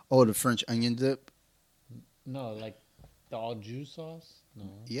 Oh, the French onion dip? No, like the all Jew sauce? No.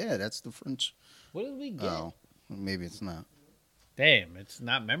 Yeah, that's the French. What did we get? Oh, maybe it's not. Damn, it's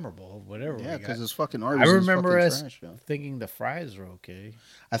not memorable. Whatever. Yeah, because it's fucking Arby's. I remember us trash, thinking the fries were okay.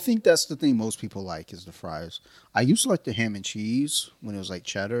 I think that's the thing most people like is the fries. I used to like the ham and cheese when it was like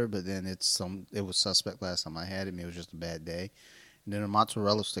cheddar, but then it was suspect last time I had it. Maybe it was just a bad day. And then the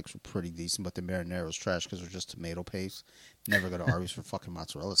mozzarella sticks were pretty decent, but the marinara was trash because it was just tomato paste. Never go to Arby's for fucking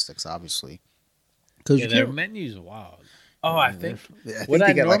mozzarella sticks, obviously. Yeah, their menu's wild. Oh, I think what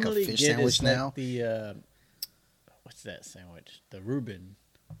they got like a fish sandwich now. Like the what's that sandwich? The Reuben.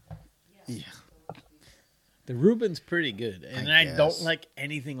 Yeah. The Reuben's pretty good, and I don't like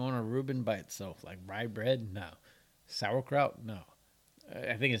anything on a Reuben by itself. Like rye bread, no. Sauerkraut, no.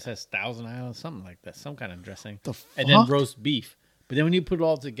 I think it says Thousand Island, something like that, some kind of dressing. The fuck? And then roast beef. But then when you put it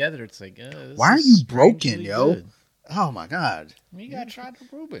all together, it's like, why are you broken, yo? Good. Oh my god! You gotta try the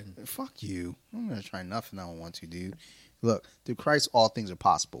Reuben. Fuck you! I'm gonna try nothing I don't want to, dude. Look, through Christ, all things are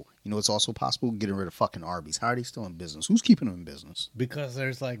possible. You know what's also possible? Getting rid of fucking Arby's. How are they still in business? Who's keeping them in business? Because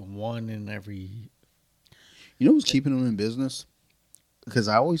there's like one in every. You know who's keeping them in business? Because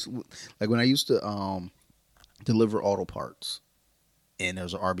I always like when I used to deliver auto parts, and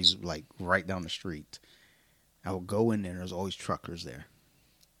there's an Arby's like right down the street. I would go in there, and there's always truckers there.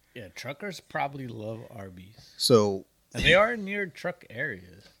 Yeah, truckers probably love Arby's. So and they are near truck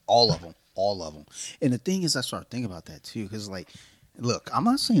areas. All of them. And the thing is, I started thinking about that too. Because, like, look, I'm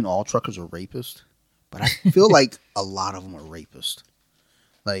not saying all truckers are rapists, but I feel like a lot of them are rapists.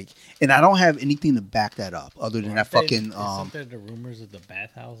 Like, and I don't have anything to back that up other than that fucking. Isn't there the rumors of the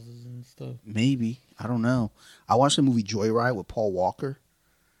bathhouses and stuff? Maybe. I don't know. I watched the movie Joyride with Paul Walker.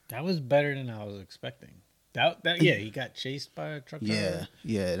 That was better than I was expecting. Yeah, he got chased by a truck driver.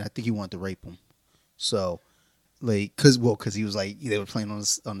 Yeah, and I think he wanted to rape him. So, like, because he was like, they were playing on the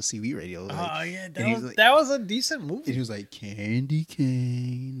CB radio. Like, oh, yeah, that was a decent movie. And he was like, Candy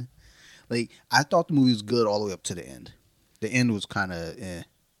Cane. Like, I thought the movie was good all the way up to the end. The end was kind of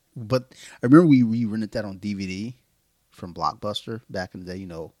But I remember we rented that on DVD from Blockbuster back in the day, you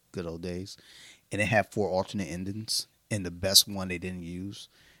know, good old days. And it had 4 alternate endings. And the best one they didn't use.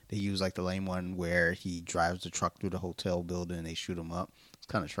 They use like the lame one where he drives the truck through the hotel building and they shoot him up. It's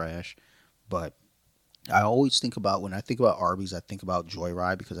kind of trash. But I always think about, when I think about Arby's, I think about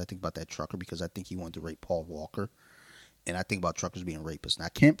Joyride because I think about that trucker because I think he wanted to rape Paul Walker. And I think about truckers being rapists. And I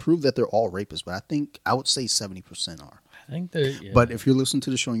can't prove that they're all rapists, but I would say 70% are. I think they're, yeah. But if you're listening to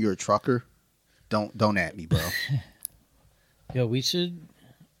the show and you're a trucker, don't at me, bro. Yo, we should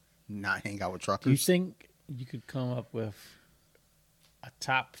not hang out with truckers. Do you think you could come up with a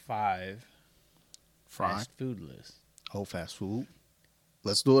top 5 fast food list? Oh, fast food.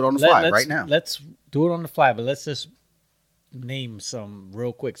 Let's do it on the fly right now. Let's do it on the fly, but let's just name some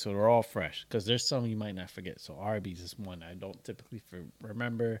real quick so they're all fresh because there's some you might not forget. So Arby's is one I don't typically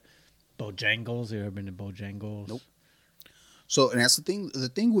remember. Bojangles. You ever been to Bojangles? Nope. So, and that's the thing. The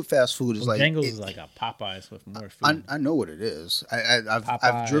thing with fast food is Bojangles is like a Popeyes with more food. I know what it is.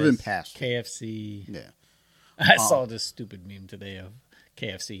 I've driven past KFC. Yeah. I saw this stupid meme today of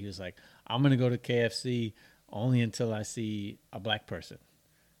KFC. He was like, I'm going to go to KFC only until I see a black person.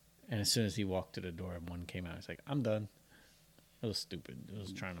 And as soon as he walked to the door and one came out, he's like, I'm done. It was stupid. It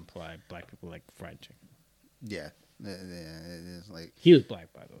was trying to imply black people like fried chicken. Yeah. It is like... He was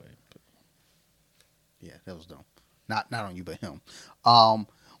black, by the way. But... Yeah, that was dumb. Not on you, but him.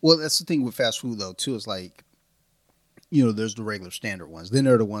 Well, that's the thing with fast food, though, too. Is like, there's the regular standard ones. Then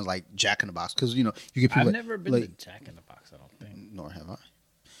there are the ones like Jack in the Box because you get people. I've never been to Jack in the Box. I don't think. Nor have I.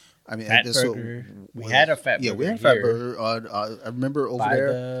 I mean, Fat burger. We had a fat burger. Yeah, we had a fat burger. I remember over by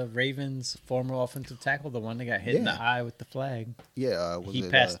there the Ravens' former offensive tackle, the one that got hit in the eye with the flag. Yeah, he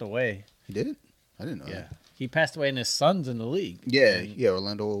passed away. He did? I didn't know. Yeah, that. he passed away, and his son's in the league. Yeah,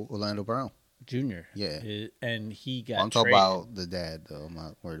 Orlando Brown Jr. Yeah, and he got. I'm talking about the dad, though. I'm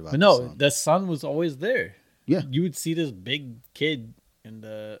not worried about. But no, the son was always there. Yeah, you would see this big kid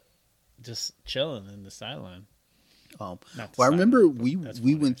just chilling in the sideline. Well, I remember we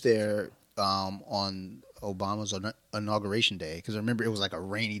went there on Obama's inauguration day because I remember it was like a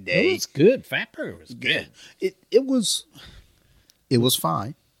rainy day. It was good. Fat burger was good. It was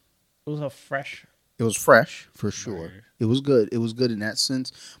fine. It was a fresh. It was fresh for sure. Burger. It was good. It was good in that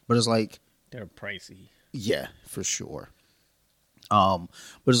sense, but it's like they're pricey. Yeah, for sure. But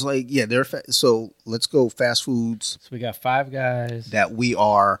it's like they're so let's go fast foods. So we got Five Guys that we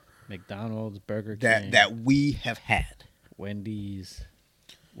are. McDonald's, Burger King. That we have had. Wendy's.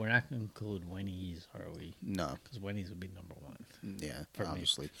 We're not going to include Wendy's, are we? No. Because Wendy's would be number one. Yeah,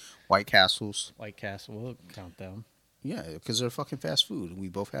 obviously. White Castles. White Castle, we'll count them. Yeah, because they're fucking fast food. We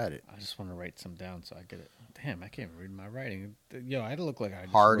both had it. I just want to write some down so I get it. Damn, I can't read my writing. I look like I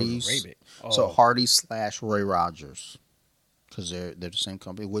just Hardee's. wrote a rabbit. Oh. So Hardee's / Roy Rogers. Because they're the same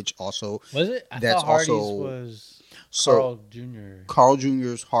company, which also... Was it? I thought Hardee's was... Carl Jr. Carl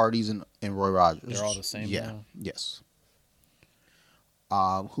Jr.'s, Hardee's, and Roy Rogers. They're all the same now? Yes.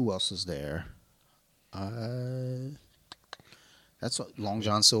 Who else is there? That's Long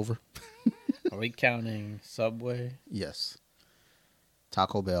John Silver. Are we counting Subway? Yes.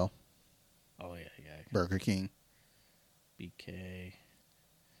 Taco Bell. Oh, yeah. Burger King. BK.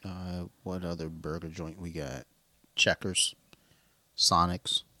 What other burger joint we got? Checkers.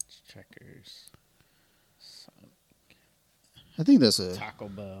 Sonic's. Checkers. I think that's a Taco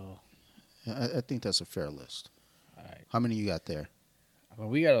Bell. I think that's a fair list. All right. How many you got there? Well,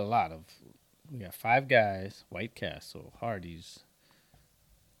 we got a lot of. We got Five Guys, White Castle, Hardee's,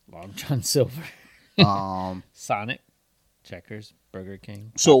 Long John Silver, Sonic, Checkers, Burger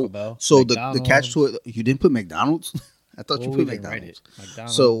King, Taco Bell. So the catch to it, you didn't put McDonald's. I thought you put McDonald's.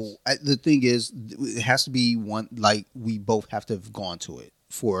 So the thing is, it has to be one. Like we both have to have gone to it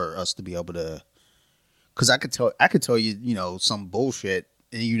for us to be able to. Because I could tell you, some bullshit,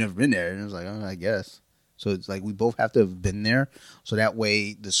 and you've never been there, and it was like, oh, I guess. So it's like we both have to have been there, so that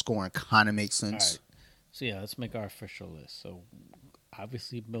way the scoring kind of makes sense. All right. So let's make our official list. So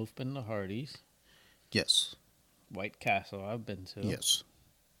obviously both been to Hardee's. Yes. White Castle I've been to. Yes.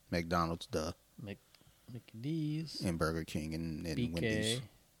 McDonald's, duh. Mickey D's. And Burger King and BK, Wendy's.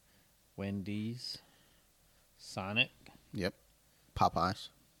 Wendy's. Sonic. Yep. Popeyes.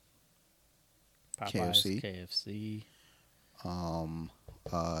 KFC.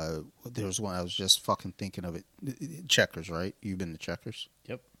 There was one I was just fucking thinking of it. Checkers, right? You've been to Checkers?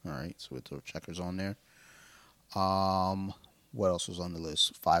 Yep. All right, so we throw Checkers on there. What else was on the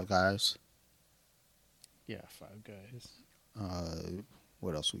list? Five Guys. Yeah, Five Guys.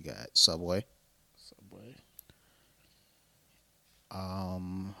 What else we got? Subway. I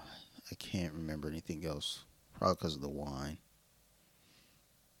can't remember anything else. Probably because of the wine.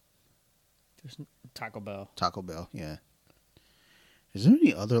 There's Taco Bell. Taco Bell, yeah. Is there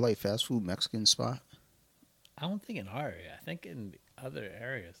any other like fast food Mexican spot? I don't think in our area. I think in other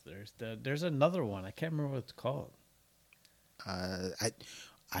areas there's another one. I can't remember what it's called. I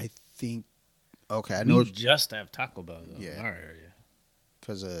think okay. I know we just have Taco Bell though, in our area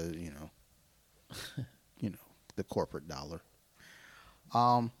because the corporate dollar.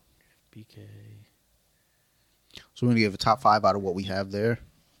 BK. So we're gonna give a top 5 out of what we have there.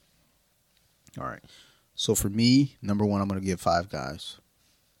 All right. So for me, number 1, I'm going to give Five Guys.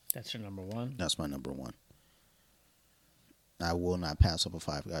 That's your number 1? That's my number 1. I will not pass up a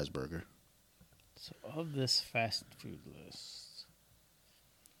Five Guys burger. So of this fast food list,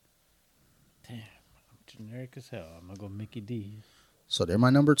 damn, I'm generic as hell. I'm going to go Mickey D's. So they're my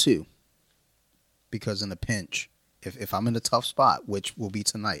number 2. Because in a pinch, if I'm in a tough spot, which will be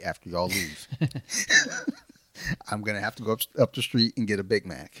tonight after y'all leave, I'm going to have to go up the street and get a Big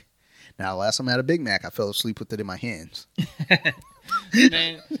Mac. Now, last time I had a Big Mac, I fell asleep with it in my hands.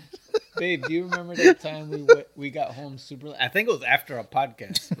 Man, babe, do you remember that time we got home super late? I think it was after a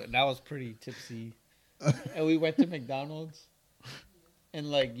podcast, but I was pretty tipsy. And we went to McDonald's. And,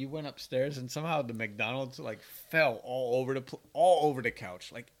 you went upstairs, and somehow the McDonald's, fell all over the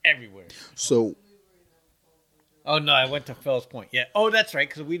couch, everywhere. So... Oh, no, I went to Fells Point. Yeah. Oh, that's right,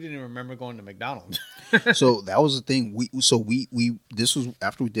 because we didn't even remember going to McDonald's. So that was the thing. We this was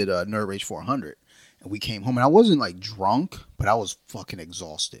after we did Nerd Rage 400, And we came home, and I wasn't like drunk, but I was fucking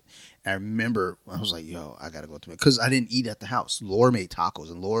exhausted. And I remember I was like, "Yo, I gotta go to because I didn't eat at the house." Laura made tacos,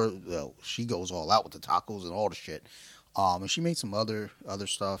 and Laura, she goes all out with the tacos and all the shit. And she made some other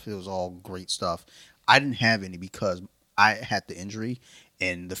stuff. It was all great stuff. I didn't have any because I had the injury,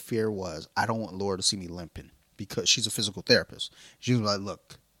 and the fear was I don't want Laura to see me limping because she's a physical therapist. She was like,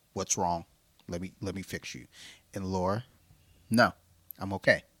 "Look, what's wrong? Let me fix you." And Laura, no, I'm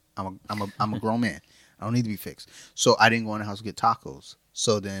okay. I'm a grown man. I don't need to be fixed. So I didn't go in the house to get tacos.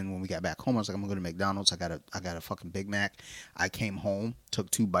 So then when we got back home, I was like, I'm gonna go to McDonald's. I got a fucking Big Mac. I came home,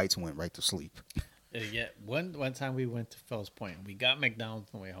 took 2 bites, and went right to sleep. Yeah, one time we went to Fells Point. We got McDonald's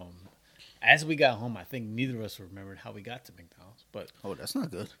on the way home. As we got home, I think neither of us remembered how we got to McDonald's. But oh, that's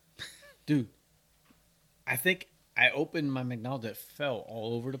not good, dude. I think I opened my McDonald's. It fell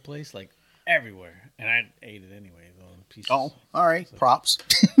all over the place, like everywhere, and I ate it anyway. In pieces. Oh, all right, so, props.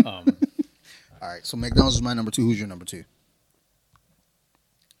 All right, so McDonald's is my number 2. Who's your number 2?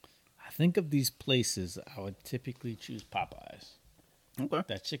 I think of these places, I would typically choose Popeyes. Okay.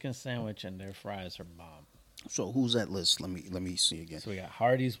 That chicken sandwich and their fries are bomb. So who's that list? Let me see again. So we got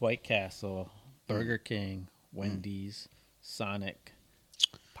Hardee's, White Castle, Burger King, Wendy's, Sonic,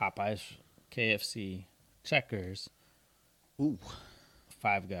 Popeyes, KFC, Checkers, ooh,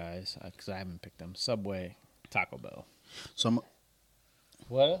 Five Guys, because I haven't picked them, Subway, Taco Bell.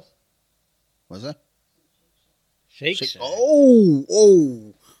 What else? What's that? Shake Shack.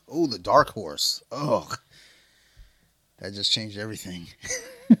 Oh, the dark horse. Oh, that just changed everything.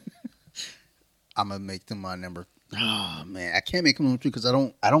 I'm gonna make them my number. Oh man, I can't make them number 2 because I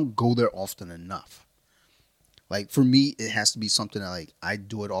don't go there often enough. Like for me, it has to be something that like I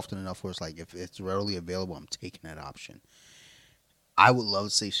do it often enough where it's like if it's readily available, I'm taking that option. I would love to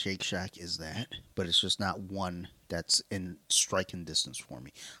say Shake Shack is that, but it's just not one that's in striking distance for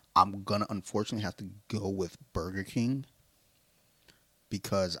me. I'm gonna unfortunately have to go with Burger King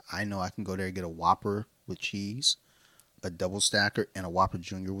because I know I can go there and get a Whopper with cheese, a double stacker, and a Whopper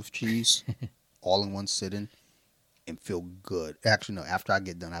Junior with cheese, all in one sitting, and feel good. Actually, no. After I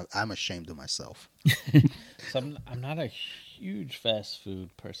get done, I'm ashamed of myself. So I'm not a huge fast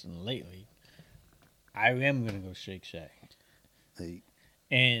food person lately. I am gonna go Shake Shack.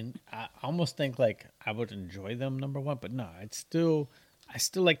 And I almost think like I would enjoy them number 1, but no, I still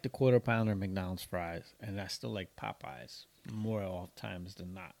like the quarter pounder McDonald's fries, and I still like Popeyes more all times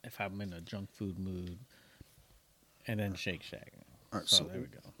than not if I'm in a junk food mood. And then Shake Shack. All right, so there we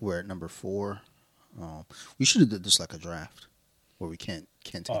go. We're at number 4. We should have did this like a draft where we can't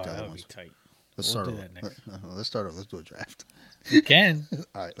take the other ones. Be tight. Let's start over. Let's start over. Let's do a draft. You can.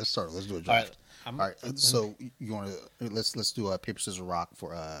 All right, let's start over. Let's do a draft. All right. So you want to let's do a paper scissors rock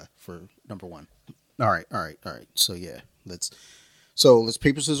for number 1. All right. So yeah, let's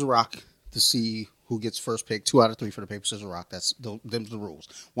paper scissors rock to see who gets first pick. 2 out of 3 for the paper scissors rock. That's them's the rules.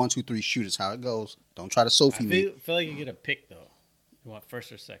 1, 2, 3, shoot is how it goes. Don't try to Sophie me. I feel like you get a pick though. You want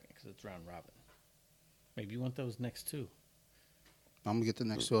first or second because it's round robin. Maybe you want those next 2. I'm gonna get the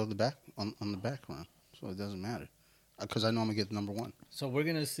next 2 on the back on the back round, so it doesn't matter because I know I'm gonna get number 1. So we're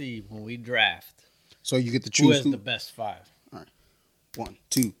gonna see when we draft. So you get to choose who has the best 5. All right, 1,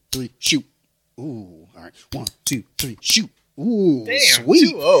 2, 3, shoot. Ooh, all right, 1, 2, 3, shoot. Ooh, damn,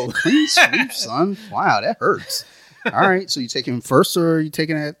 sweet. 2-0. Clean sweep, son. Wow, that hurts. All right, so you taking him first or are you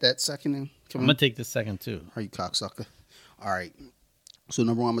taking that second? I'm gonna take the second too. Are you cocksucker? All right. So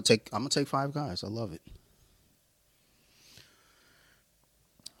number 1, I'm gonna take Five Guys. I love it.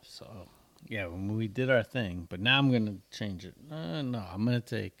 So yeah, when we did our thing, but now I'm gonna change it. No, I'm gonna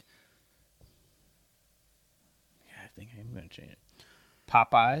take. Yeah, I think I'm gonna change it.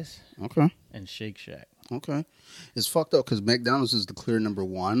 Popeyes. Okay. And Shake Shack. Okay. It's fucked up because McDonald's is the clear number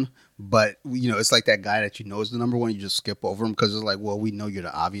 1, but it's like that guy that you know is the number 1. You just skip over him because it's like, well, we know you're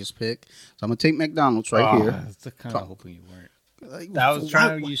the obvious pick, so I'm gonna take McDonald's right here. That's the kind of hoping you weren't. I was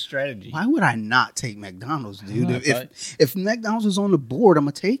trying to use strategy. Why would I not take McDonald's, dude? If McDonald's is on the board, I'm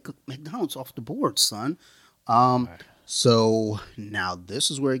gonna take McDonald's off the board, son. Right. So now this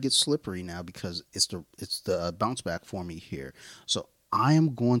is where it gets slippery now because it's the bounce back for me here. So I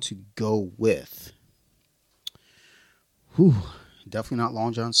am going to go with, definitely not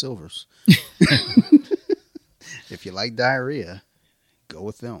Long John Silver's. If you like diarrhea, go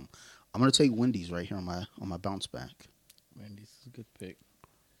with them. I'm gonna take Wendy's right here on my bounce back. Wendy's is a good pick.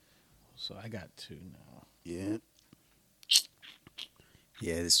 So I got 2 now. Yeah.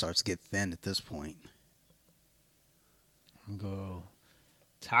 Yeah, it starts to get thin at this point. I'm going to go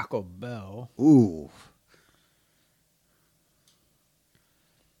Taco Bell. Ooh.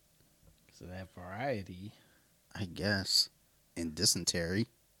 So that variety. I guess. And dysentery.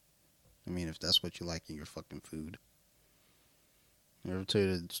 I mean, if that's what you like in your fucking food. You ever tell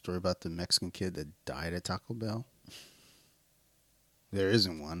you the story about the Mexican kid that died at Taco Bell? There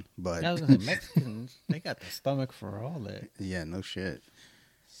isn't one, but I was gonna say, Mexicans, they got the stomach for all that. yeah, no shit.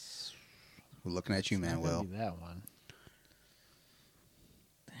 We're looking at you, It's not gonna Manuel. be that one.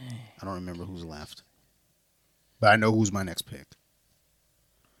 Dang. I don't remember who's left, but I know who's my next pick.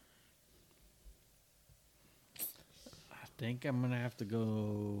 I think I'm gonna have to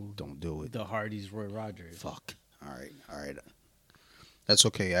go. Don't do it. The Hardy's Roy Rogers. Fuck. All right. That's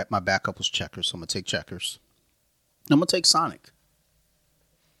okay. My backup was Checkers, so I'm gonna take Checkers. I'm gonna take Sonic.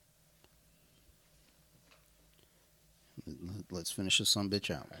 Let's finish this son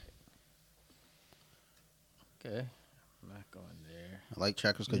bitch out. Okay, I'm not going there. I like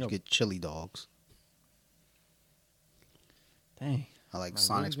Checkers because you get chili dogs. Dang. I like Am I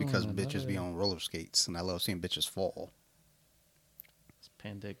Sonics really because going bitches be another- on roller skates, and I love seeing bitches fall. It's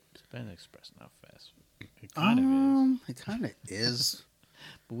Panda Express, not fast food. It kind of is. It kind of is.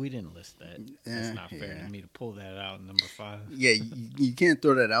 But we didn't list that. That's not fair yeah. to me to pull that out in number 5. Yeah, you can't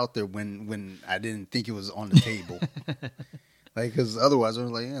throw that out there when I didn't think it was on the table. Like, because otherwise I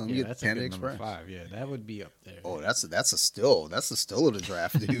was like, yeah, let me get that's Panda a good Express. number 5. Yeah, that would be up there. Oh, that's a still of the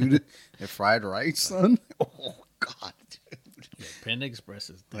draft, dude. And fried rice, son. Oh God, dude. Yeah, Panda Express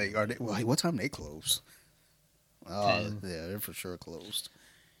is Like, are they? Like, what time they close? Oh, 10. yeah, they're for sure closed.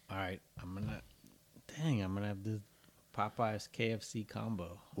 All right, I'm gonna have the Popeyes KFC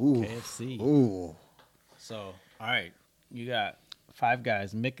combo. Ooh, KFC. ooh. So, all right, you got Five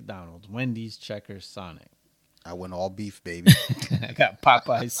Guys, McDonald's, Wendy's, Checkers, Sonic. I went all beef, baby. I got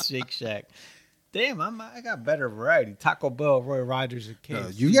Popeyes, Shake Shack. Damn, I got better variety. Taco Bell, Roy Rogers, and KFC. No,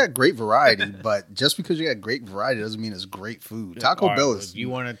 you got great variety, but just because you got great variety doesn't mean it's great food. Taco All Bell right, is. you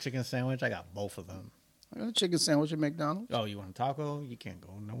want a chicken sandwich? I got both of them. I got a chicken sandwich at McDonald's. Oh, you want a taco? You can't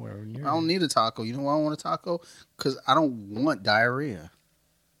go nowhere near. I don't need a taco. You know why I want a taco? Because I don't want diarrhea.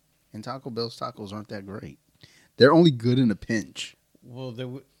 And Taco Bell's tacos aren't that great. They're only good in a pinch. Well, we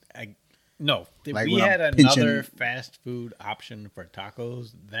Like we when had I'm another pinching- fast food option for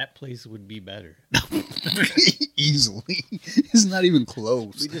tacos. That place would be better. Easily. It's not even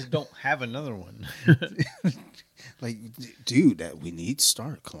close. We just don't have another one. Like, dude, that we need to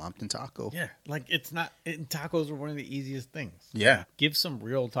start Colompton Taco. Yeah, like it's not. Tacos are one of the easiest things. Yeah. Give some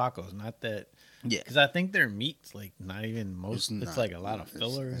real tacos, not that. Yeah. Because I think their meat's like not even most. It's not- like a lot of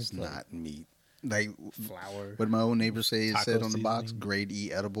filler. It's like not meat. Like, flour. what did my old neighbor say? It Taco said on the box, seasoning. grade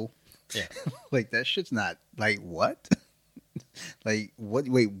E edible. Yeah. Like, that shit's not, like, what? Like, what?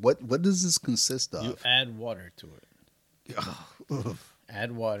 Wait, what does this consist of? You add water to it. Ugh.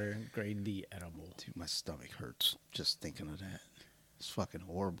 Add water, grade D edible. Dude, my stomach hurts just thinking of that. It's fucking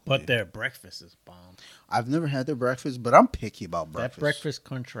horrible. But dude. their breakfast is bomb. I've never had their breakfast, but I'm picky about breakfast. That breakfast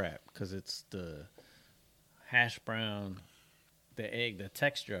crunchwrap, because it's the hash brown, the egg, the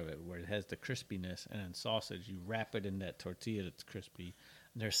texture of it, where it has the crispiness, and then sausage. You wrap it in that tortilla that's crispy.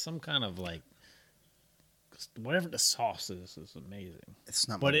 And there's some kind of like whatever the sauce is amazing. It's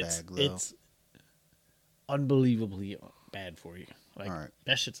not But my it's bag, though. it's unbelievably bad for you. Like All right.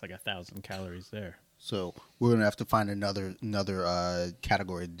 that shit's like 1,000 calories there. So we're gonna have to find another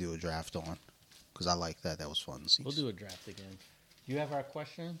category to do a draft on, because I like that. That was fun. We'll do a draft again. You have our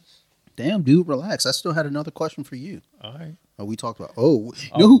questions? Damn, dude, relax. I still had another question for you. All right. Oh, we talked about. You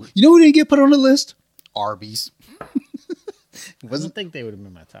know who didn't get put on the list? Arby's. I don't think they would have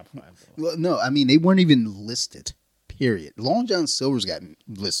been my top 5 though. Well, no, I mean they weren't even listed. Period. Long John Silver's got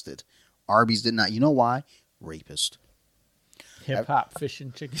listed. Arby's did not. You know why? Rapist. Hip hop fish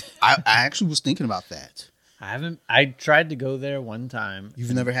and chicken. I actually was thinking about that. I tried to go there one time.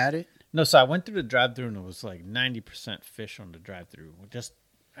 You've never had it? No, so I went through the drive-through and it was like 90% fish on the drive-through.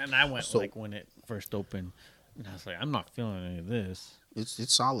 And I went like when it first opened, and I was like, I'm not feeling any of this.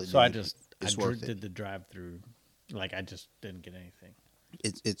 It's solid. So dude. I worth it. did the drive-through, like I just didn't get anything.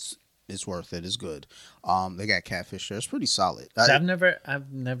 It's worth it. It's good. They got catfish there. It's pretty solid. I've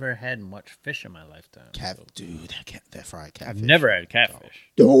never had much fish in my lifetime. Dude, that fried catfish. I've never had catfish.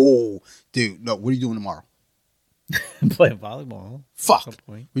 Oh, dude, no. What are you doing tomorrow? Playing volleyball. Fuck. At some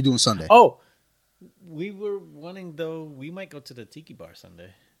point. We're doing Sunday. Oh, we were wanting though. We might go to the Tiki Bar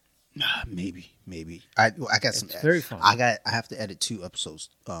Sunday. Nah, maybe. I got some. It's very fun. I have to edit 2 episodes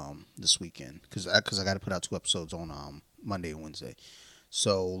this weekend because I got to put out 2 episodes on Monday and Wednesday.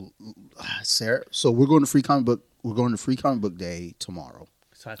 So, Sarah, we're going to Free Comic Book. We're going to Free Comic Book Day tomorrow.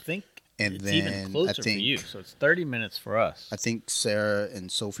 So I think And it's then even closer I think, for you. So it's 30 minutes for us. I think Sarah and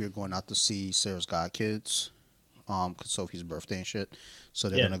Sophie are going out to see Sarah's godkids, because Sophie's birthday and shit. So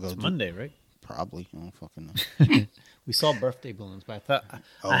they're gonna go. It's Monday, right? Probably. I don't fucking know. We saw birthday balloons, but I thought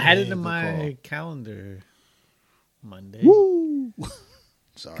Oh, I had it yeah, in good my calendar Monday. Woo!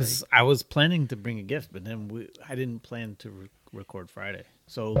 Sorry. Because I was planning to bring a gift, but then I didn't plan to record Friday,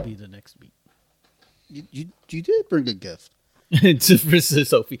 so it'll be the next week. You did bring a gift. It's for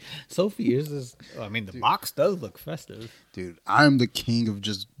Sophie. Sophie, yours is. I mean, the box does look festive. Dude, I'm the king of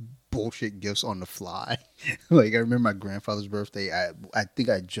just bullshit gifts on the fly. Like, I remember my grandfather's birthday. I think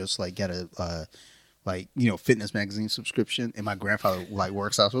I just like got a fitness magazine subscription, and my grandfather like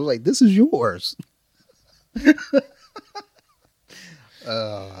works out. So I was like, "This is yours."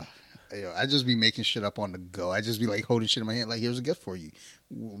 I just be making shit up on the go. I just be like holding shit in my hand, like, "Here's a gift for you."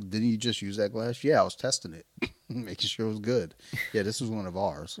 Well, didn't you just use that glass? Yeah, I was testing it, making sure it was good. Yeah, this was one of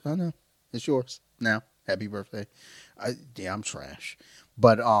ours. I know, it's yours now. Happy birthday. I'm trash,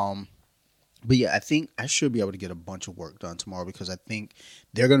 but yeah, I think I should be able to get a bunch of work done tomorrow because I think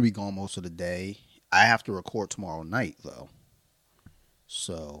they're gonna be gone most of the day. I have to record tomorrow night though,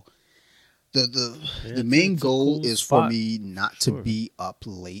 so. The main goal cool is spot. for me not to be up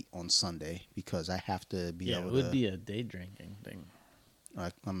late on Sunday because I have to be able to. It would be a day drinking thing.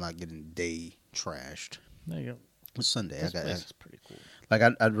 I'm not getting day trashed. There you go. It's Sunday. This place is pretty cool. Like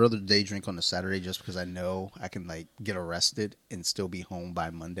I'd rather day drink on a Saturday just because I know I can like get arrested and still be home by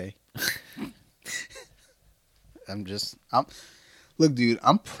Monday. Look, dude,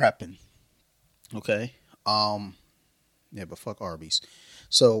 I'm prepping. Okay. Yeah, but fuck Arby's.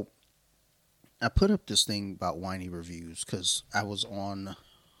 So. I put up this thing about whiny reviews because I was on.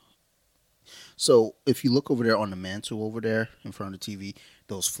 So if you look over there on the mantle over there in front of the TV,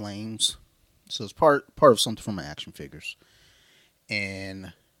 those flames. So it's part of something from my action figures,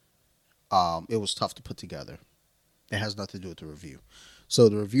 and it was tough to put together. It has nothing to do with the review. So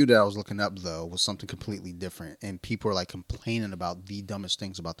the review that I was looking up though was something completely different, and people are like complaining about the dumbest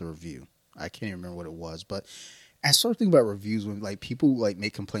things about the review. I can't even remember what it was, but I started thinking about reviews when like people like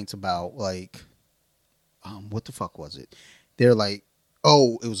make complaints about like. What the fuck was it? They're like,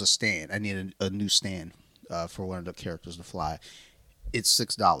 oh, it was a stand. I needed a new stand for one of the characters to fly. It's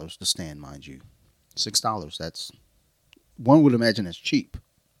 $6, the stand, mind you. $6. That's, one would imagine that's cheap,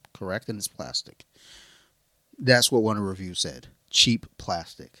 correct? And it's plastic. That's what one of the reviews said. Cheap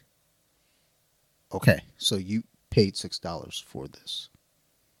plastic. Okay, so you paid $6 for this.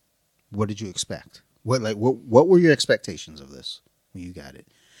 What did you expect? What were your expectations of this when you got it?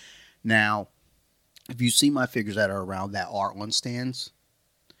 Now, if you see my figures that are around that are on stands,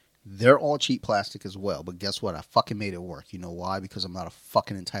 they're all cheap plastic as well. But guess what? I fucking made it work. You know why? Because I'm not a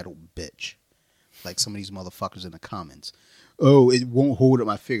fucking entitled bitch. Like some of these motherfuckers in the comments. Oh, it won't hold up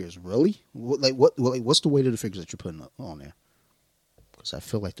my figures. Really? What's the weight of the figures that you're putting on there? Because I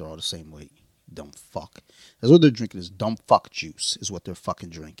feel like they're all the same weight. Dumb fuck. That's what they're drinking is dumb fuck juice is what they're fucking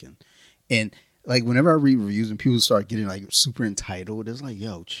drinking. And like whenever I read reviews and people start getting like super entitled, it's like,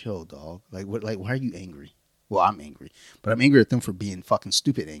 yo, chill, dog. Like what? Like why are you angry? Well, I'm angry, but I'm angry at them for being fucking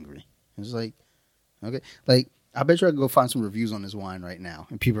stupid angry. It's like, okay, like I bet you I can go find some reviews on this wine right now,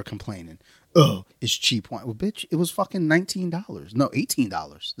 and people are complaining. Oh, it's cheap wine. Well, bitch, it was fucking $19. No,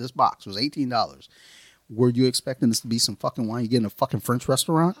 $18. This box was $18. Were you expecting this to be some fucking wine you get in a fucking French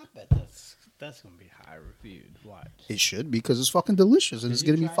restaurant? I bet that's gonna be high reviewed. Watch. It should because it's fucking delicious and it's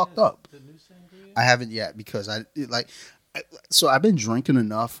getting me fucked up. The new sangria? I haven't yet because so I've been drinking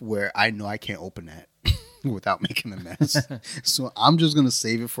enough where I know I can't open that without making a mess. So I'm just going to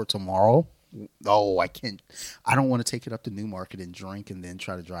save it for tomorrow. Oh, I can't. I don't want to take it up to Newmarket and drink and then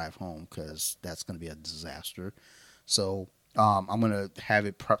try to drive home because that's going to be a disaster. So I'm going to have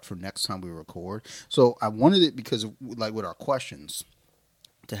it prepped for next time we record. So I wanted it because of, like with our questions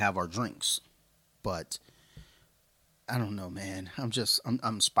to have our drinks, but I don't know, man.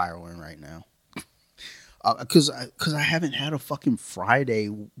 I'm spiraling right now. Because I haven't had a fucking Friday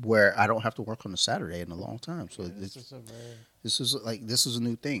where I don't have to work on a Saturday in a long time. So this is a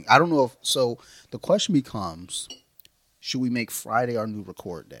new thing. I don't know if so. The question becomes, should we make Friday our new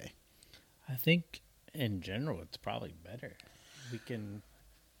record day? I think in general it's probably better. We can.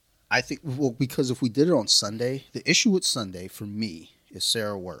 I think because if we did it on Sunday, the issue with Sunday for me is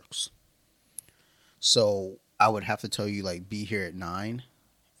Sarah works. So I would have to tell you like be here at 9.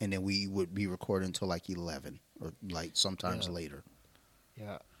 And then we would be recording until like 11 or like sometimes later.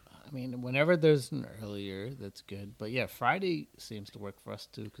 Yeah. I mean, whenever there's an earlier, that's good. But yeah, Friday seems to work for us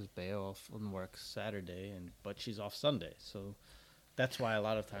too because Bayo often works Saturday, but she's off Sunday. So that's why a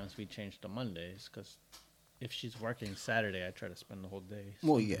lot of times we change to Mondays because if she's working Saturday, I try to spend the whole day.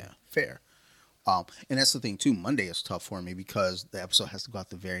 Well, yeah, fair. And that's the thing too. Monday is tough for me because the episode has to go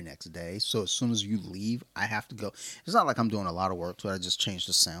out the very next day. So as soon as you leave, I have to go. It's not like I'm doing a lot of work, so I just change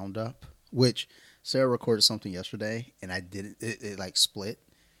the sound up. Which Sarah recorded something yesterday, and I didn't. It like split,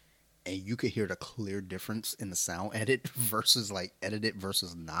 and you could hear the clear difference in the sound edit versus like edited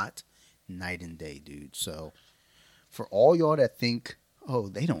versus not. Night and day, dude. So for all y'all that think, oh,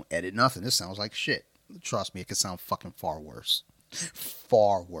 they don't edit nothing, this sounds like shit. Trust me, it could sound fucking far worse.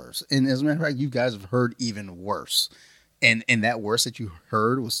 Far worse. And as a matter of fact, you guys have heard even worse. And that worse that you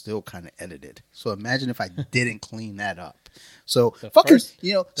heard was still kind of edited. So imagine if I didn't clean that up. So The fucking,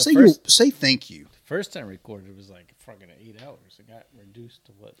 first- say thank you. First time recorded was like fucking 8 hours. It got reduced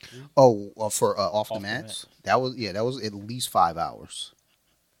to what? 3? Oh, for off the Off the mats, Mats. that was at least 5 hours,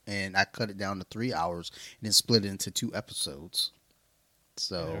 and I cut it down to 3 hours and then split it into 2 episodes.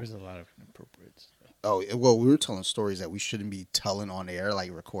 So There was a lot of inappropriate stuff. oh well, we were telling stories that we shouldn't be telling on air,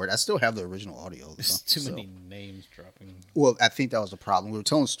 like record. I still have the original audio. There's too so. many names dropping. Well, I think that was the problem. We were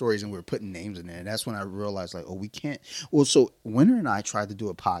telling stories and we were putting names in there, and that's when I realized, like, oh, we can't. Well, so Winter and I tried to do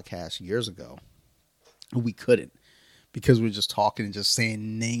a podcast years ago, and we couldn't because we were just talking and just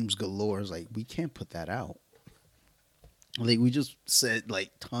saying names galore. It's like, we can't put that out. Like, we just said,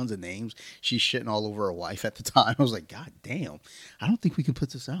 like, tons of names. She's shitting all over her wife at the time. I was like, God damn, I don't think we can put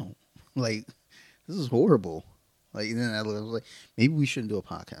this out. Like, this is horrible. Like, and then I was like, maybe we shouldn't do a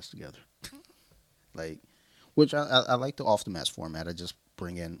podcast together. Like, which I like the off the mats format. I just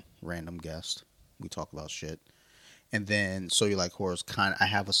bring in random guests. We talk about shit. And then, So You Like Horrors, I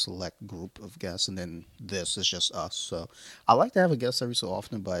have a select group of guests, and then this is just us. So I like to have a guest every so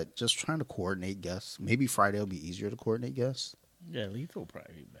often, but just trying to coordinate guests. Maybe Friday will be easier to coordinate guests. Yeah, Lethal will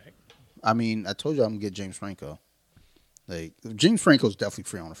probably be back. I mean, I told you I'm going to get James Franco. Like, James Franco's definitely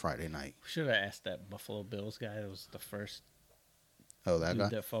free on a Friday night. We should have asked that Buffalo Bills guy. That was the first Oh, that dude guy?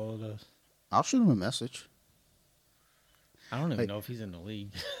 that followed us. I'll shoot him a message. I don't even know if he's in the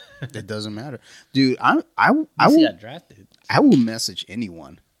league. It doesn't matter. Dude, I He will got drafted. I will message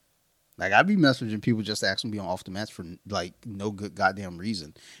anyone. Like, I'd be messaging people just to ask them to be on off the mats for like no good goddamn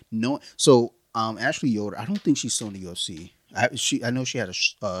reason. No, so Ashley Yoder, I don't think she's still in the UFC. I know she had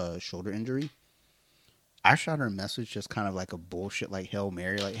a shoulder injury. I shot her a message, just kind of like a bullshit, like Hail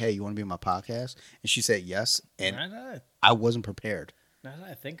Mary, like, hey, you want to be on my podcast? And she said yes, and I wasn't prepared. Now that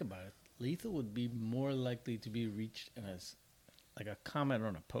I think about it, Lethal would be more likely to be reached in like a comment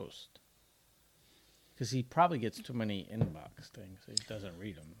on a post. Because he probably gets too many inbox things. He doesn't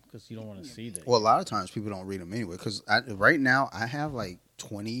read them because you don't want to see that. Well, a lot of times people don't read them anyway. Because right now I have like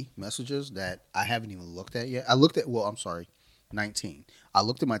 20 messages that I haven't even looked at yet. 19. I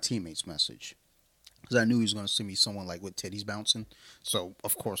looked at my teammate's message because I knew he was going to send me someone like with titties bouncing. So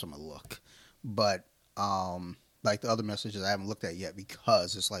of course I'm gonna look. But like the other messages I haven't looked at yet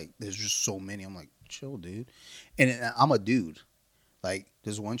because it's like there's just so many. I'm like, chill, dude. And I'm a dude. Like,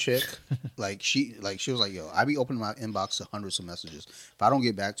 there's one chick, she was like, yo, I be opening my inbox to hundreds of messages. If I don't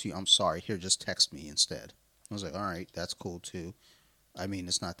get back to you, I'm sorry. Here, just text me instead. I was like, all right, that's cool too. I mean,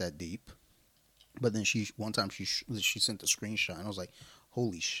 it's not that deep. But then one time she sent the screenshot, and I was like,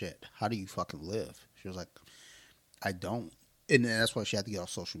 holy shit, how do you fucking live? She was like, I don't. And then that's why she had to get off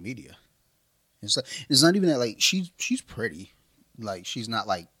social media. It's not even that, like, she's pretty. Like, she's not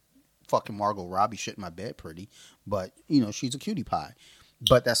like fucking Margot Robbie shit in my bed pretty, but she's a cutie pie.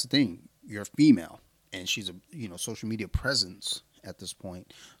 But that's the thing, you're a female, and she's a social media presence at this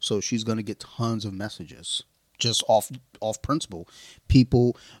point, so she's gonna get tons of messages just off principle.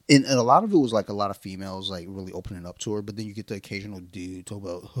 People, and a lot of it was like a lot of females like really opening up to her, but then you get the occasional dude talk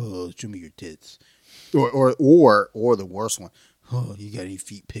about, oh, show me your tits, or the worst one, oh, you got any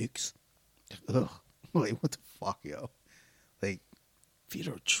feet pics? Ugh. Like, what the fuck, yo? Like, feet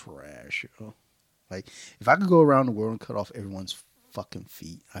are trash, yo. Like, if I could go around the world and cut off everyone's fucking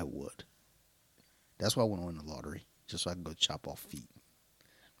feet, I would. That's why I want to win the lottery, just so I can go chop off feet.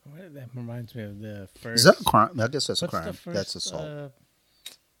 That reminds me of the first. Is that a crime? I guess that's a crime. First, that's assault.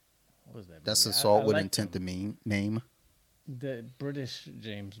 What was that? That's movie? assault I with liked intent him. to maim. The British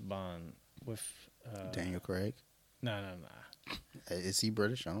James Bond with Daniel Craig. No. Is he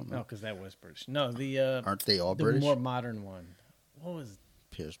British? I don't know. No, because that was British. No, the aren't they all the British? more modern one. What was?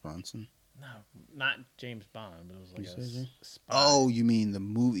 Pierce Brosnan. No, not James Bond, but it was like a spy. Oh, you mean the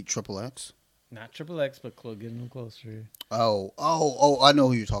movie Triple X? Not Triple X, but getting them closer. Oh! I know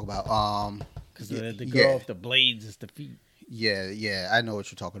who you're talking about. Because the girl with the blades is the feet. Yeah, I know what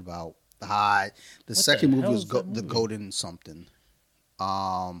you're talking about. The What second the movie hell was is that the movie? Golden something.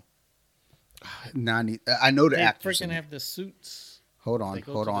 I know the They actors. freaking in it. have the suits. Hold They on,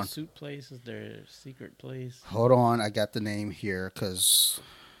 go hold to on. the suit place is their secret place. Hold on, I got the name here because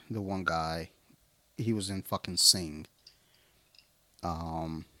the one guy, he was in fucking Sing.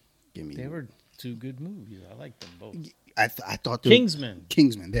 Give me. They were two good movies. I liked them both. I thought Kingsman.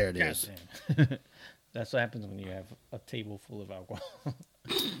 Kingsman. There it God is. damn. That's what happens when you have a table full of alcohol.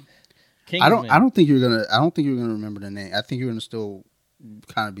 I don't think you're gonna remember the name. I think you're gonna still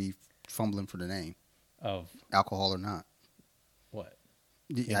kind of be fumbling for the name of alcohol or not. What?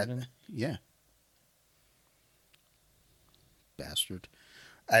 Yeah. Bastard.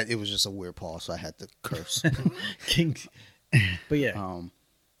 It was just a weird pause, so I had to curse. Kings. But yeah. Oh,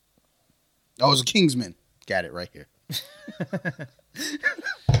 it was a Kingsman. Got it right here.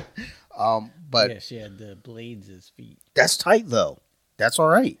 But yeah, she had the blades as feet. That's tight though. That's all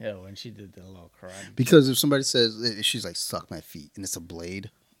right. Yeah, when she did the little karate. Because if somebody says she's like suck my feet and it's a blade,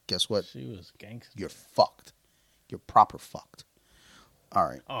 guess what? She was gangster. You're fucked. You're proper fucked. All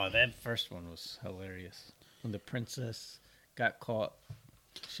right. Oh, that first one was hilarious. When the princess got caught,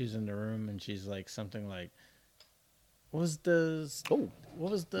 she's in the room and she's like something like, what was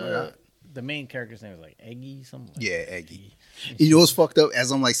the main character's name? Was like Eggy something. Like Eggy. You know what's fucked up? As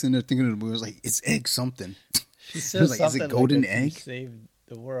I'm like sitting there thinking of the movie, I was like, it's egg something. She says like, something is it golden like, egg? If you save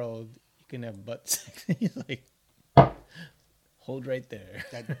the world, you can have butt sex. He's like, hold right there.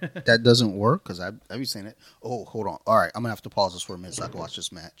 That doesn't work because I be saying it. Oh, hold on. All right, I'm gonna have to pause this for a minute so I can watch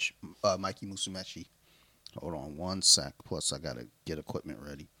this match. Mikey Musumeci. Hold on 1 sec. Plus, I gotta get equipment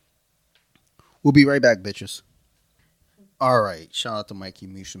ready. We'll be right back, bitches. All right. Shout out to Mikey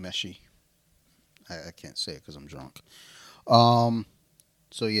Musumeci. I can't say it because I'm drunk.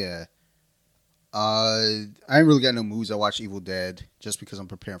 So yeah. I ain't really got no moves. I watched Evil Dead just because I'm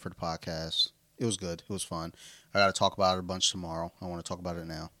preparing for the podcast. It was good. It was fun. I got to talk about it a bunch tomorrow. I want to talk about it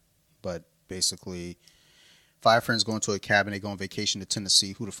now. But basically, 5 friends go into a cabin. They go on vacation to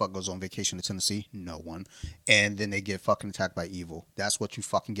Tennessee. Who the fuck goes on vacation to Tennessee? No one. And then they get fucking attacked by evil. That's what you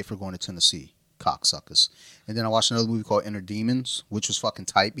fucking get for going to Tennessee. Cocksuckers. And then I watched another movie called Inner Demons, which was fucking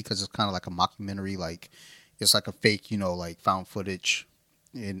tight because it's kind of like a mockumentary. Like, it's like a fake, like found footage.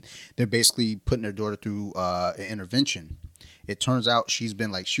 And they're basically putting their daughter through an intervention. It turns out she's been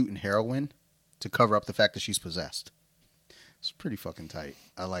like shooting heroin to cover up the fact that she's possessed. It's pretty fucking tight.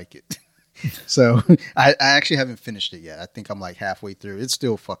 I like it. So I actually haven't finished it yet. I think I'm like halfway through. It's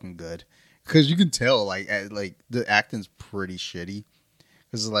still fucking good because you can tell like the acting's pretty shitty.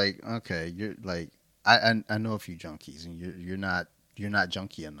 Because like, okay, you're like I know a few junkies and you're not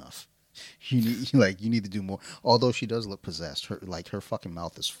junky enough. You need to do more. Although she does look possessed. Her fucking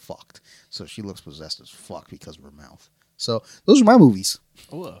mouth is fucked. So she looks possessed as fuck because of her mouth. So those are my movies.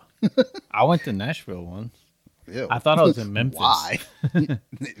 Ooh. I went to Nashville once. Ew. I thought I was in Memphis. Why?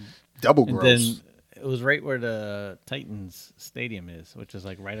 Double gross. And then it was right where the Titans stadium is, which is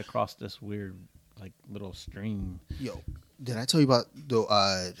like right across this weird like little stream. Yo, did I tell you about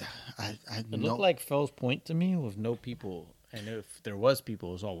the It looked like Fells Point to me with no people. And if there was people,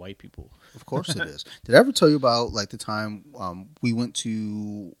 it was all white people. Of course it is. Did I ever tell you about like the time we went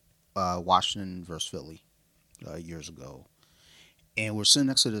to Washington versus Philly years ago, and we're sitting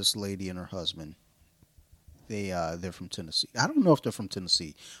next to this lady and her husband. They're from Tennessee. I don't know if they're from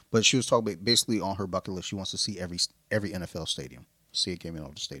Tennessee, but she was talking about basically on her bucket list. She wants to see every NFL stadium, see a game in all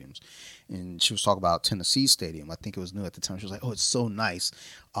the stadiums, and she was talking about Tennessee Stadium. I think it was new at the time. She was like, "Oh, it's so nice.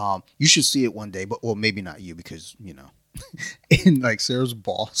 You should see it one day, but well, maybe not you because you know." And like Sarah's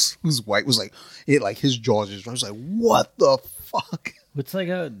boss, who's white, was like, his jaws just I was like, what the fuck? It's like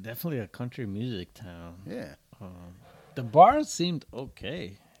definitely a country music town. Yeah. The bars seemed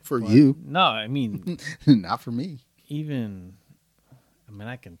okay for you. No, I mean, not for me.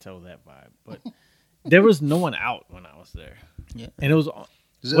 I can tell that vibe, but there was no one out when I was there. Yeah, and it was.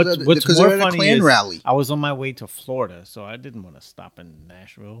 What's more funny is rally. I was on my way to Florida, so I didn't want to stop in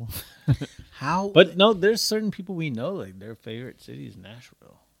Nashville. How? But no, there's certain people we know, like their favorite city is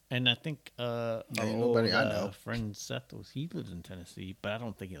Nashville. And I think our old friend Seth, he lives in Tennessee, but I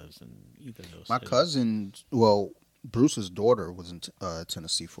don't think he lives in either of those My cities. cousin, Bruce's daughter was in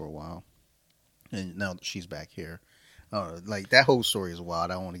Tennessee for a while, and now she's back here. Like that whole story is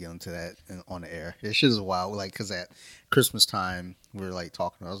wild. I don't want to get into that on the air. It shit is wild. Like, cause at Christmas time we were like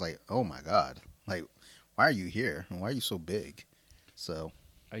talking. I was like, oh my god, like why are you here and why are you so big? So,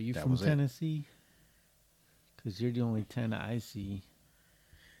 are you from Tennessee? Because you're the only 10 I see.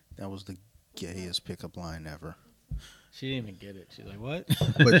 That was the gayest pickup line ever. She didn't even get it. She's like, what?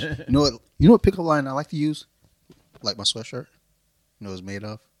 But you know what pickup line I like to use? Like my sweatshirt. You know what it's made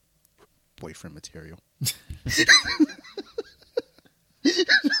of? Boyfriend material.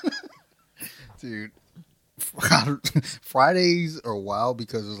 Dude, Fridays are wild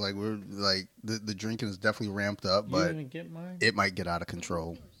because it's like we're like the drinking is definitely ramped up, but didn't get mine? It might get out of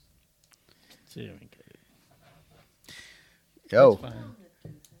control. She didn't get it. Yo,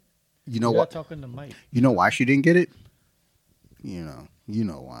 you know what? Talking to Mike. You know why she didn't get it? You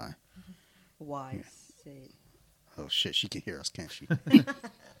know why. Why? Yeah. Say it. Oh shit, she can hear us, can't she?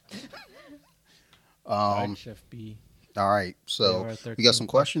 All right, Chef B. All right, so There are we got 13 some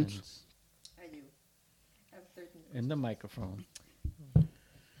questions. I do. I have 13. In the microphone.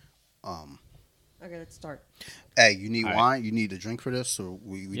 Okay, let's start. Hey, you need All wine? right. You need a drink for this? Or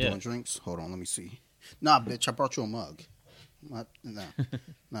we Yeah. doing drinks? Hold on, let me see. Nah, bitch, I brought you a mug.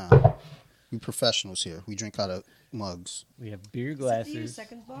 Nah. We professionals here. We drink out of mugs. We have beer Is that your glasses.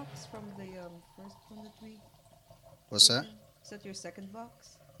 second box from the first one that we... What's that? Is that your second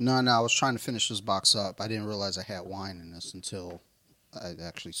box? No, I was trying to finish this box up. I didn't realize I had wine in this until I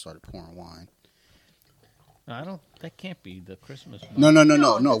actually started pouring wine. That can't be the Christmas box. No.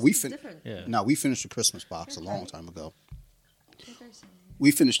 This is different. Yeah. No, we finished the Christmas box a long time ago. Okay, there's some-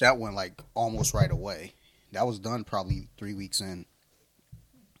 We finished that one like almost right away. That was done probably 3 weeks in.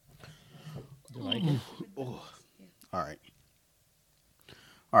 You like it? All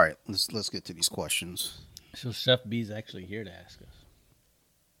right. Let's get to these questions. So Chef B's actually here to ask us.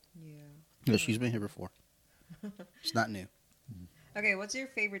 Yeah. Yeah, she's been here before. It's not new. Okay, what's your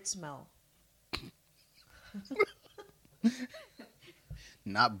favorite smell?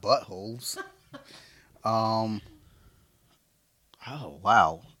 Not buttholes. Oh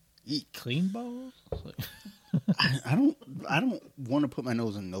wow. Eek. Clean balls? I don't want to put my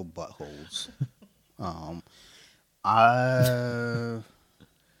nose in no buttholes. I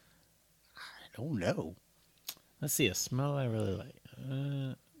don't know. Let's see, a smell I really like.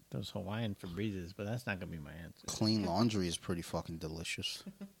 Those Hawaiian Febrezes, but that's not going to be my answer. Clean laundry is pretty fucking delicious.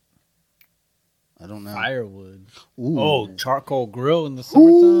 I don't know. Firewood. Ooh. Oh, charcoal grill in the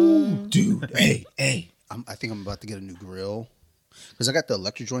Ooh, summertime. dude. Hey. I think I'm about to get a new grill. Because I got the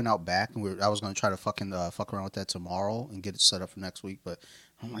electric joint out back, and I was going to try to fucking fuck around with that tomorrow and get it set up for next week. But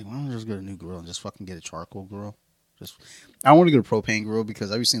I'm like, why don't I just get a new grill and just fucking get a charcoal grill? I don't want to get a propane grill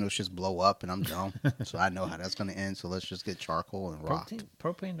because I've seen those shits blow up, and I'm dumb. So I know how that's going to end. So let's just get charcoal and rock.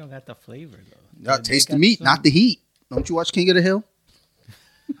 Propane don't got the flavor, though. No, taste the meat, not the heat. Don't you watch King of the Hill?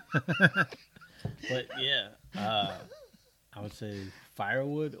 But yeah, I would say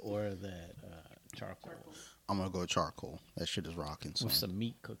firewood or that charcoal. I'm going to go with charcoal. That shit is rocking. With some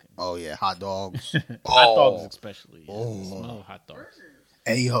meat cooking. Oh, yeah. Hot dogs. Hot dogs especially. Yeah. Oh. The smell of hot dogs.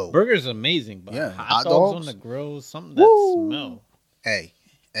 Ayo. Burgers amazing, but Yeah, hot hot dogs on dogs. the grill, something that Woo. smell. Hey.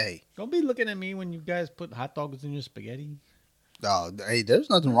 Don't be looking at me when you guys put hot dogs in your spaghetti. Oh, hey, there's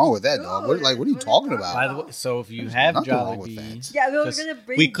nothing wrong with that, dog. What are you talking about? By the way, so if you There's have nothing wrong with Jollibee, that. Yeah, we were 'cause gonna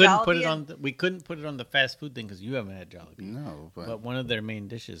bring we couldn't put Jollibee it and- on. We couldn't put it on the fast food thing because you haven't had Jollibee. No, But one of their main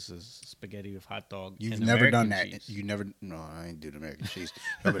dishes is spaghetti with hot dog. you've and never American done that. cheese. You never. No, I ain't do the American cheese.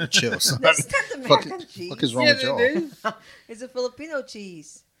 You better chill, son. That's not the American Fuck cheese. is wrong Yeah, with y'all? it is. It's a Filipino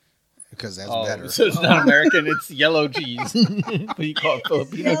cheese. Because that's Oh, better. so it's not American. It's yellow cheese. But you call it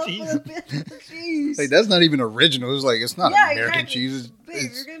Filipino Yeah, cheese. Filipino cheese. Like, that's not even original. It's like it's not Yeah, American exactly. cheese. But if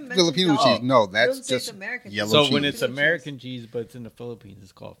It's you're gonna mention Filipino Jollibee, cheese. No, don't that's say it's just American yellow So cheese. when it's Filipino American cheese, but it's in the Philippines,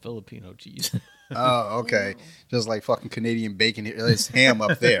 it's called Filipino cheese. Oh, okay. Just like fucking Canadian bacon here. It's ham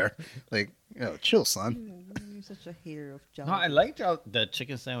up there. Like, chill, son. You're such a hater of Jollibee. No, I like the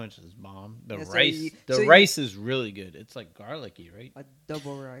chicken sandwich is bomb. The Yeah, so rice, you- the so you- rice is really good. It's like garlicky, right?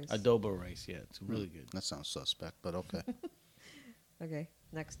 Adobo rice. Adobo rice, yeah, it's really good. That sounds suspect, but okay. Okay,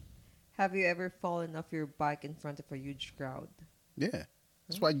 next. Have you ever fallen off your bike in front of a huge crowd? Yeah.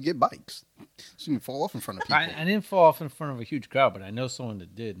 That's why you get bikes. So you can fall off in front of people. I didn't fall off in front of a huge crowd, but I know someone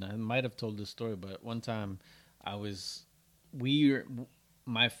that did, and I might have told this story. But one time,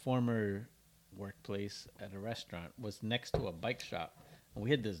 my former workplace at a restaurant was next to a bike shop, and we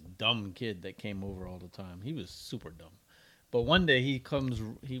had this dumb kid that came over all the time. He was super dumb, but one day he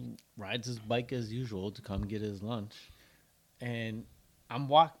rides his bike as usual to come get his lunch, and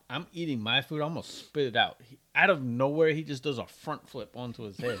I'm eating my food. I almost spit it out. Out of nowhere, he just does a front flip onto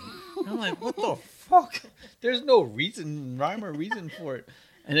his head. And I'm like, what the fuck? There's no rhyme or reason for it.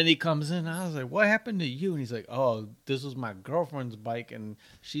 And then he comes in, and I was like, what happened to you? And he's like, oh, this was my girlfriend's bike, and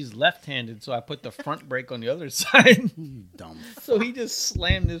she's left-handed, so I put the front brake on the other side. You dumb. So he just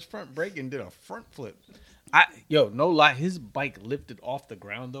slammed his front brake and did a front flip. No lie, his bike lifted off the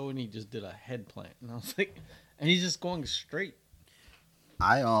ground, though, and he just did a head plant. And I was like, and he's just going straight.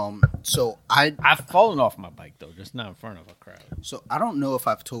 I've fallen off my bike, though, just not in front of a crowd. So I don't know if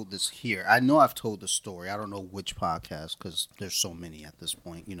I've told this here. I know I've told the story. I don't know which podcast because there's so many at this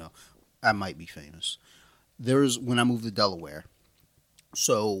point. I might be famous. There's when I moved to Delaware.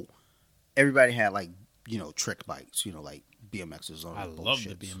 So everybody had trick bikes. Like BMXs on. I love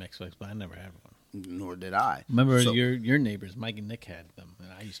the BMX bikes, but I never had one. Nor did I. Remember So- your neighbors, Mike and Nick, had them,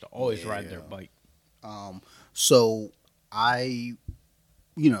 and I used to always ride their bike. So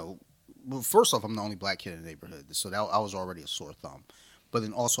well, first off, I'm the only black kid in the neighborhood, so I was already a sore thumb. But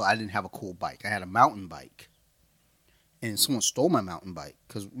then also, I didn't have a cool bike. I had a mountain bike. And someone stole my mountain bike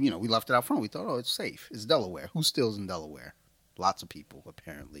because, we left it out front. We thought, oh, it's safe. It's Delaware. Who steals in Delaware? Lots of people,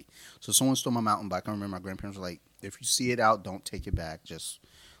 apparently. So someone stole my mountain bike. I remember my grandparents were like, if you see it out, don't take it back. Just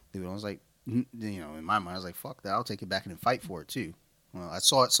leave it. I was like, in my mind, I was like, fuck that. I'll take it back and then fight for it, too. Well, I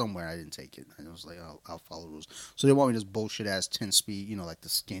saw it somewhere. I didn't take it. I was like, I'll follow the rules. So they want me this bullshit-ass 10-speed, like the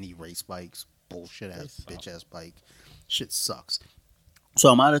skinny race bikes. Bullshit-ass, bitch-ass bike. Shit sucks. So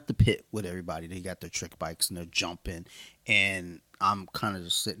I'm out at the pit with everybody. They got their trick bikes and they're jumping. And I'm kind of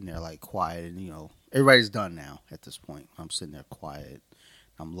just sitting there like quiet. And, everybody's done now at this point. I'm sitting there quiet.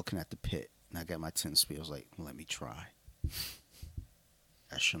 I'm looking at the pit. And I got my 10-speed. I was like, let me try.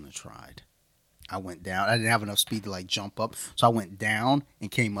 I shouldn't have tried. I went down. I didn't have enough speed to like jump up. So I went down and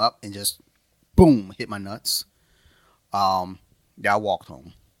came up and just, boom, hit my nuts. I walked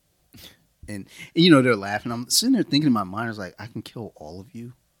home. And they're laughing. I'm sitting there thinking in my mind, I was like, I can kill all of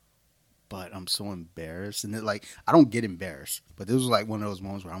you, but I'm so embarrassed. And I don't get embarrassed, but this was like one of those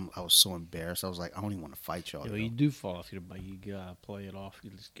moments where I was so embarrassed. I was like, I don't even want to fight y'all. You do fall off your bike. You gotta play it off.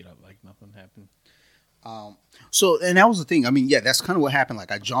 You just get up like nothing happened. And that was the thing. I mean, yeah, that's kind of what happened.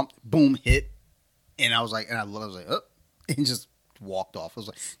 Like I jumped, boom, hit, and I was like, I was like, oh, and just walked off. I was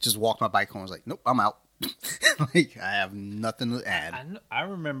like, just walked my bike home. I was like, nope, I'm out. Like I have nothing to add. I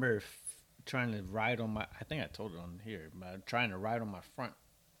remember trying to ride on I think I told it on here, but trying to ride on my front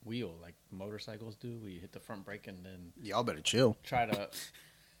wheel like motorcycles do, where you hit the front brake and then y'all better chill. Try to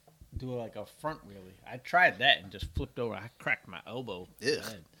do like a front wheelie. I tried that and just flipped over. I cracked my elbow. Yeah.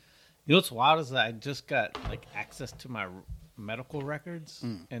 What's wild is that I just got like access to my medical records,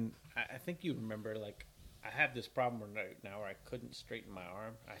 and I think you remember like I have this problem right now where I couldn't straighten my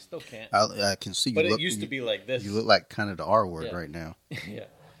arm. I still can't. I can see you. But it used to be like this. You look like kind of the R word right now. Yeah.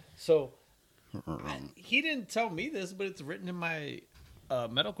 So. He didn't tell me this, but it's written in my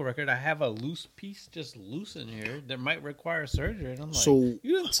medical record. I have a loose piece just loose in here that might require surgery. And I'm like, so,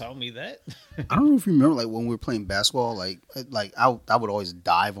 you didn't tell me that. I don't know if you remember, like when we were playing basketball, like I would always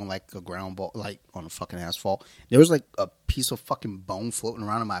dive on like a ground ball, like on a fucking asphalt. There was like a piece of fucking bone floating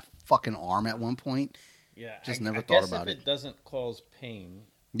around in my fucking arm at one point. Yeah, just never thought about it. If it doesn't cause pain.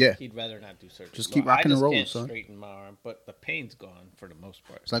 Yeah, he'd rather not do surgery. Just keep rocking and rolling, son. I just can't straighten my arm, but the pain's gone for the most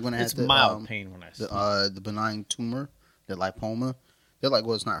part. It's like when I had mild pain when I sleep. The benign tumor, the lipoma. They're like,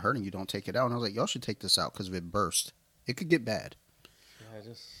 well, it's not hurting you. Don't take it out. And I was like, y'all should take this out because if it burst, it could get bad.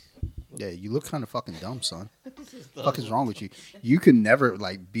 Yeah, you look kind of fucking dumb, son. What the fuck is wrong with you? You could never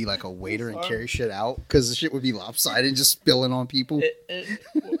like be like a waiter and carry shit out because the shit would be lopsided and just spilling on people.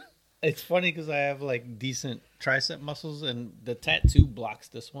 It's funny because I have like decent tricep muscles and the tattoo blocks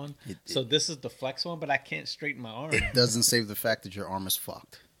this one. So this is the flex one, but I can't straighten my arm. It doesn't save the fact that your arm is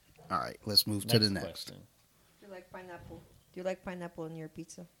fucked. All right, let's move to the next. Question. Do you like pineapple? Do you like pineapple in your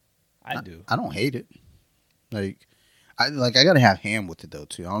pizza? I do. I don't hate it. I gotta have ham with it though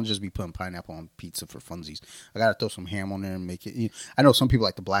too. I don't just be putting pineapple on pizza for funsies. I gotta throw some ham on there and make it. I know some people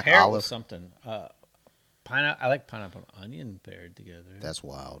like the black olive. With something. I like pineapple and onion paired together. That's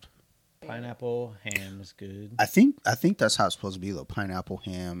wild. Pineapple, ham is good. I think that's how it's supposed to be though. Pineapple,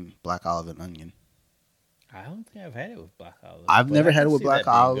 ham, black olive, and onion. I don't think I've had it with black olive. I've never had it with black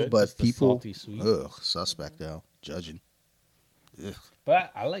olive, but people, suspect though, judging. Ugh.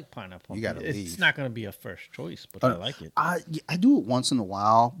 But I like pineapple. You gotta leave. It's not going to be a first choice, but I like it. I do it once in a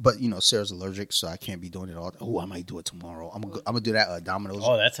while, but Sarah's allergic, so I can't be doing it all. Oh, I might do it tomorrow. I'm gonna do that at Domino's.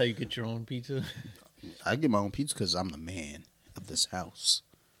 Oh, that's how you get your own pizza? I get my own pizza because I'm the man of this house.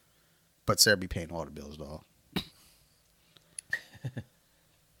 But Sarah be paying all the bills, dog.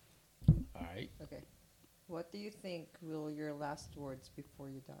 All right. Okay. What do you think will your last words before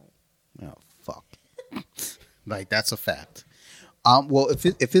you die? Oh, fuck. Like, that's a fact. Well,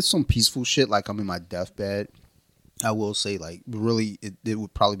 if it's some peaceful shit, like I'm in my deathbed, I will say, like, really, it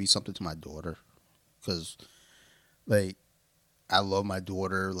would probably be something to my daughter. Because, like, I love my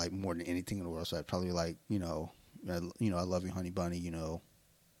daughter, like, more than anything in the world. So I'd probably be like, I love you, honey bunny,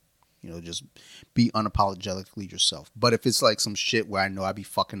 just be unapologetically yourself. But if it's like some shit where I know I be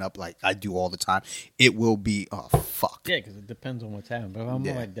fucking up like I do all the time, it will be, oh, fuck. Yeah, because it depends on what's happening. But if I'm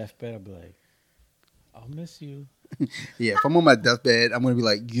on my deathbed, I'll be like, I'll miss you. Yeah, if I'm on my deathbed, I'm going to be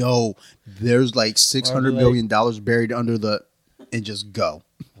like, yo, there's like $600 million buried under the, and just go.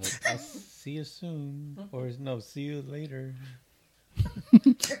 Like, I'll see you soon. Or no, see you later.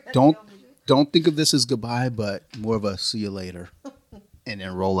 Don't think of this as goodbye, but more of a see you later. And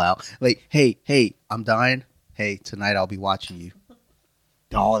then roll out. Like, hey, I'm dying. Hey, tonight I'll be watching you.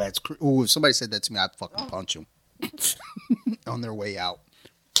 Oh, that's if somebody said that to me, I'd fucking punch him. on their way out.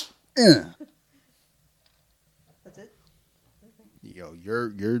 Yeah. That's it? Yo,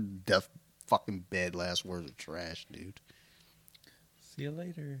 your deaf fucking bed last words are trash, dude. See you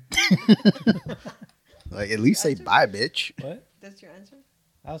later. Like, at least say bye, bitch. What? That's your answer?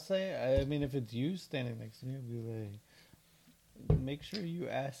 I'll say, I mean, if it's you standing next to me, I'll be like, make sure you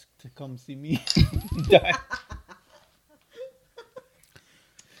ask to come see me.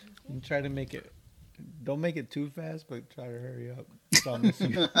 And try to make it, don't make it too fast, but try to hurry up. So I'll miss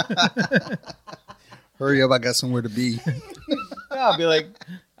you. Hurry up, I got somewhere to be. I'll be like,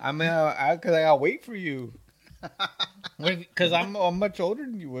 because I'll wait for you. Because I'm much older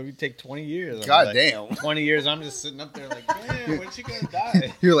than you. What if you take 20 years? God like, damn. 20 years, I'm just sitting up there like, damn, when's she going to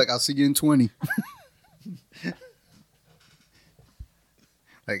die? You're like, I'll see you in 20.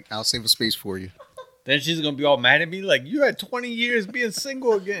 Like, I'll save a space for you. Then she's going to be all mad at me like, you had 20 years being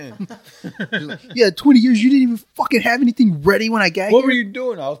single again. Like, yeah, 20 years, you didn't even fucking have anything ready when I got What here. were you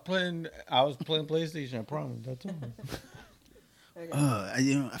doing? I was playing PlayStation, I promise. That's all.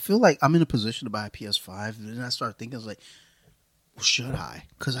 Okay. I feel like I'm in a position to buy a PS5, and then I start thinking, I was like, well, should I?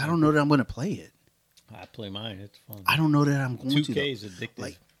 Because I don't know that I'm going to play it. I play mine. It's fun. I don't know that I'm going to. 2K is addictive.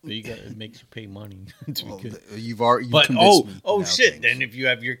 Like, but it makes you pay money to well, be good. you've But convinced me. oh now, shit! thanks. Then if you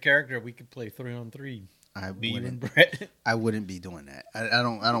have your character, we could play 3-on-3. Me and Brett. I wouldn't be doing that. I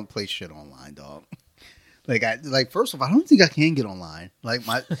don't play shit online, dog. First off, I don't think I can get online.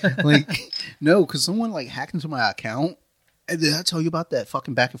 No, because someone like hacked into my account. And did I tell you about that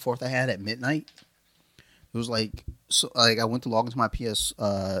fucking back and forth I had at midnight? It was I went to log into my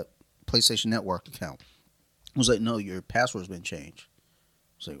PlayStation Network account. It was like, no, your password's been changed.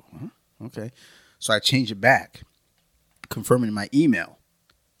 I was like, huh? Okay. So I changed it back, confirming my email.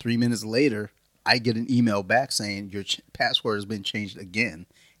 3 minutes later, I get an email back saying your password has been changed again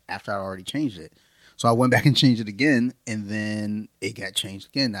after I already changed it. So I went back and changed it again, and then it got changed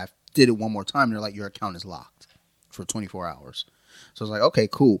again. I did it one more time, and they're like, your account is locked for 24 hours. So I was like, okay,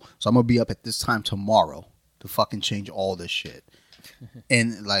 cool. So I'm going to be up at this time tomorrow to fucking change all this shit.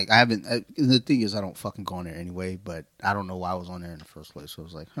 And the thing is, I don't fucking go on there anyway, but I don't know why I was on there in the first place. So I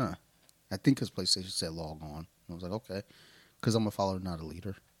was like, huh. I think because PlayStation said log on. I was like, okay. Because I'm a follower, not a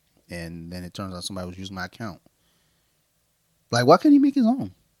leader. And then it turns out somebody was using my account. Like, why couldn't he make his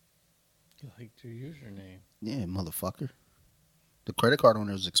own? You liked your username. Yeah, motherfucker. The credit card on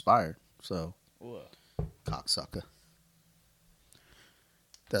there is expired. So, What? cocksucker.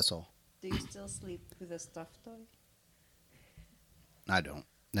 That's all. Do you still sleep with a stuffed toy? I don't.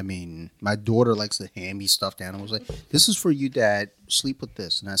 I mean, my daughter likes to hand me stuffed animals. Like, this is for you, Dad. Sleep with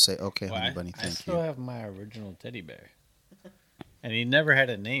this. And I say, okay, Well, honey bunny, I thank still you. have my original teddy bear. And he never had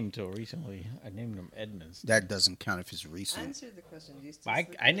a name till recently. I named him Edmund. That doesn't count if it's recent. Answer the question. Do you still I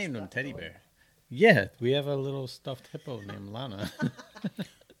sleep I with a named him stuffed Teddy toy? Bear. Yeah, we have a little stuffed hippo named Lana.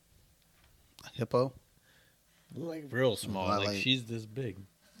 Hippo? Like real small. Well, Like she's this big.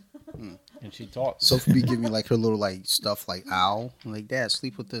 And she talks. Sophie be giving me like her little like stuff like owl. I'm like, Dad,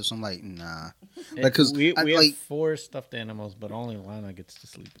 sleep with this. I'm like, nah. Like, cause we I, have like, 4 stuffed animals, but only Lana gets to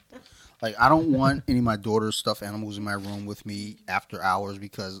sleep with them. like I don't want any of my daughter's stuffed animals in my room with me after hours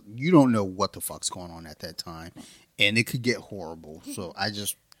because you don't know what the fuck's going on at that time, and it could get horrible. So I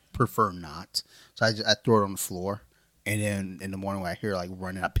just prefer not. So I throw it on the floor, and then in the morning when I hear like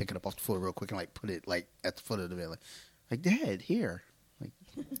running, I pick it up off the floor real quick and like put it like at the foot of the bed, like Dad, here.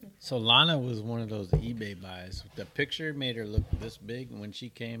 So Lana was one of those eBay buys. The picture made her look this big, and when she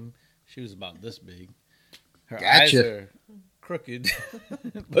came, she was about this big. Her eyes Gotcha. are crooked,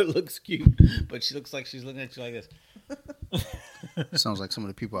 but looks cute. But she looks like she's looking at you like this. Sounds like some of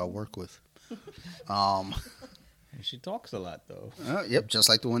the people I work with. And she talks a lot, though. Yep, just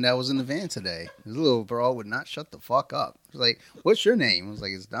like the one that was in the van today. This little bro would not shut the fuck up. He was like, "What's your name?" I was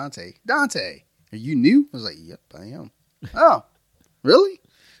like, "It's Dante." Dante, are you new? I was like, "Yep, I am." Oh, really?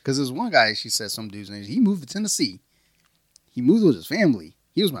 Because there's one guy, she said, some dude's name. He moved to Tennessee. He moved with his family.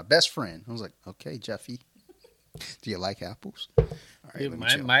 He was my best friend. I was like, okay, Jeffy. Do you like apples? All right, Dude, let me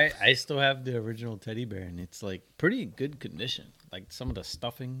chill. I still have the original teddy bear, and it's like pretty good condition. Like some of the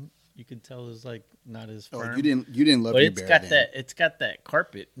stuffing, you could tell is like not as firm. Oh, you didn't love But your it's bear got then. that. It's got that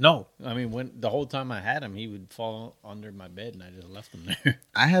carpet. No, I mean when the whole time I had him, he would fall under my bed, and I just left him there.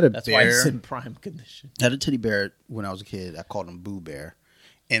 I had a That's why he's bear. in prime condition. I had a teddy bear when I was a kid. I called him Boo Bear.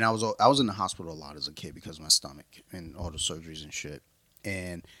 And I was in the hospital a lot as a kid because of my stomach and all the surgeries and shit.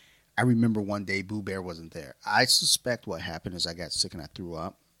 And I remember one day Boo Bear wasn't there. I suspect what happened is I got sick and I threw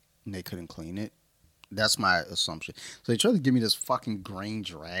up and they couldn't clean it. That's my assumption. So they tried to give me this fucking green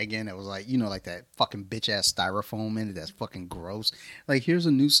dragon. It was like, like that fucking bitch ass styrofoam in it. That's fucking gross. Like, here's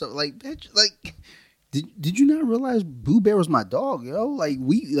a new stuff. Like, bitch, like, Did you not realize Boo Bear was my dog, yo? Like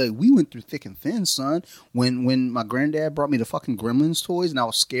we went through thick and thin, son. When my granddad brought me the fucking Gremlins toys and I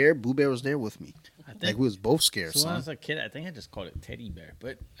was scared, Boo Bear was there with me. Like we was both scared, so son. When I was a kid, I think I just called it Teddy Bear.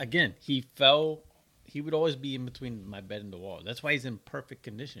 But again, he would always be in between my bed and the wall. That's why he's in perfect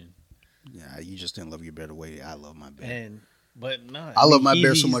condition. Yeah, you just didn't love your bear the way I love my bear. But no, I love my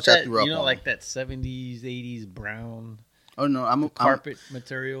bear so much I threw up. You know, like that 70s, 80s brown. Oh no, I'm carpet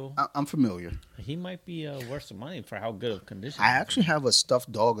material. I'm familiar. He might be worth some money for how good of condition. I actually have a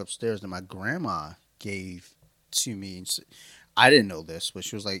stuffed dog upstairs that my grandma gave to me. I didn't know this, but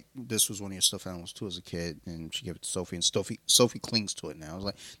she was like, "This was one of your stuffed animals too as a kid," and she gave it to Sophie. And Sophie clings to it now. I was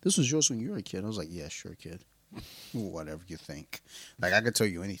like, "This was yours when you were a kid." I was like, "Yeah, sure, kid." Whatever you think. Like I could tell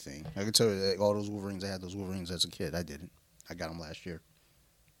you anything. I could tell you that all those Wolverines. I had those Wolverines as a kid. I didn't. I got them last year,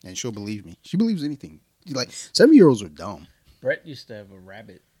 and she'll believe me. She believes anything. Like 7-year-olds are dumb. Brett used to have a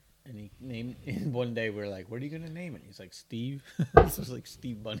rabbit, and he named. And one day we're like, "What are you gonna name it?" He's like, "Steve." This was like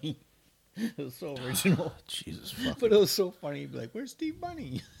Steve Bunny. It was so original. Jesus fuck. But it was so funny. He'd be like, "Where's Steve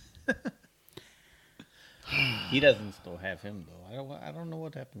Bunny?" He doesn't still have him though. I don't know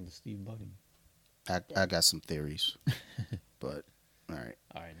what happened to Steve Bunny. I got some theories, but all right.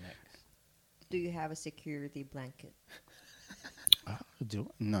 All right, next. Do you have a security blanket?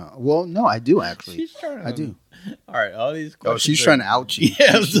 No. Well, no, I do actually. I do. All right, all these questions. Oh, she's trying to out you.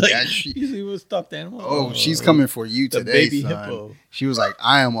 Yeah, I was like, you see what stuffed animal? Oh, she's coming for you today, baby son. hippo. She was like,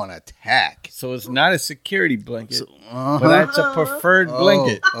 I am on attack. So it's not a security blanket, but that's a preferred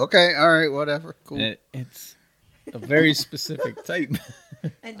blanket. Okay, all right, whatever. Cool. And it's a very specific type.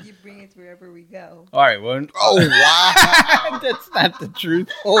 And you bring it wherever we go. All right, well. Oh, wow. That's not the truth.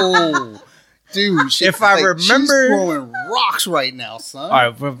 Oh, dude. If I remember. She's throwing rocks right now, son. All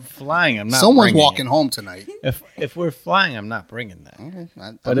right, if we're flying, I'm not Someone's bringing walking it. home tonight. If we're flying, I'm not bringing that. Okay,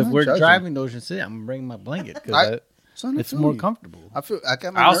 but if we're judging. driving to Ocean City, I'm going to bring my blanket because it's more comfortable.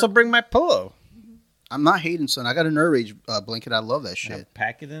 I also bring my pillow. I'm not hating, son. I got a Nerve Rage blanket. I love that shit. I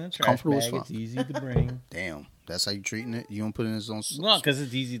pack it in a trash Comfortable bag. as fuck. It's easy to bring. Damn, that's how you treating it? You don't put it in its own No, because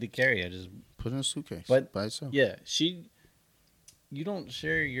it's easy to carry. I just put it in a suitcase but by itself. Yeah, you don't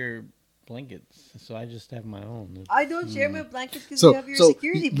share your blankets, so I just have my own. I don't share my blanket because you have your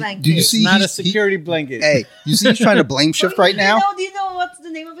security blanket. Do you see? It's not a security blanket. Hey, you see he's trying to blame shift right now? Do you know what's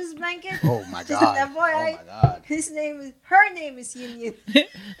the name of his blanket? Oh my Just god! an FYI. Oh my god! Her name is Yin Yin.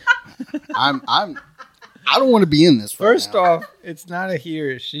 I don't want to be in this. First now. off, it's not a he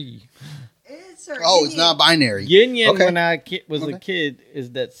or she. It's her. Oh, it's not binary. Yin Yin, Okay. when I was a kid,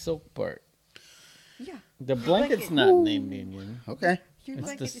 is that silk part. Yeah. The blanket's not named Yin Yin. Okay. Your It's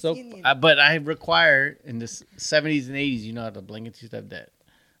blanket the is silk. Yin Yin. But I require in the 70s and 80s, you know how the blankets used to have that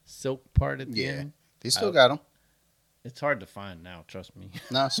silk part at the end? They still got them. It's hard to find now, trust me.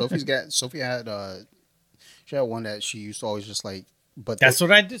 Nah, Sophie had she had one that she used to always just like. But That's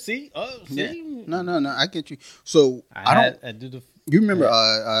what I do. See? Oh, see? Yeah. No, I get you. So I do the. You remember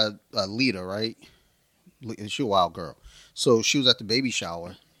Lita, right? She a wild girl. So she was at the baby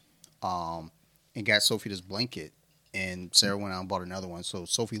shower, and got Sophie this blanket, and Sarah went out and bought another one. So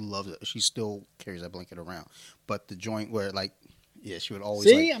Sophie loves it. She still carries that blanket around. But the joint where she would always.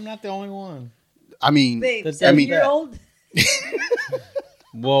 See, I'm not the only one. I mean, Babe, I mean, 7-year-old.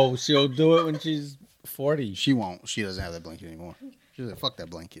 Whoa, she'll do it when she's 40. She won't. She doesn't have that blanket anymore. She's like, fuck that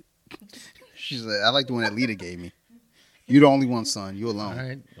blanket. She's like, I like the one that Lita gave me. You're the only one, son. You alone. All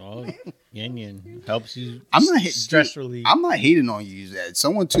right. Oh, Yin Yin helps you. I'm not stress relief. I'm not hating on you.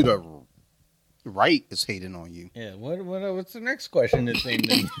 Someone to the right is hating on you. Yeah. What's the next question? That's named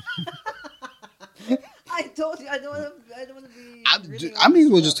then? I told you I don't want to be. I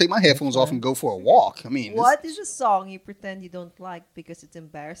mean, we'll just take my headphones off and go for a walk. I mean, What is a song you pretend you don't like because it's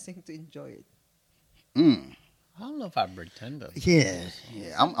embarrassing to enjoy it? I don't know if I pretend to. Yeah.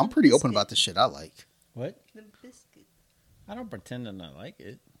 I'm pretty open about the shit I like. What? Limp Bizkit. I don't pretend to not like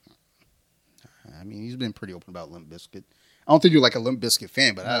it. I mean, he's been pretty open about Limp Bizkit. I don't think you're like a Limp Bizkit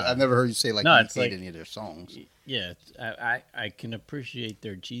fan, but I've never heard you say you hate any of their songs. Yeah, I can appreciate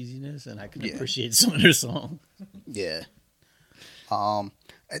their cheesiness, and I can appreciate some of their songs. Yeah.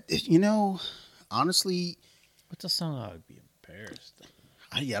 Honestly, what's a song I would be embarrassed of?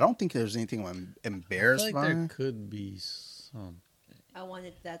 I don't think there's anything I'm embarrassed I feel by. like there could be some. I Want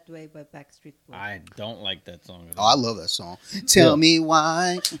It That Way by Backstreet Boys. I don't like that song at Oh, all. I love that song. Tell me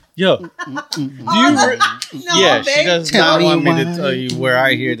why. Yo, do you? Yeah, she does Tell not me want me why. to tell you where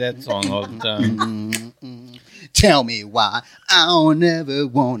I hear that song all the time. Tell me why. I don't ever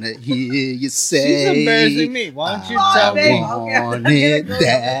want to hear you say. She's embarrassing me. Why don't you tell babe. me? Want it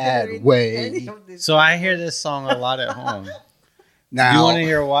that way. So I hear this song a lot at home. Now, you want to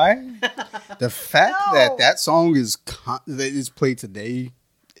hear why? the fact that song is played today,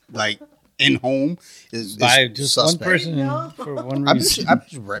 like in home, is by just suspect. one person for one I reason.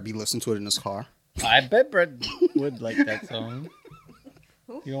 bet Brett be listening to it in his car. I bet Brett would like that song.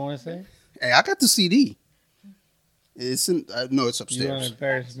 You don't want to say? Hey, I got the CD. It's in. No, it's You want upstairs. to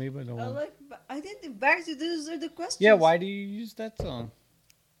embarrass me, but no. I didn't embarrass you. Those are the questions. Yeah, why do you use that song?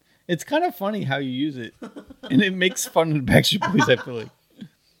 It's kind of funny how you use it, and it makes fun of the Backstreet Boys. I feel like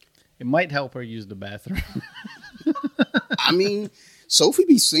it might help her use the bathroom. I mean, Sophie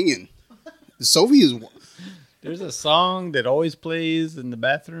be singing. Sophie is. There's a song that always plays in the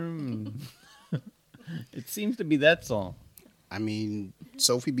bathroom. And it seems to be that song. I mean,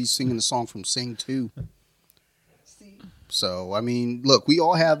 Sophie be singing the song from Sing 2. See? So, I mean, look, we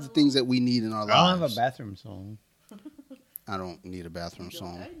all have the things that we need in our lives. I don't have a bathroom song. I don't need a bathroom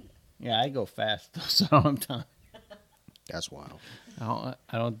song. Yeah, I go fast, so I don't have time. That's wild. I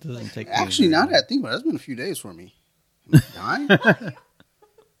don't. Doesn't take. Actually, now that I think about it, it's been a few days for me. Am I dying?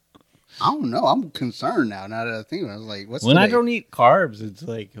 I don't know. I'm concerned now. Now that I think about it, I was like, what's when today? I don't eat carbs, it's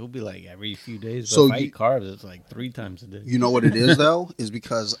like it'll be like every few days. But So if I eat carbs, it's like 3 times a day. You know what it is though, is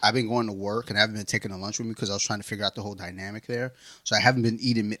because I've been going to work and I haven't been taking a lunch with me because I was trying to figure out the whole dynamic there. So I haven't been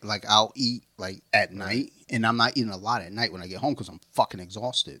eating like I'll eat like at night, and I'm not eating a lot at night when I get home because I'm fucking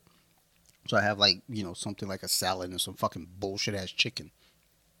exhausted. So I have like something like a salad and some fucking bullshit ass chicken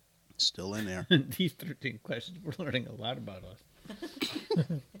still in there. These 13 questions, we're learning a lot about us.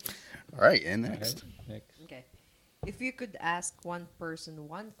 All right, and next. Next. Okay. If you could ask one person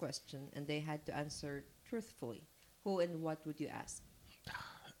one question and they had to answer truthfully, who and what would you ask?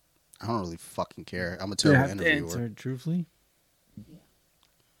 I don't really fucking care. I'm a You terrible have to interviewer. answer it truthfully.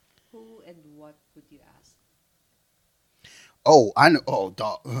 Who and what would you ask? Oh, I know. Oh,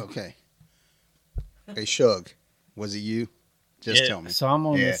 dog. Okay. Hey, Shug, was it you? Just tell me. So I'm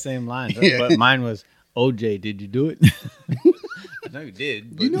on Yeah. the same line, Yeah. but mine was, OJ, did you do it? I know you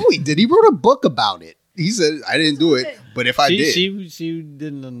did. But You know he did. He wrote a book about it. He said, I didn't do it, but if I did. She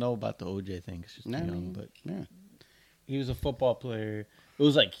didn't know about the OJ thing. She's too young, but yeah. he was a football player. It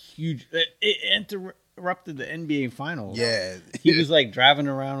was like huge. It interrupted the NBA finals. Yeah. He was like driving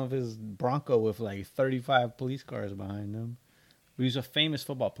around with his Bronco with like 35 police cars behind him. He was a famous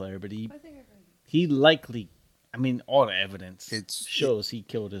football player, but he likely, I mean, all the evidence shows he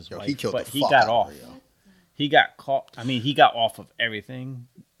killed his wife. He killed but the he fuck got out off. of her, yo. He got caught. I mean, he got off of everything.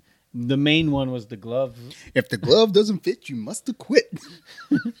 The main one was the glove. If the glove doesn't fit, you must have quit.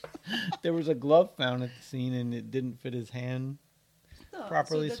 There was a glove found at the scene, and it didn't fit his hand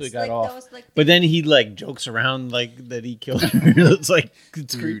properly, so he got off. But then he like jokes around like that he killed her. It's like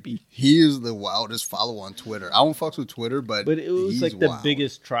it's creepy. He is the wildest follower on Twitter. I don't fucks with Twitter, but it was he's like the wild.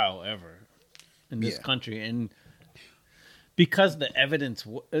 biggest trial ever in this country, and because the evidence.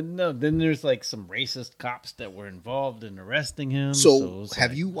 No, then there's like some racist cops that were involved in arresting him. So it's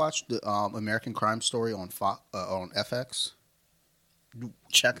have like, you watched the American Crime Story on on FX?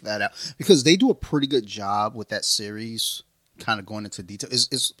 Check that out because they do a pretty good job with that series. Kind of going into detail.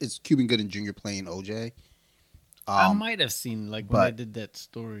 It's Cuban Gooding Jr. playing OJ. I might have seen like when I did that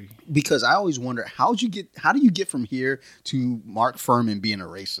story because I always wonder how do you get from here to Mark Furman being a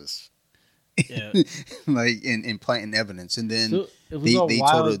racist? Yeah, like in planting evidence, and then So they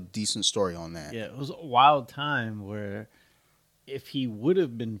told a decent story on that. Yeah, it was a wild time where if he would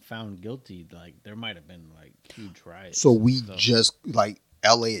have been found guilty, like there might have been like huge riots. So we and stuff. just like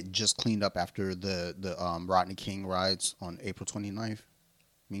LA had just cleaned up after the Rodney King riots on April 29th.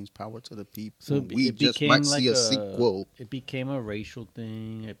 Means power to the people. So we just might see a sequel. It became a racial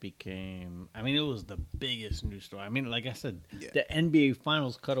thing. It became. I mean, it was the biggest news story. I mean, like I said, the NBA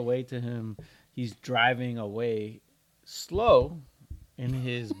Finals cut away to him. He's driving away slow in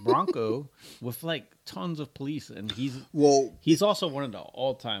his Bronco with like tons of police, and he's also one of the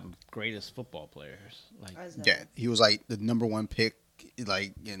all-time greatest football players. Like, yeah, he was like the number 1 pick,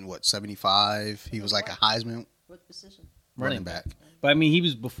 like in 75. He was like a Heisman. What position? Running back. But I mean, he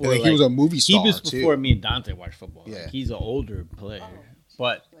was before. He was a movie star. He was before too. me and Dante watched football. Yeah, like, he's an older player,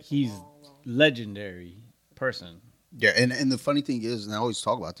 but he's legendary person. Yeah, and the funny thing is, and I always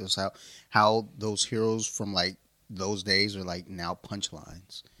talk about this, how those heroes from like those days are like now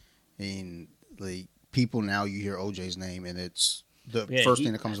punchlines. I mean, like people now you hear OJ's name and it's the first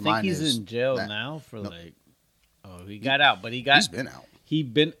thing that comes to mind is he's in jail now for he got out, but he's been out.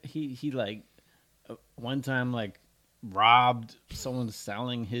 He like one time like robbed someone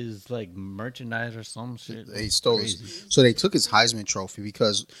selling his like merchandise or some shit. They stole his, so they took his Heisman Trophy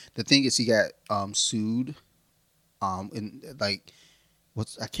because the thing is he got sued, and like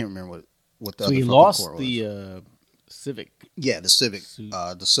I can't remember what the so other he fucking lost court was. the Civic. Yeah, the Civic, Suit.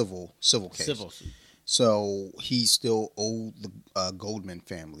 the civil case. Civil suit. So he still owed the Goldman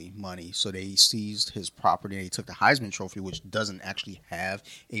family money. So they seized his property. They took the Heisman Trophy, which doesn't actually have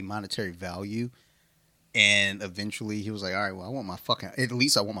a monetary value. And eventually he was like, all right, well, at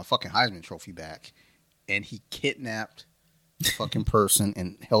least I want my fucking Heisman Trophy back. And he kidnapped the fucking person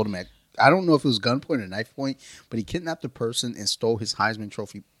and held him at, I don't know if it was gunpoint or knife point, but he kidnapped the person and stole his Heisman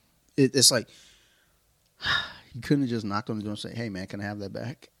Trophy. It's like, you couldn't have just knocked on the door and said, hey, man, can I have that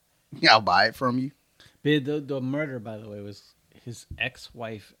back? Yeah, I'll buy it from you. The murder, by the way, was his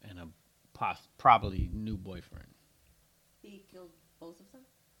ex-wife and a probably new boyfriend. He killed both of them?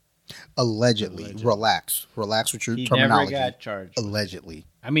 Allegedly. Relax with your terminology. He never got charged. Allegedly.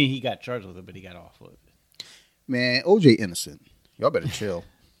 I mean, he got charged with it, but he got off with it. Man, OJ innocent. Y'all better chill.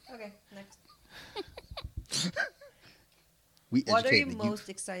 Okay, next. What are you most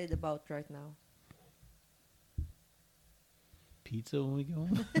excited about right now? Pizza when we go.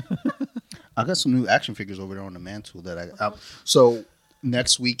 I got some new action figures over there on the mantle that so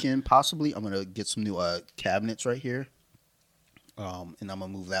next weekend possibly I'm gonna get some new cabinets right here, and I'm gonna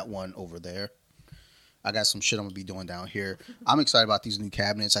move that one over there. I got some shit I'm gonna be doing down here. I'm excited about these new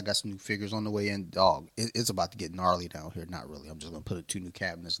cabinets. I got some new figures on the way in. Dog, it's about to get gnarly down here. Not really. I'm just gonna put 2 new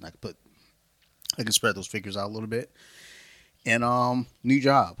cabinets, and I can spread those figures out a little bit. And new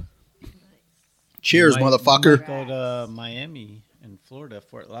job. Nice. Cheers, motherfucker. You might go to Miami and Florida,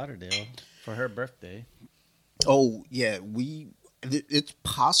 Fort Lauderdale, for her birthday. Oh yeah, it's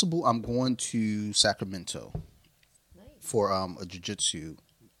possible I'm going to Sacramento for a jiu-jitsu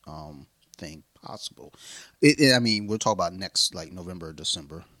thing. Possible. I mean, we'll talk about next like November or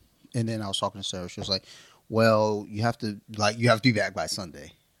December. And then I was talking to Sarah. She was like, "Well, you have to be back by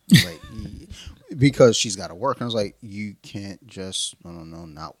Sunday." Like, because she's got to work. And I was like, you can't just, I don't know,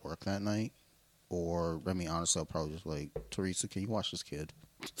 not work that night. Or, I mean, honestly, I'll probably just like, Teresa, can you watch this kid?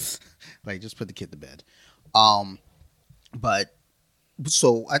 Like, just put the kid to bed. But,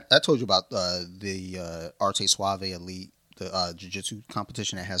 so I told you about the Arte Suave Elite, the jiu-jitsu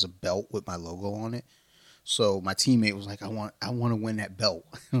competition that has a belt with my logo on it. So my teammate was like, I want to win that belt.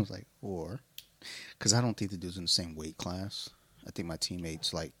 I was like, because I don't think the dude's in the same weight class. I think my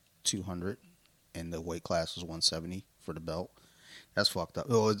teammate's like 200, and the weight class is 170 for the belt. That's fucked up.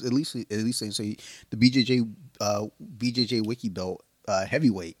 Well, at least they say the BJJ Wiki belt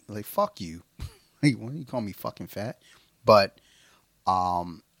heavyweight. Like, fuck you. Like, why do you call me fucking fat? But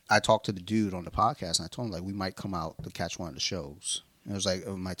I talked to the dude on the podcast, and I told him like we might come out to catch one of the shows. And it was like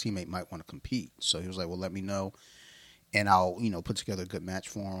my teammate might want to compete, so he was like, well, let me know, and I'll put together a good match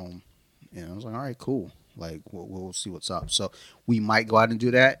for him. And I was like, all right, cool. Like, we'll see what's up. So we might go out and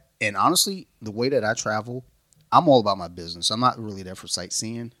do that. And honestly, the way that I travel, I'm all about my business. I'm not really there for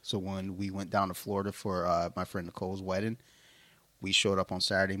sightseeing. So when we went down to Florida for my friend Nicole's wedding, we showed up on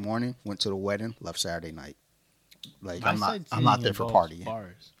Saturday morning, went to the wedding, left Saturday night. Like, I'm not there for partying.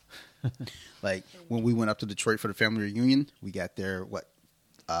 Bars. Like, when we went up to Detroit for the family reunion, we got there,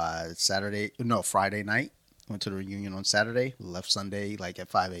 Friday night. Went to the reunion on Saturday, left Sunday, like, at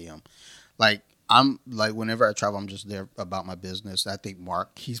 5 a.m. Like, I'm like, whenever I travel, I'm just there about my business. I think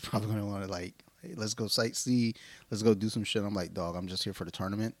Mark, he's probably going to want to like, hey, let's go sightsee. Let's go do some shit. I'm like, dog, I'm just here for the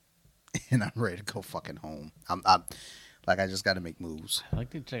tournament and I'm ready to go fucking home. I'm like, I just got to make moves. I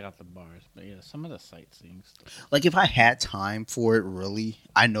like to check out the bars, but yeah, some of the sightseeing stuff. Like, if I had time for it, really,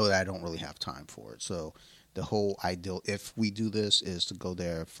 I know that I don't really have time for it. So the whole ideal, if we do this, is to go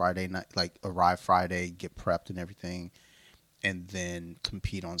there Friday night, like arrive Friday, get prepped and everything, and then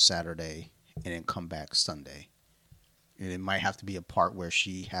compete on Saturday. And then come back Sunday. And it might have to be a part where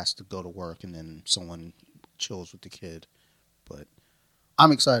she has to go to work and then someone chills with the kid. But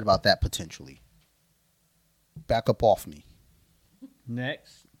I'm excited about that potentially. Back up off me.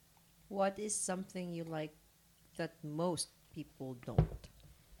 Next. What is something you like that most people don't?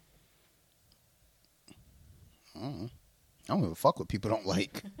 I don't give a fuck what people don't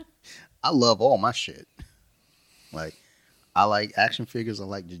like. I love all my shit. Like, I like action figures. I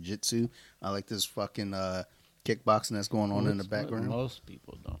like jiu-jitsu. I like this fucking kickboxing that's going on in the background. Most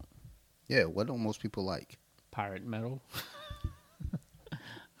people don't. Yeah, what don't most people like? Pirate metal.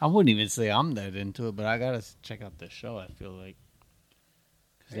 I wouldn't even say I'm that into it, but I gotta check out the show. I feel like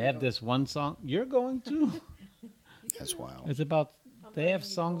because they have this one song. You're going to? That's wild. It's about. They have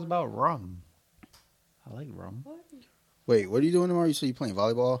songs about rum. I like rum. Wait, what are you doing tomorrow? You say you playing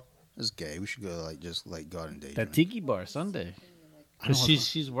volleyball? That's gay. We should go go out and date. That tiki bar Sunday. Because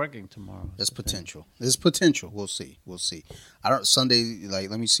she's working tomorrow. There's potential. There's potential. We'll see. Sunday,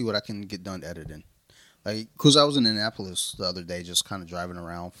 like, let me see what I can get done editing. Like, because I was in Annapolis the other day just kind of driving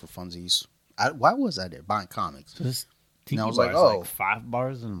around for funsies. Why was I there buying comics? This And I was like, like, like 5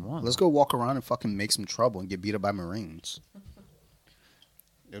 bars in one. let's go walk around and fucking make some trouble and get beat up by Marines.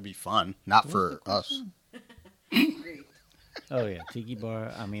 It'd be fun. Not for us. Great. Oh yeah, tiki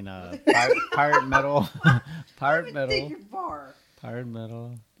bar. I mean, pirate metal. Pirate metal. Take your bar. Pirate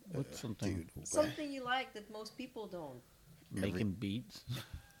metal. What's something? Dude, Something you like that most people don't. Making beats.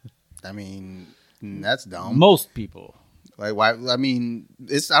 I mean, that's dumb. Most people. Like, why? I mean,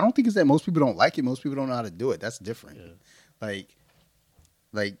 I don't think it's that most people don't like it. Most people don't know how to do it. That's different. Yeah.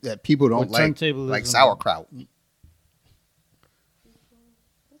 Like that people don't like sauerkraut.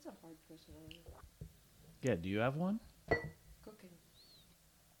 That's a hard question. Yeah. Do you have one? Cooking.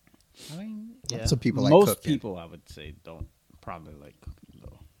 I mean, Some people like most cooking. people, I would say, don't probably like cooking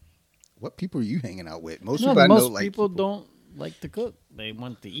though. What people are you hanging out with? Most No, people I know most like people don't like to cook. They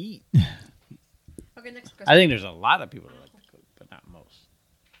want to eat. Okay, next question. I think there's a lot of people that like to cook, but not most.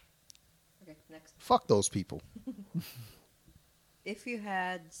 Okay, next. Fuck those people. If you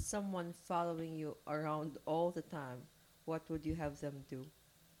had someone following you around all the time, what would you have them do?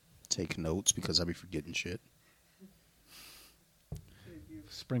 Take notes because I'll be forgetting shit.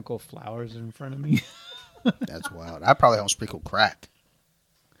 Sprinkle flowers in front of me. That's wild. I probably don't sprinkle crack.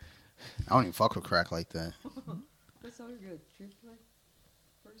 I don't even fuck with crack like that. That's all good. Truth like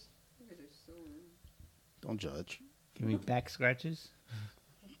first, you guys are so rude. Don't judge. Give me back scratches.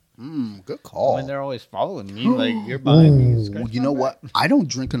 Good call. When they're always following me, like you're behind me. Ooh, Scratch you my know back. what? I don't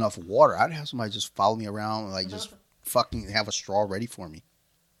drink enough water. I'd have somebody just follow me around and like just fucking have a straw ready for me.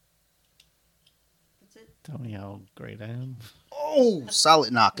 That's it. Tell me how great I am. Oh,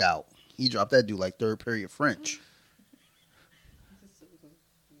 solid knockout. He dropped that dude like third period French. This is so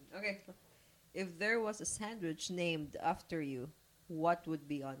good. Okay. If there was a sandwich named after you, what would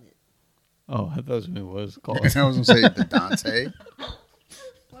be on it? Oh, I thought it was called. I was gonna say the Dante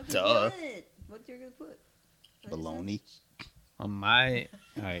What would Duh. be on it? What you're gonna put? bologna. On my,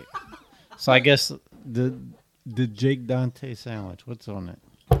 all right. So I guess the Jake Dante sandwich. What's on it?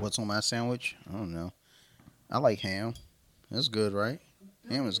 What's on my sandwich? I don't know. I like ham. That's good, right?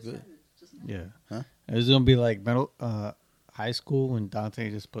 Ham is good. Yeah. Huh? It was gonna be like high school when Dante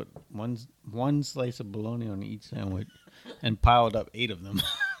just put one slice of bologna on each sandwich and piled up 8 of them.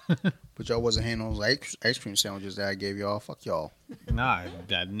 But y'all wasn't handing those ice cream sandwiches that I gave y'all. Fuck y'all. Nah,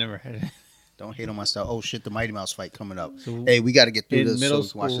 I'd never had it. Don't hate on my style. Oh shit, the Mighty Mouse fight coming up. So Hey, we got to get through in this so middle we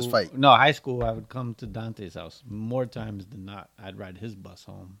can watch this school- fight. No, high school, I would come to Dante's house more times than not. I'd ride his bus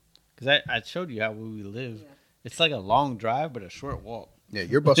home because I showed you how we live. Yeah. It's like a long drive, but a short walk. Yeah,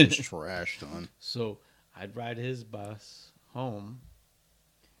 your bus was trash, son. So I'd ride his bus home.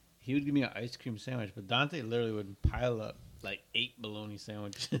 He would give me an ice cream sandwich, but Dante literally would pile up like 8 bologna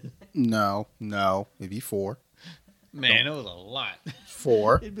sandwiches. No, maybe 4. Man, it was a lot.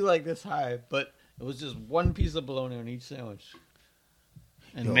 4. It'd be like this high, but it was just one piece of bologna on each sandwich.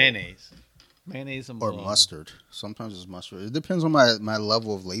 And Yo. mayonnaise. Mayonnaise and Or bologna. mustard. Sometimes it's mustard. It depends on my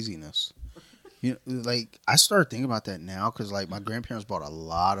level of laziness. You know, like I started thinking about that now because like my grandparents bought a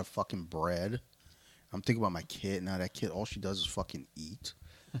lot of fucking bread. I'm thinking about my kid now. That kid, all she does is fucking eat.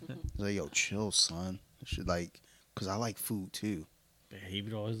 Like, yo, chill, son. Should like, cause I like food too. Yeah, he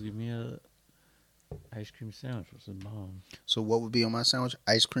would always give me a ice cream sandwich with his mom. So what would be on my sandwich?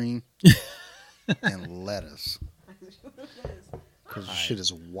 Ice cream and lettuce. Cause Alright. shit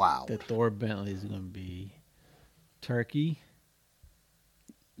is wild. The Thor Bentley is going to be turkey,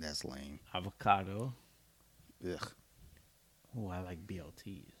 That's lame. avocado. Ugh. Oh, I like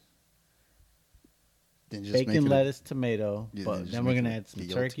BLTs. Then just Bacon, make it lettuce, tomato. Yeah, But then just then we're make going to it add some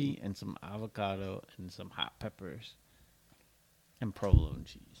BLT. turkey and some avocado and some hot peppers and provolone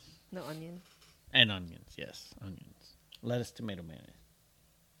cheese. No onion. And onions, yes, onions. Lettuce, tomato, mayonnaise.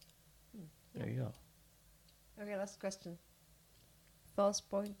 There you go. Okay, last question. Falls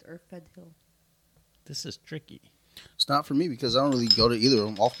Point or Fed Hill? This is tricky. It's not for me because I don't really go to either of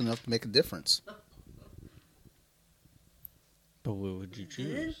them often enough to make a difference. But what would you did?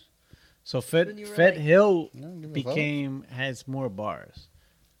 choose? So When you were Fed like- Hill I don't give a fuck. has more bars.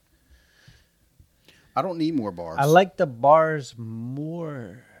 I don't need more bars. I like the bars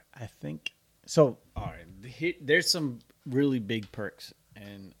more, I think. So, all right, there's some really big perks,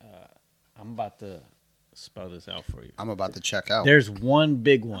 and I'm about to spell this out for you. I'm about to check out. There's one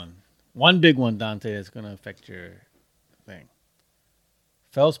big one, Dante, that's going to affect your thing.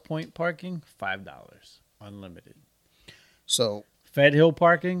 Fells Point parking, $5, unlimited. So Fed Hill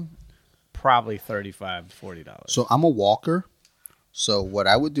parking, probably $35 to $40. So I'm a walker. So what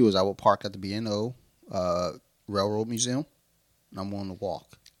I would do is I would park at the B&O Railroad Museum. And I'm on the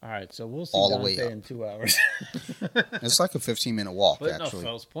walk. All right, so we'll see all the way Dante up. in 2 hours. It's like a 15-minute walk, But actually. no,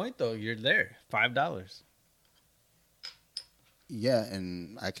 Fells Point, though, you're there. $5. Yeah,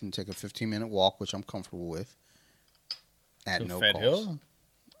 and I can take a 15-minute walk, which I'm comfortable with, at To no Fed cost. Hill?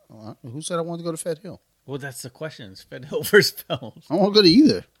 Who said I wanted to go to Fed Hill? Well, that's the question. It's Fed Hill versus Fells. I don't want to go to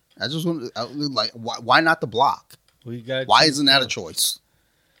either. I just want to, like, why not the block? Why isn't that a choice?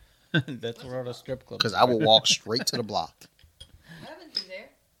 That's where all the strip clubs Because I will walk straight to the block. Haven't been there.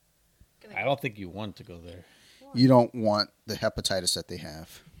 I don't think you want to go there. You don't want the hepatitis that they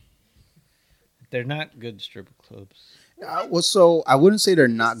have. They're not good strip clubs. Well, so I wouldn't say they're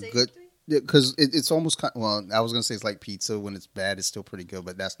not Safety? good. Because it's almost kind. Well, I was gonna say it's like pizza. When it's bad, it's still pretty good,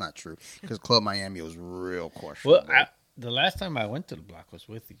 but that's not true. Because Club Miami was real questionable. Well, the last time I went to the block was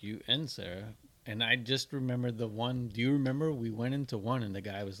with you and Sarah, and I just remember the one. Do you remember we went into one and the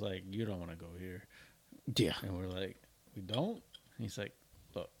guy was like, "You don't want to go here," Yeah, and we're like, "We don't." And he's like,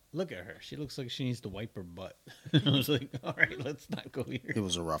 "Look at her. She looks like she needs to wipe her butt." I was like, "All right, let's not go here." it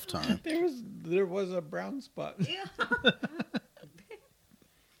was a rough time. There was a brown spot. Yeah.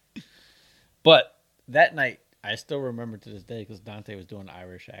 But that night, I still remember to this day because Dante was doing an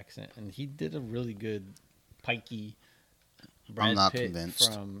Irish accent, and he did a really good pikey Brad not Pitt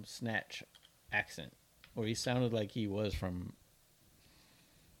convinced. from Snatch accent, where he sounded like he was from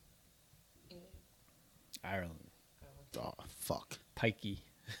Ireland. Oh fuck! Pikey.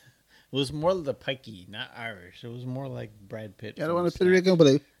 It was more the pikey, not Irish. It was more like Brad Pitt. Yeah, I don't from want to Puerto Snatch. Rican,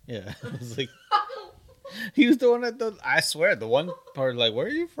 but Yeah, it was like he was doing it. I swear, the one part like, "Where are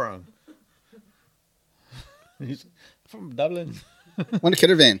you from?" He's from Dublin. want a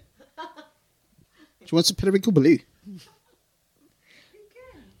caravan. She wants a Puerto Rican blue.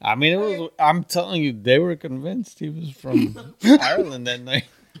 I mean, it was. I'm telling you, they were convinced he was from Ireland that night.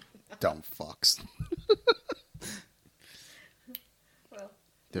 Dumb fucks. Well,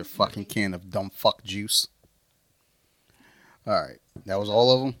 Their fucking can of dumb fuck juice. All right, that was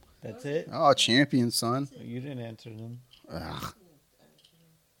all of them. That's it. Oh, champion, son. You didn't answer them. Ugh.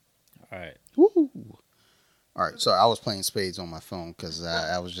 All right. Woo. All right, so I was playing spades on my phone because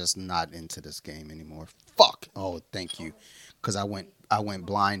I was just not into this game anymore. Fuck. Oh, thank you. Because I went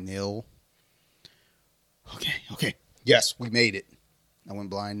blind nil. Okay. Yes, we made it. I went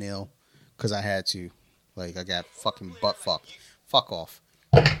blind nil because I had to. Like, I got fucking butt fucked. Fuck off.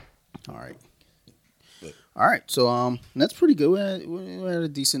 All right. So that's pretty good. We're at a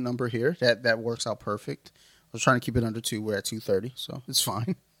decent number here. That works out perfect. I was trying to keep it under 2. We're at 230, so it's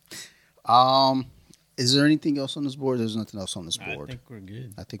fine. Is there anything else on this board? There's nothing else on this board. I think we're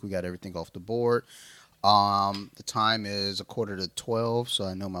good. I think we got everything off the board. The time is 11:45, so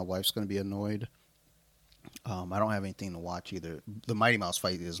I know my wife's going to be annoyed. I don't have anything to watch either. The Mighty Mouse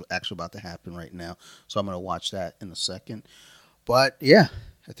fight is actually about to happen right now, so I'm going to watch that in a second. But yeah,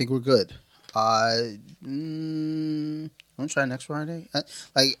 I think we're good. I'm going to try next Friday.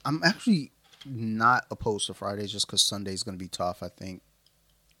 I'm actually not opposed to Fridays just because Sunday's going to be tough, I think.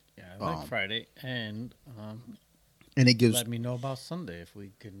 Yeah, I like Friday, and it gives. let me know about Sunday if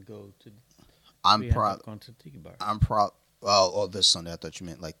we can go to. I'm we end up proud. going to Tiki Bar. Oh, this Sunday. I thought you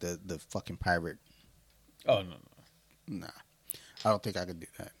meant like the fucking pirate. Oh no. Nah, I don't think I could do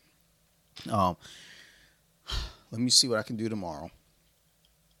that. Let me see what I can do tomorrow.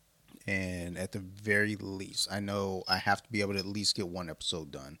 And at the very least, I know I have to be able to at least get one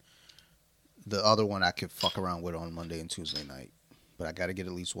episode done. The other one I could fuck around with on Monday and Tuesday night. But I got to get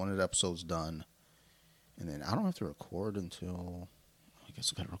at least one of the episodes done. And then I don't have to record until, I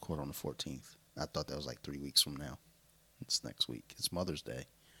guess I got to record on the 14th. I thought that was like 3 weeks from now. It's next week. It's Mother's Day.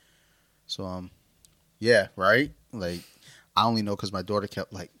 So, yeah, right? Like, I only know because my daughter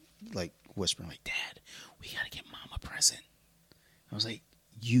kept like whispering, like, Dad, we got to get Mom a present. I was like,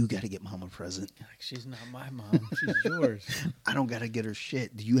 you got to get Mom a present. Like, she's not my mom. She's yours. I don't got to get her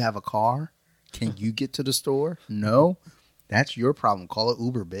shit. Do you have a car? Can you get to the store? No? That's your problem. Call it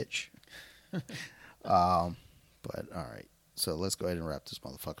Uber, bitch. But all right. So let's go ahead and wrap this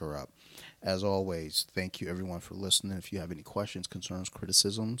motherfucker up. As always, thank you everyone for listening. If you have any questions, concerns,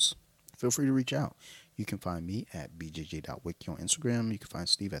 criticisms, feel free to reach out. You can find me at bjj.wiki on Instagram. You can find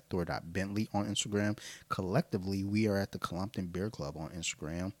Steve at thor.bentley on Instagram. Collectively, we are at the Colompton Beer Club on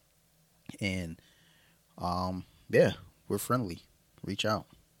Instagram. And yeah, we're friendly. Reach out.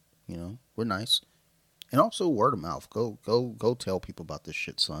 You know, we're nice. And also word of mouth. Go tell people about this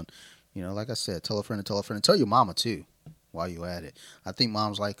shit, son. You know, like I said, tell a friend, and tell your mama too while you at it. I think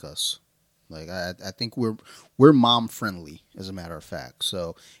moms like us. Like I think we're mom friendly, as a matter of fact.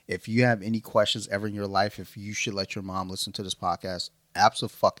 So if you have any questions ever in your life, if you should let your mom listen to this podcast,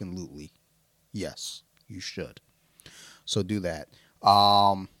 absolutely, yes, you should. So do that.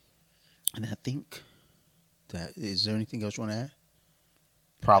 And I think that is there anything else you want to add?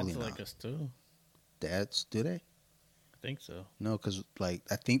 Probably not. Like us too. Dads, do they? I think so. No, because like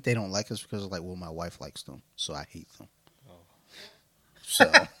I think they don't like us because like well, my wife likes them, so I hate them. Oh.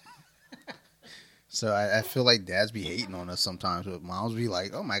 So I feel like dads be hating on us sometimes, but moms be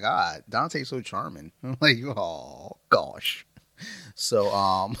like, "Oh my God, Dante's so charming." I'm like, "Oh gosh." So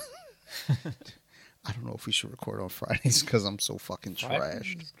I don't know if we should record on Fridays because I'm so fucking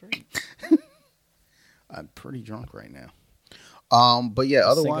trashed. I'm pretty drunk right now. But yeah,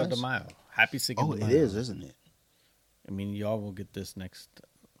 otherwise, Cinco de Mayo. Happy Cinco de Mayo. Oh, it is, isn't it? I mean, y'all will get this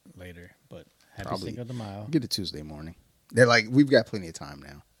later, but happy Cinco de Mayo. Get it Tuesday morning. They're like, we've got plenty of time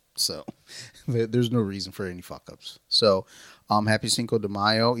now, so there's no reason for any fuck ups. So, happy Cinco de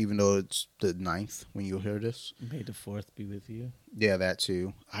Mayo, even though it's the 9th when you hear this. May the 4th be with you. Yeah, that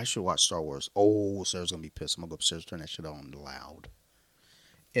too. I should watch Star Wars. Oh, Sarah's gonna be pissed. I'm gonna go upstairs, turn that shit on loud.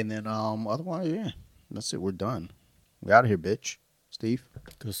 And then, otherwise, yeah, that's it. We're done. We out of here, bitch. Steve.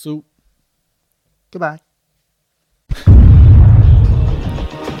 Good soup. Goodbye.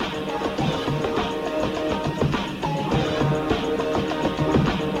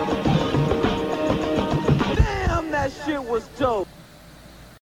 Damn, that shit was dope.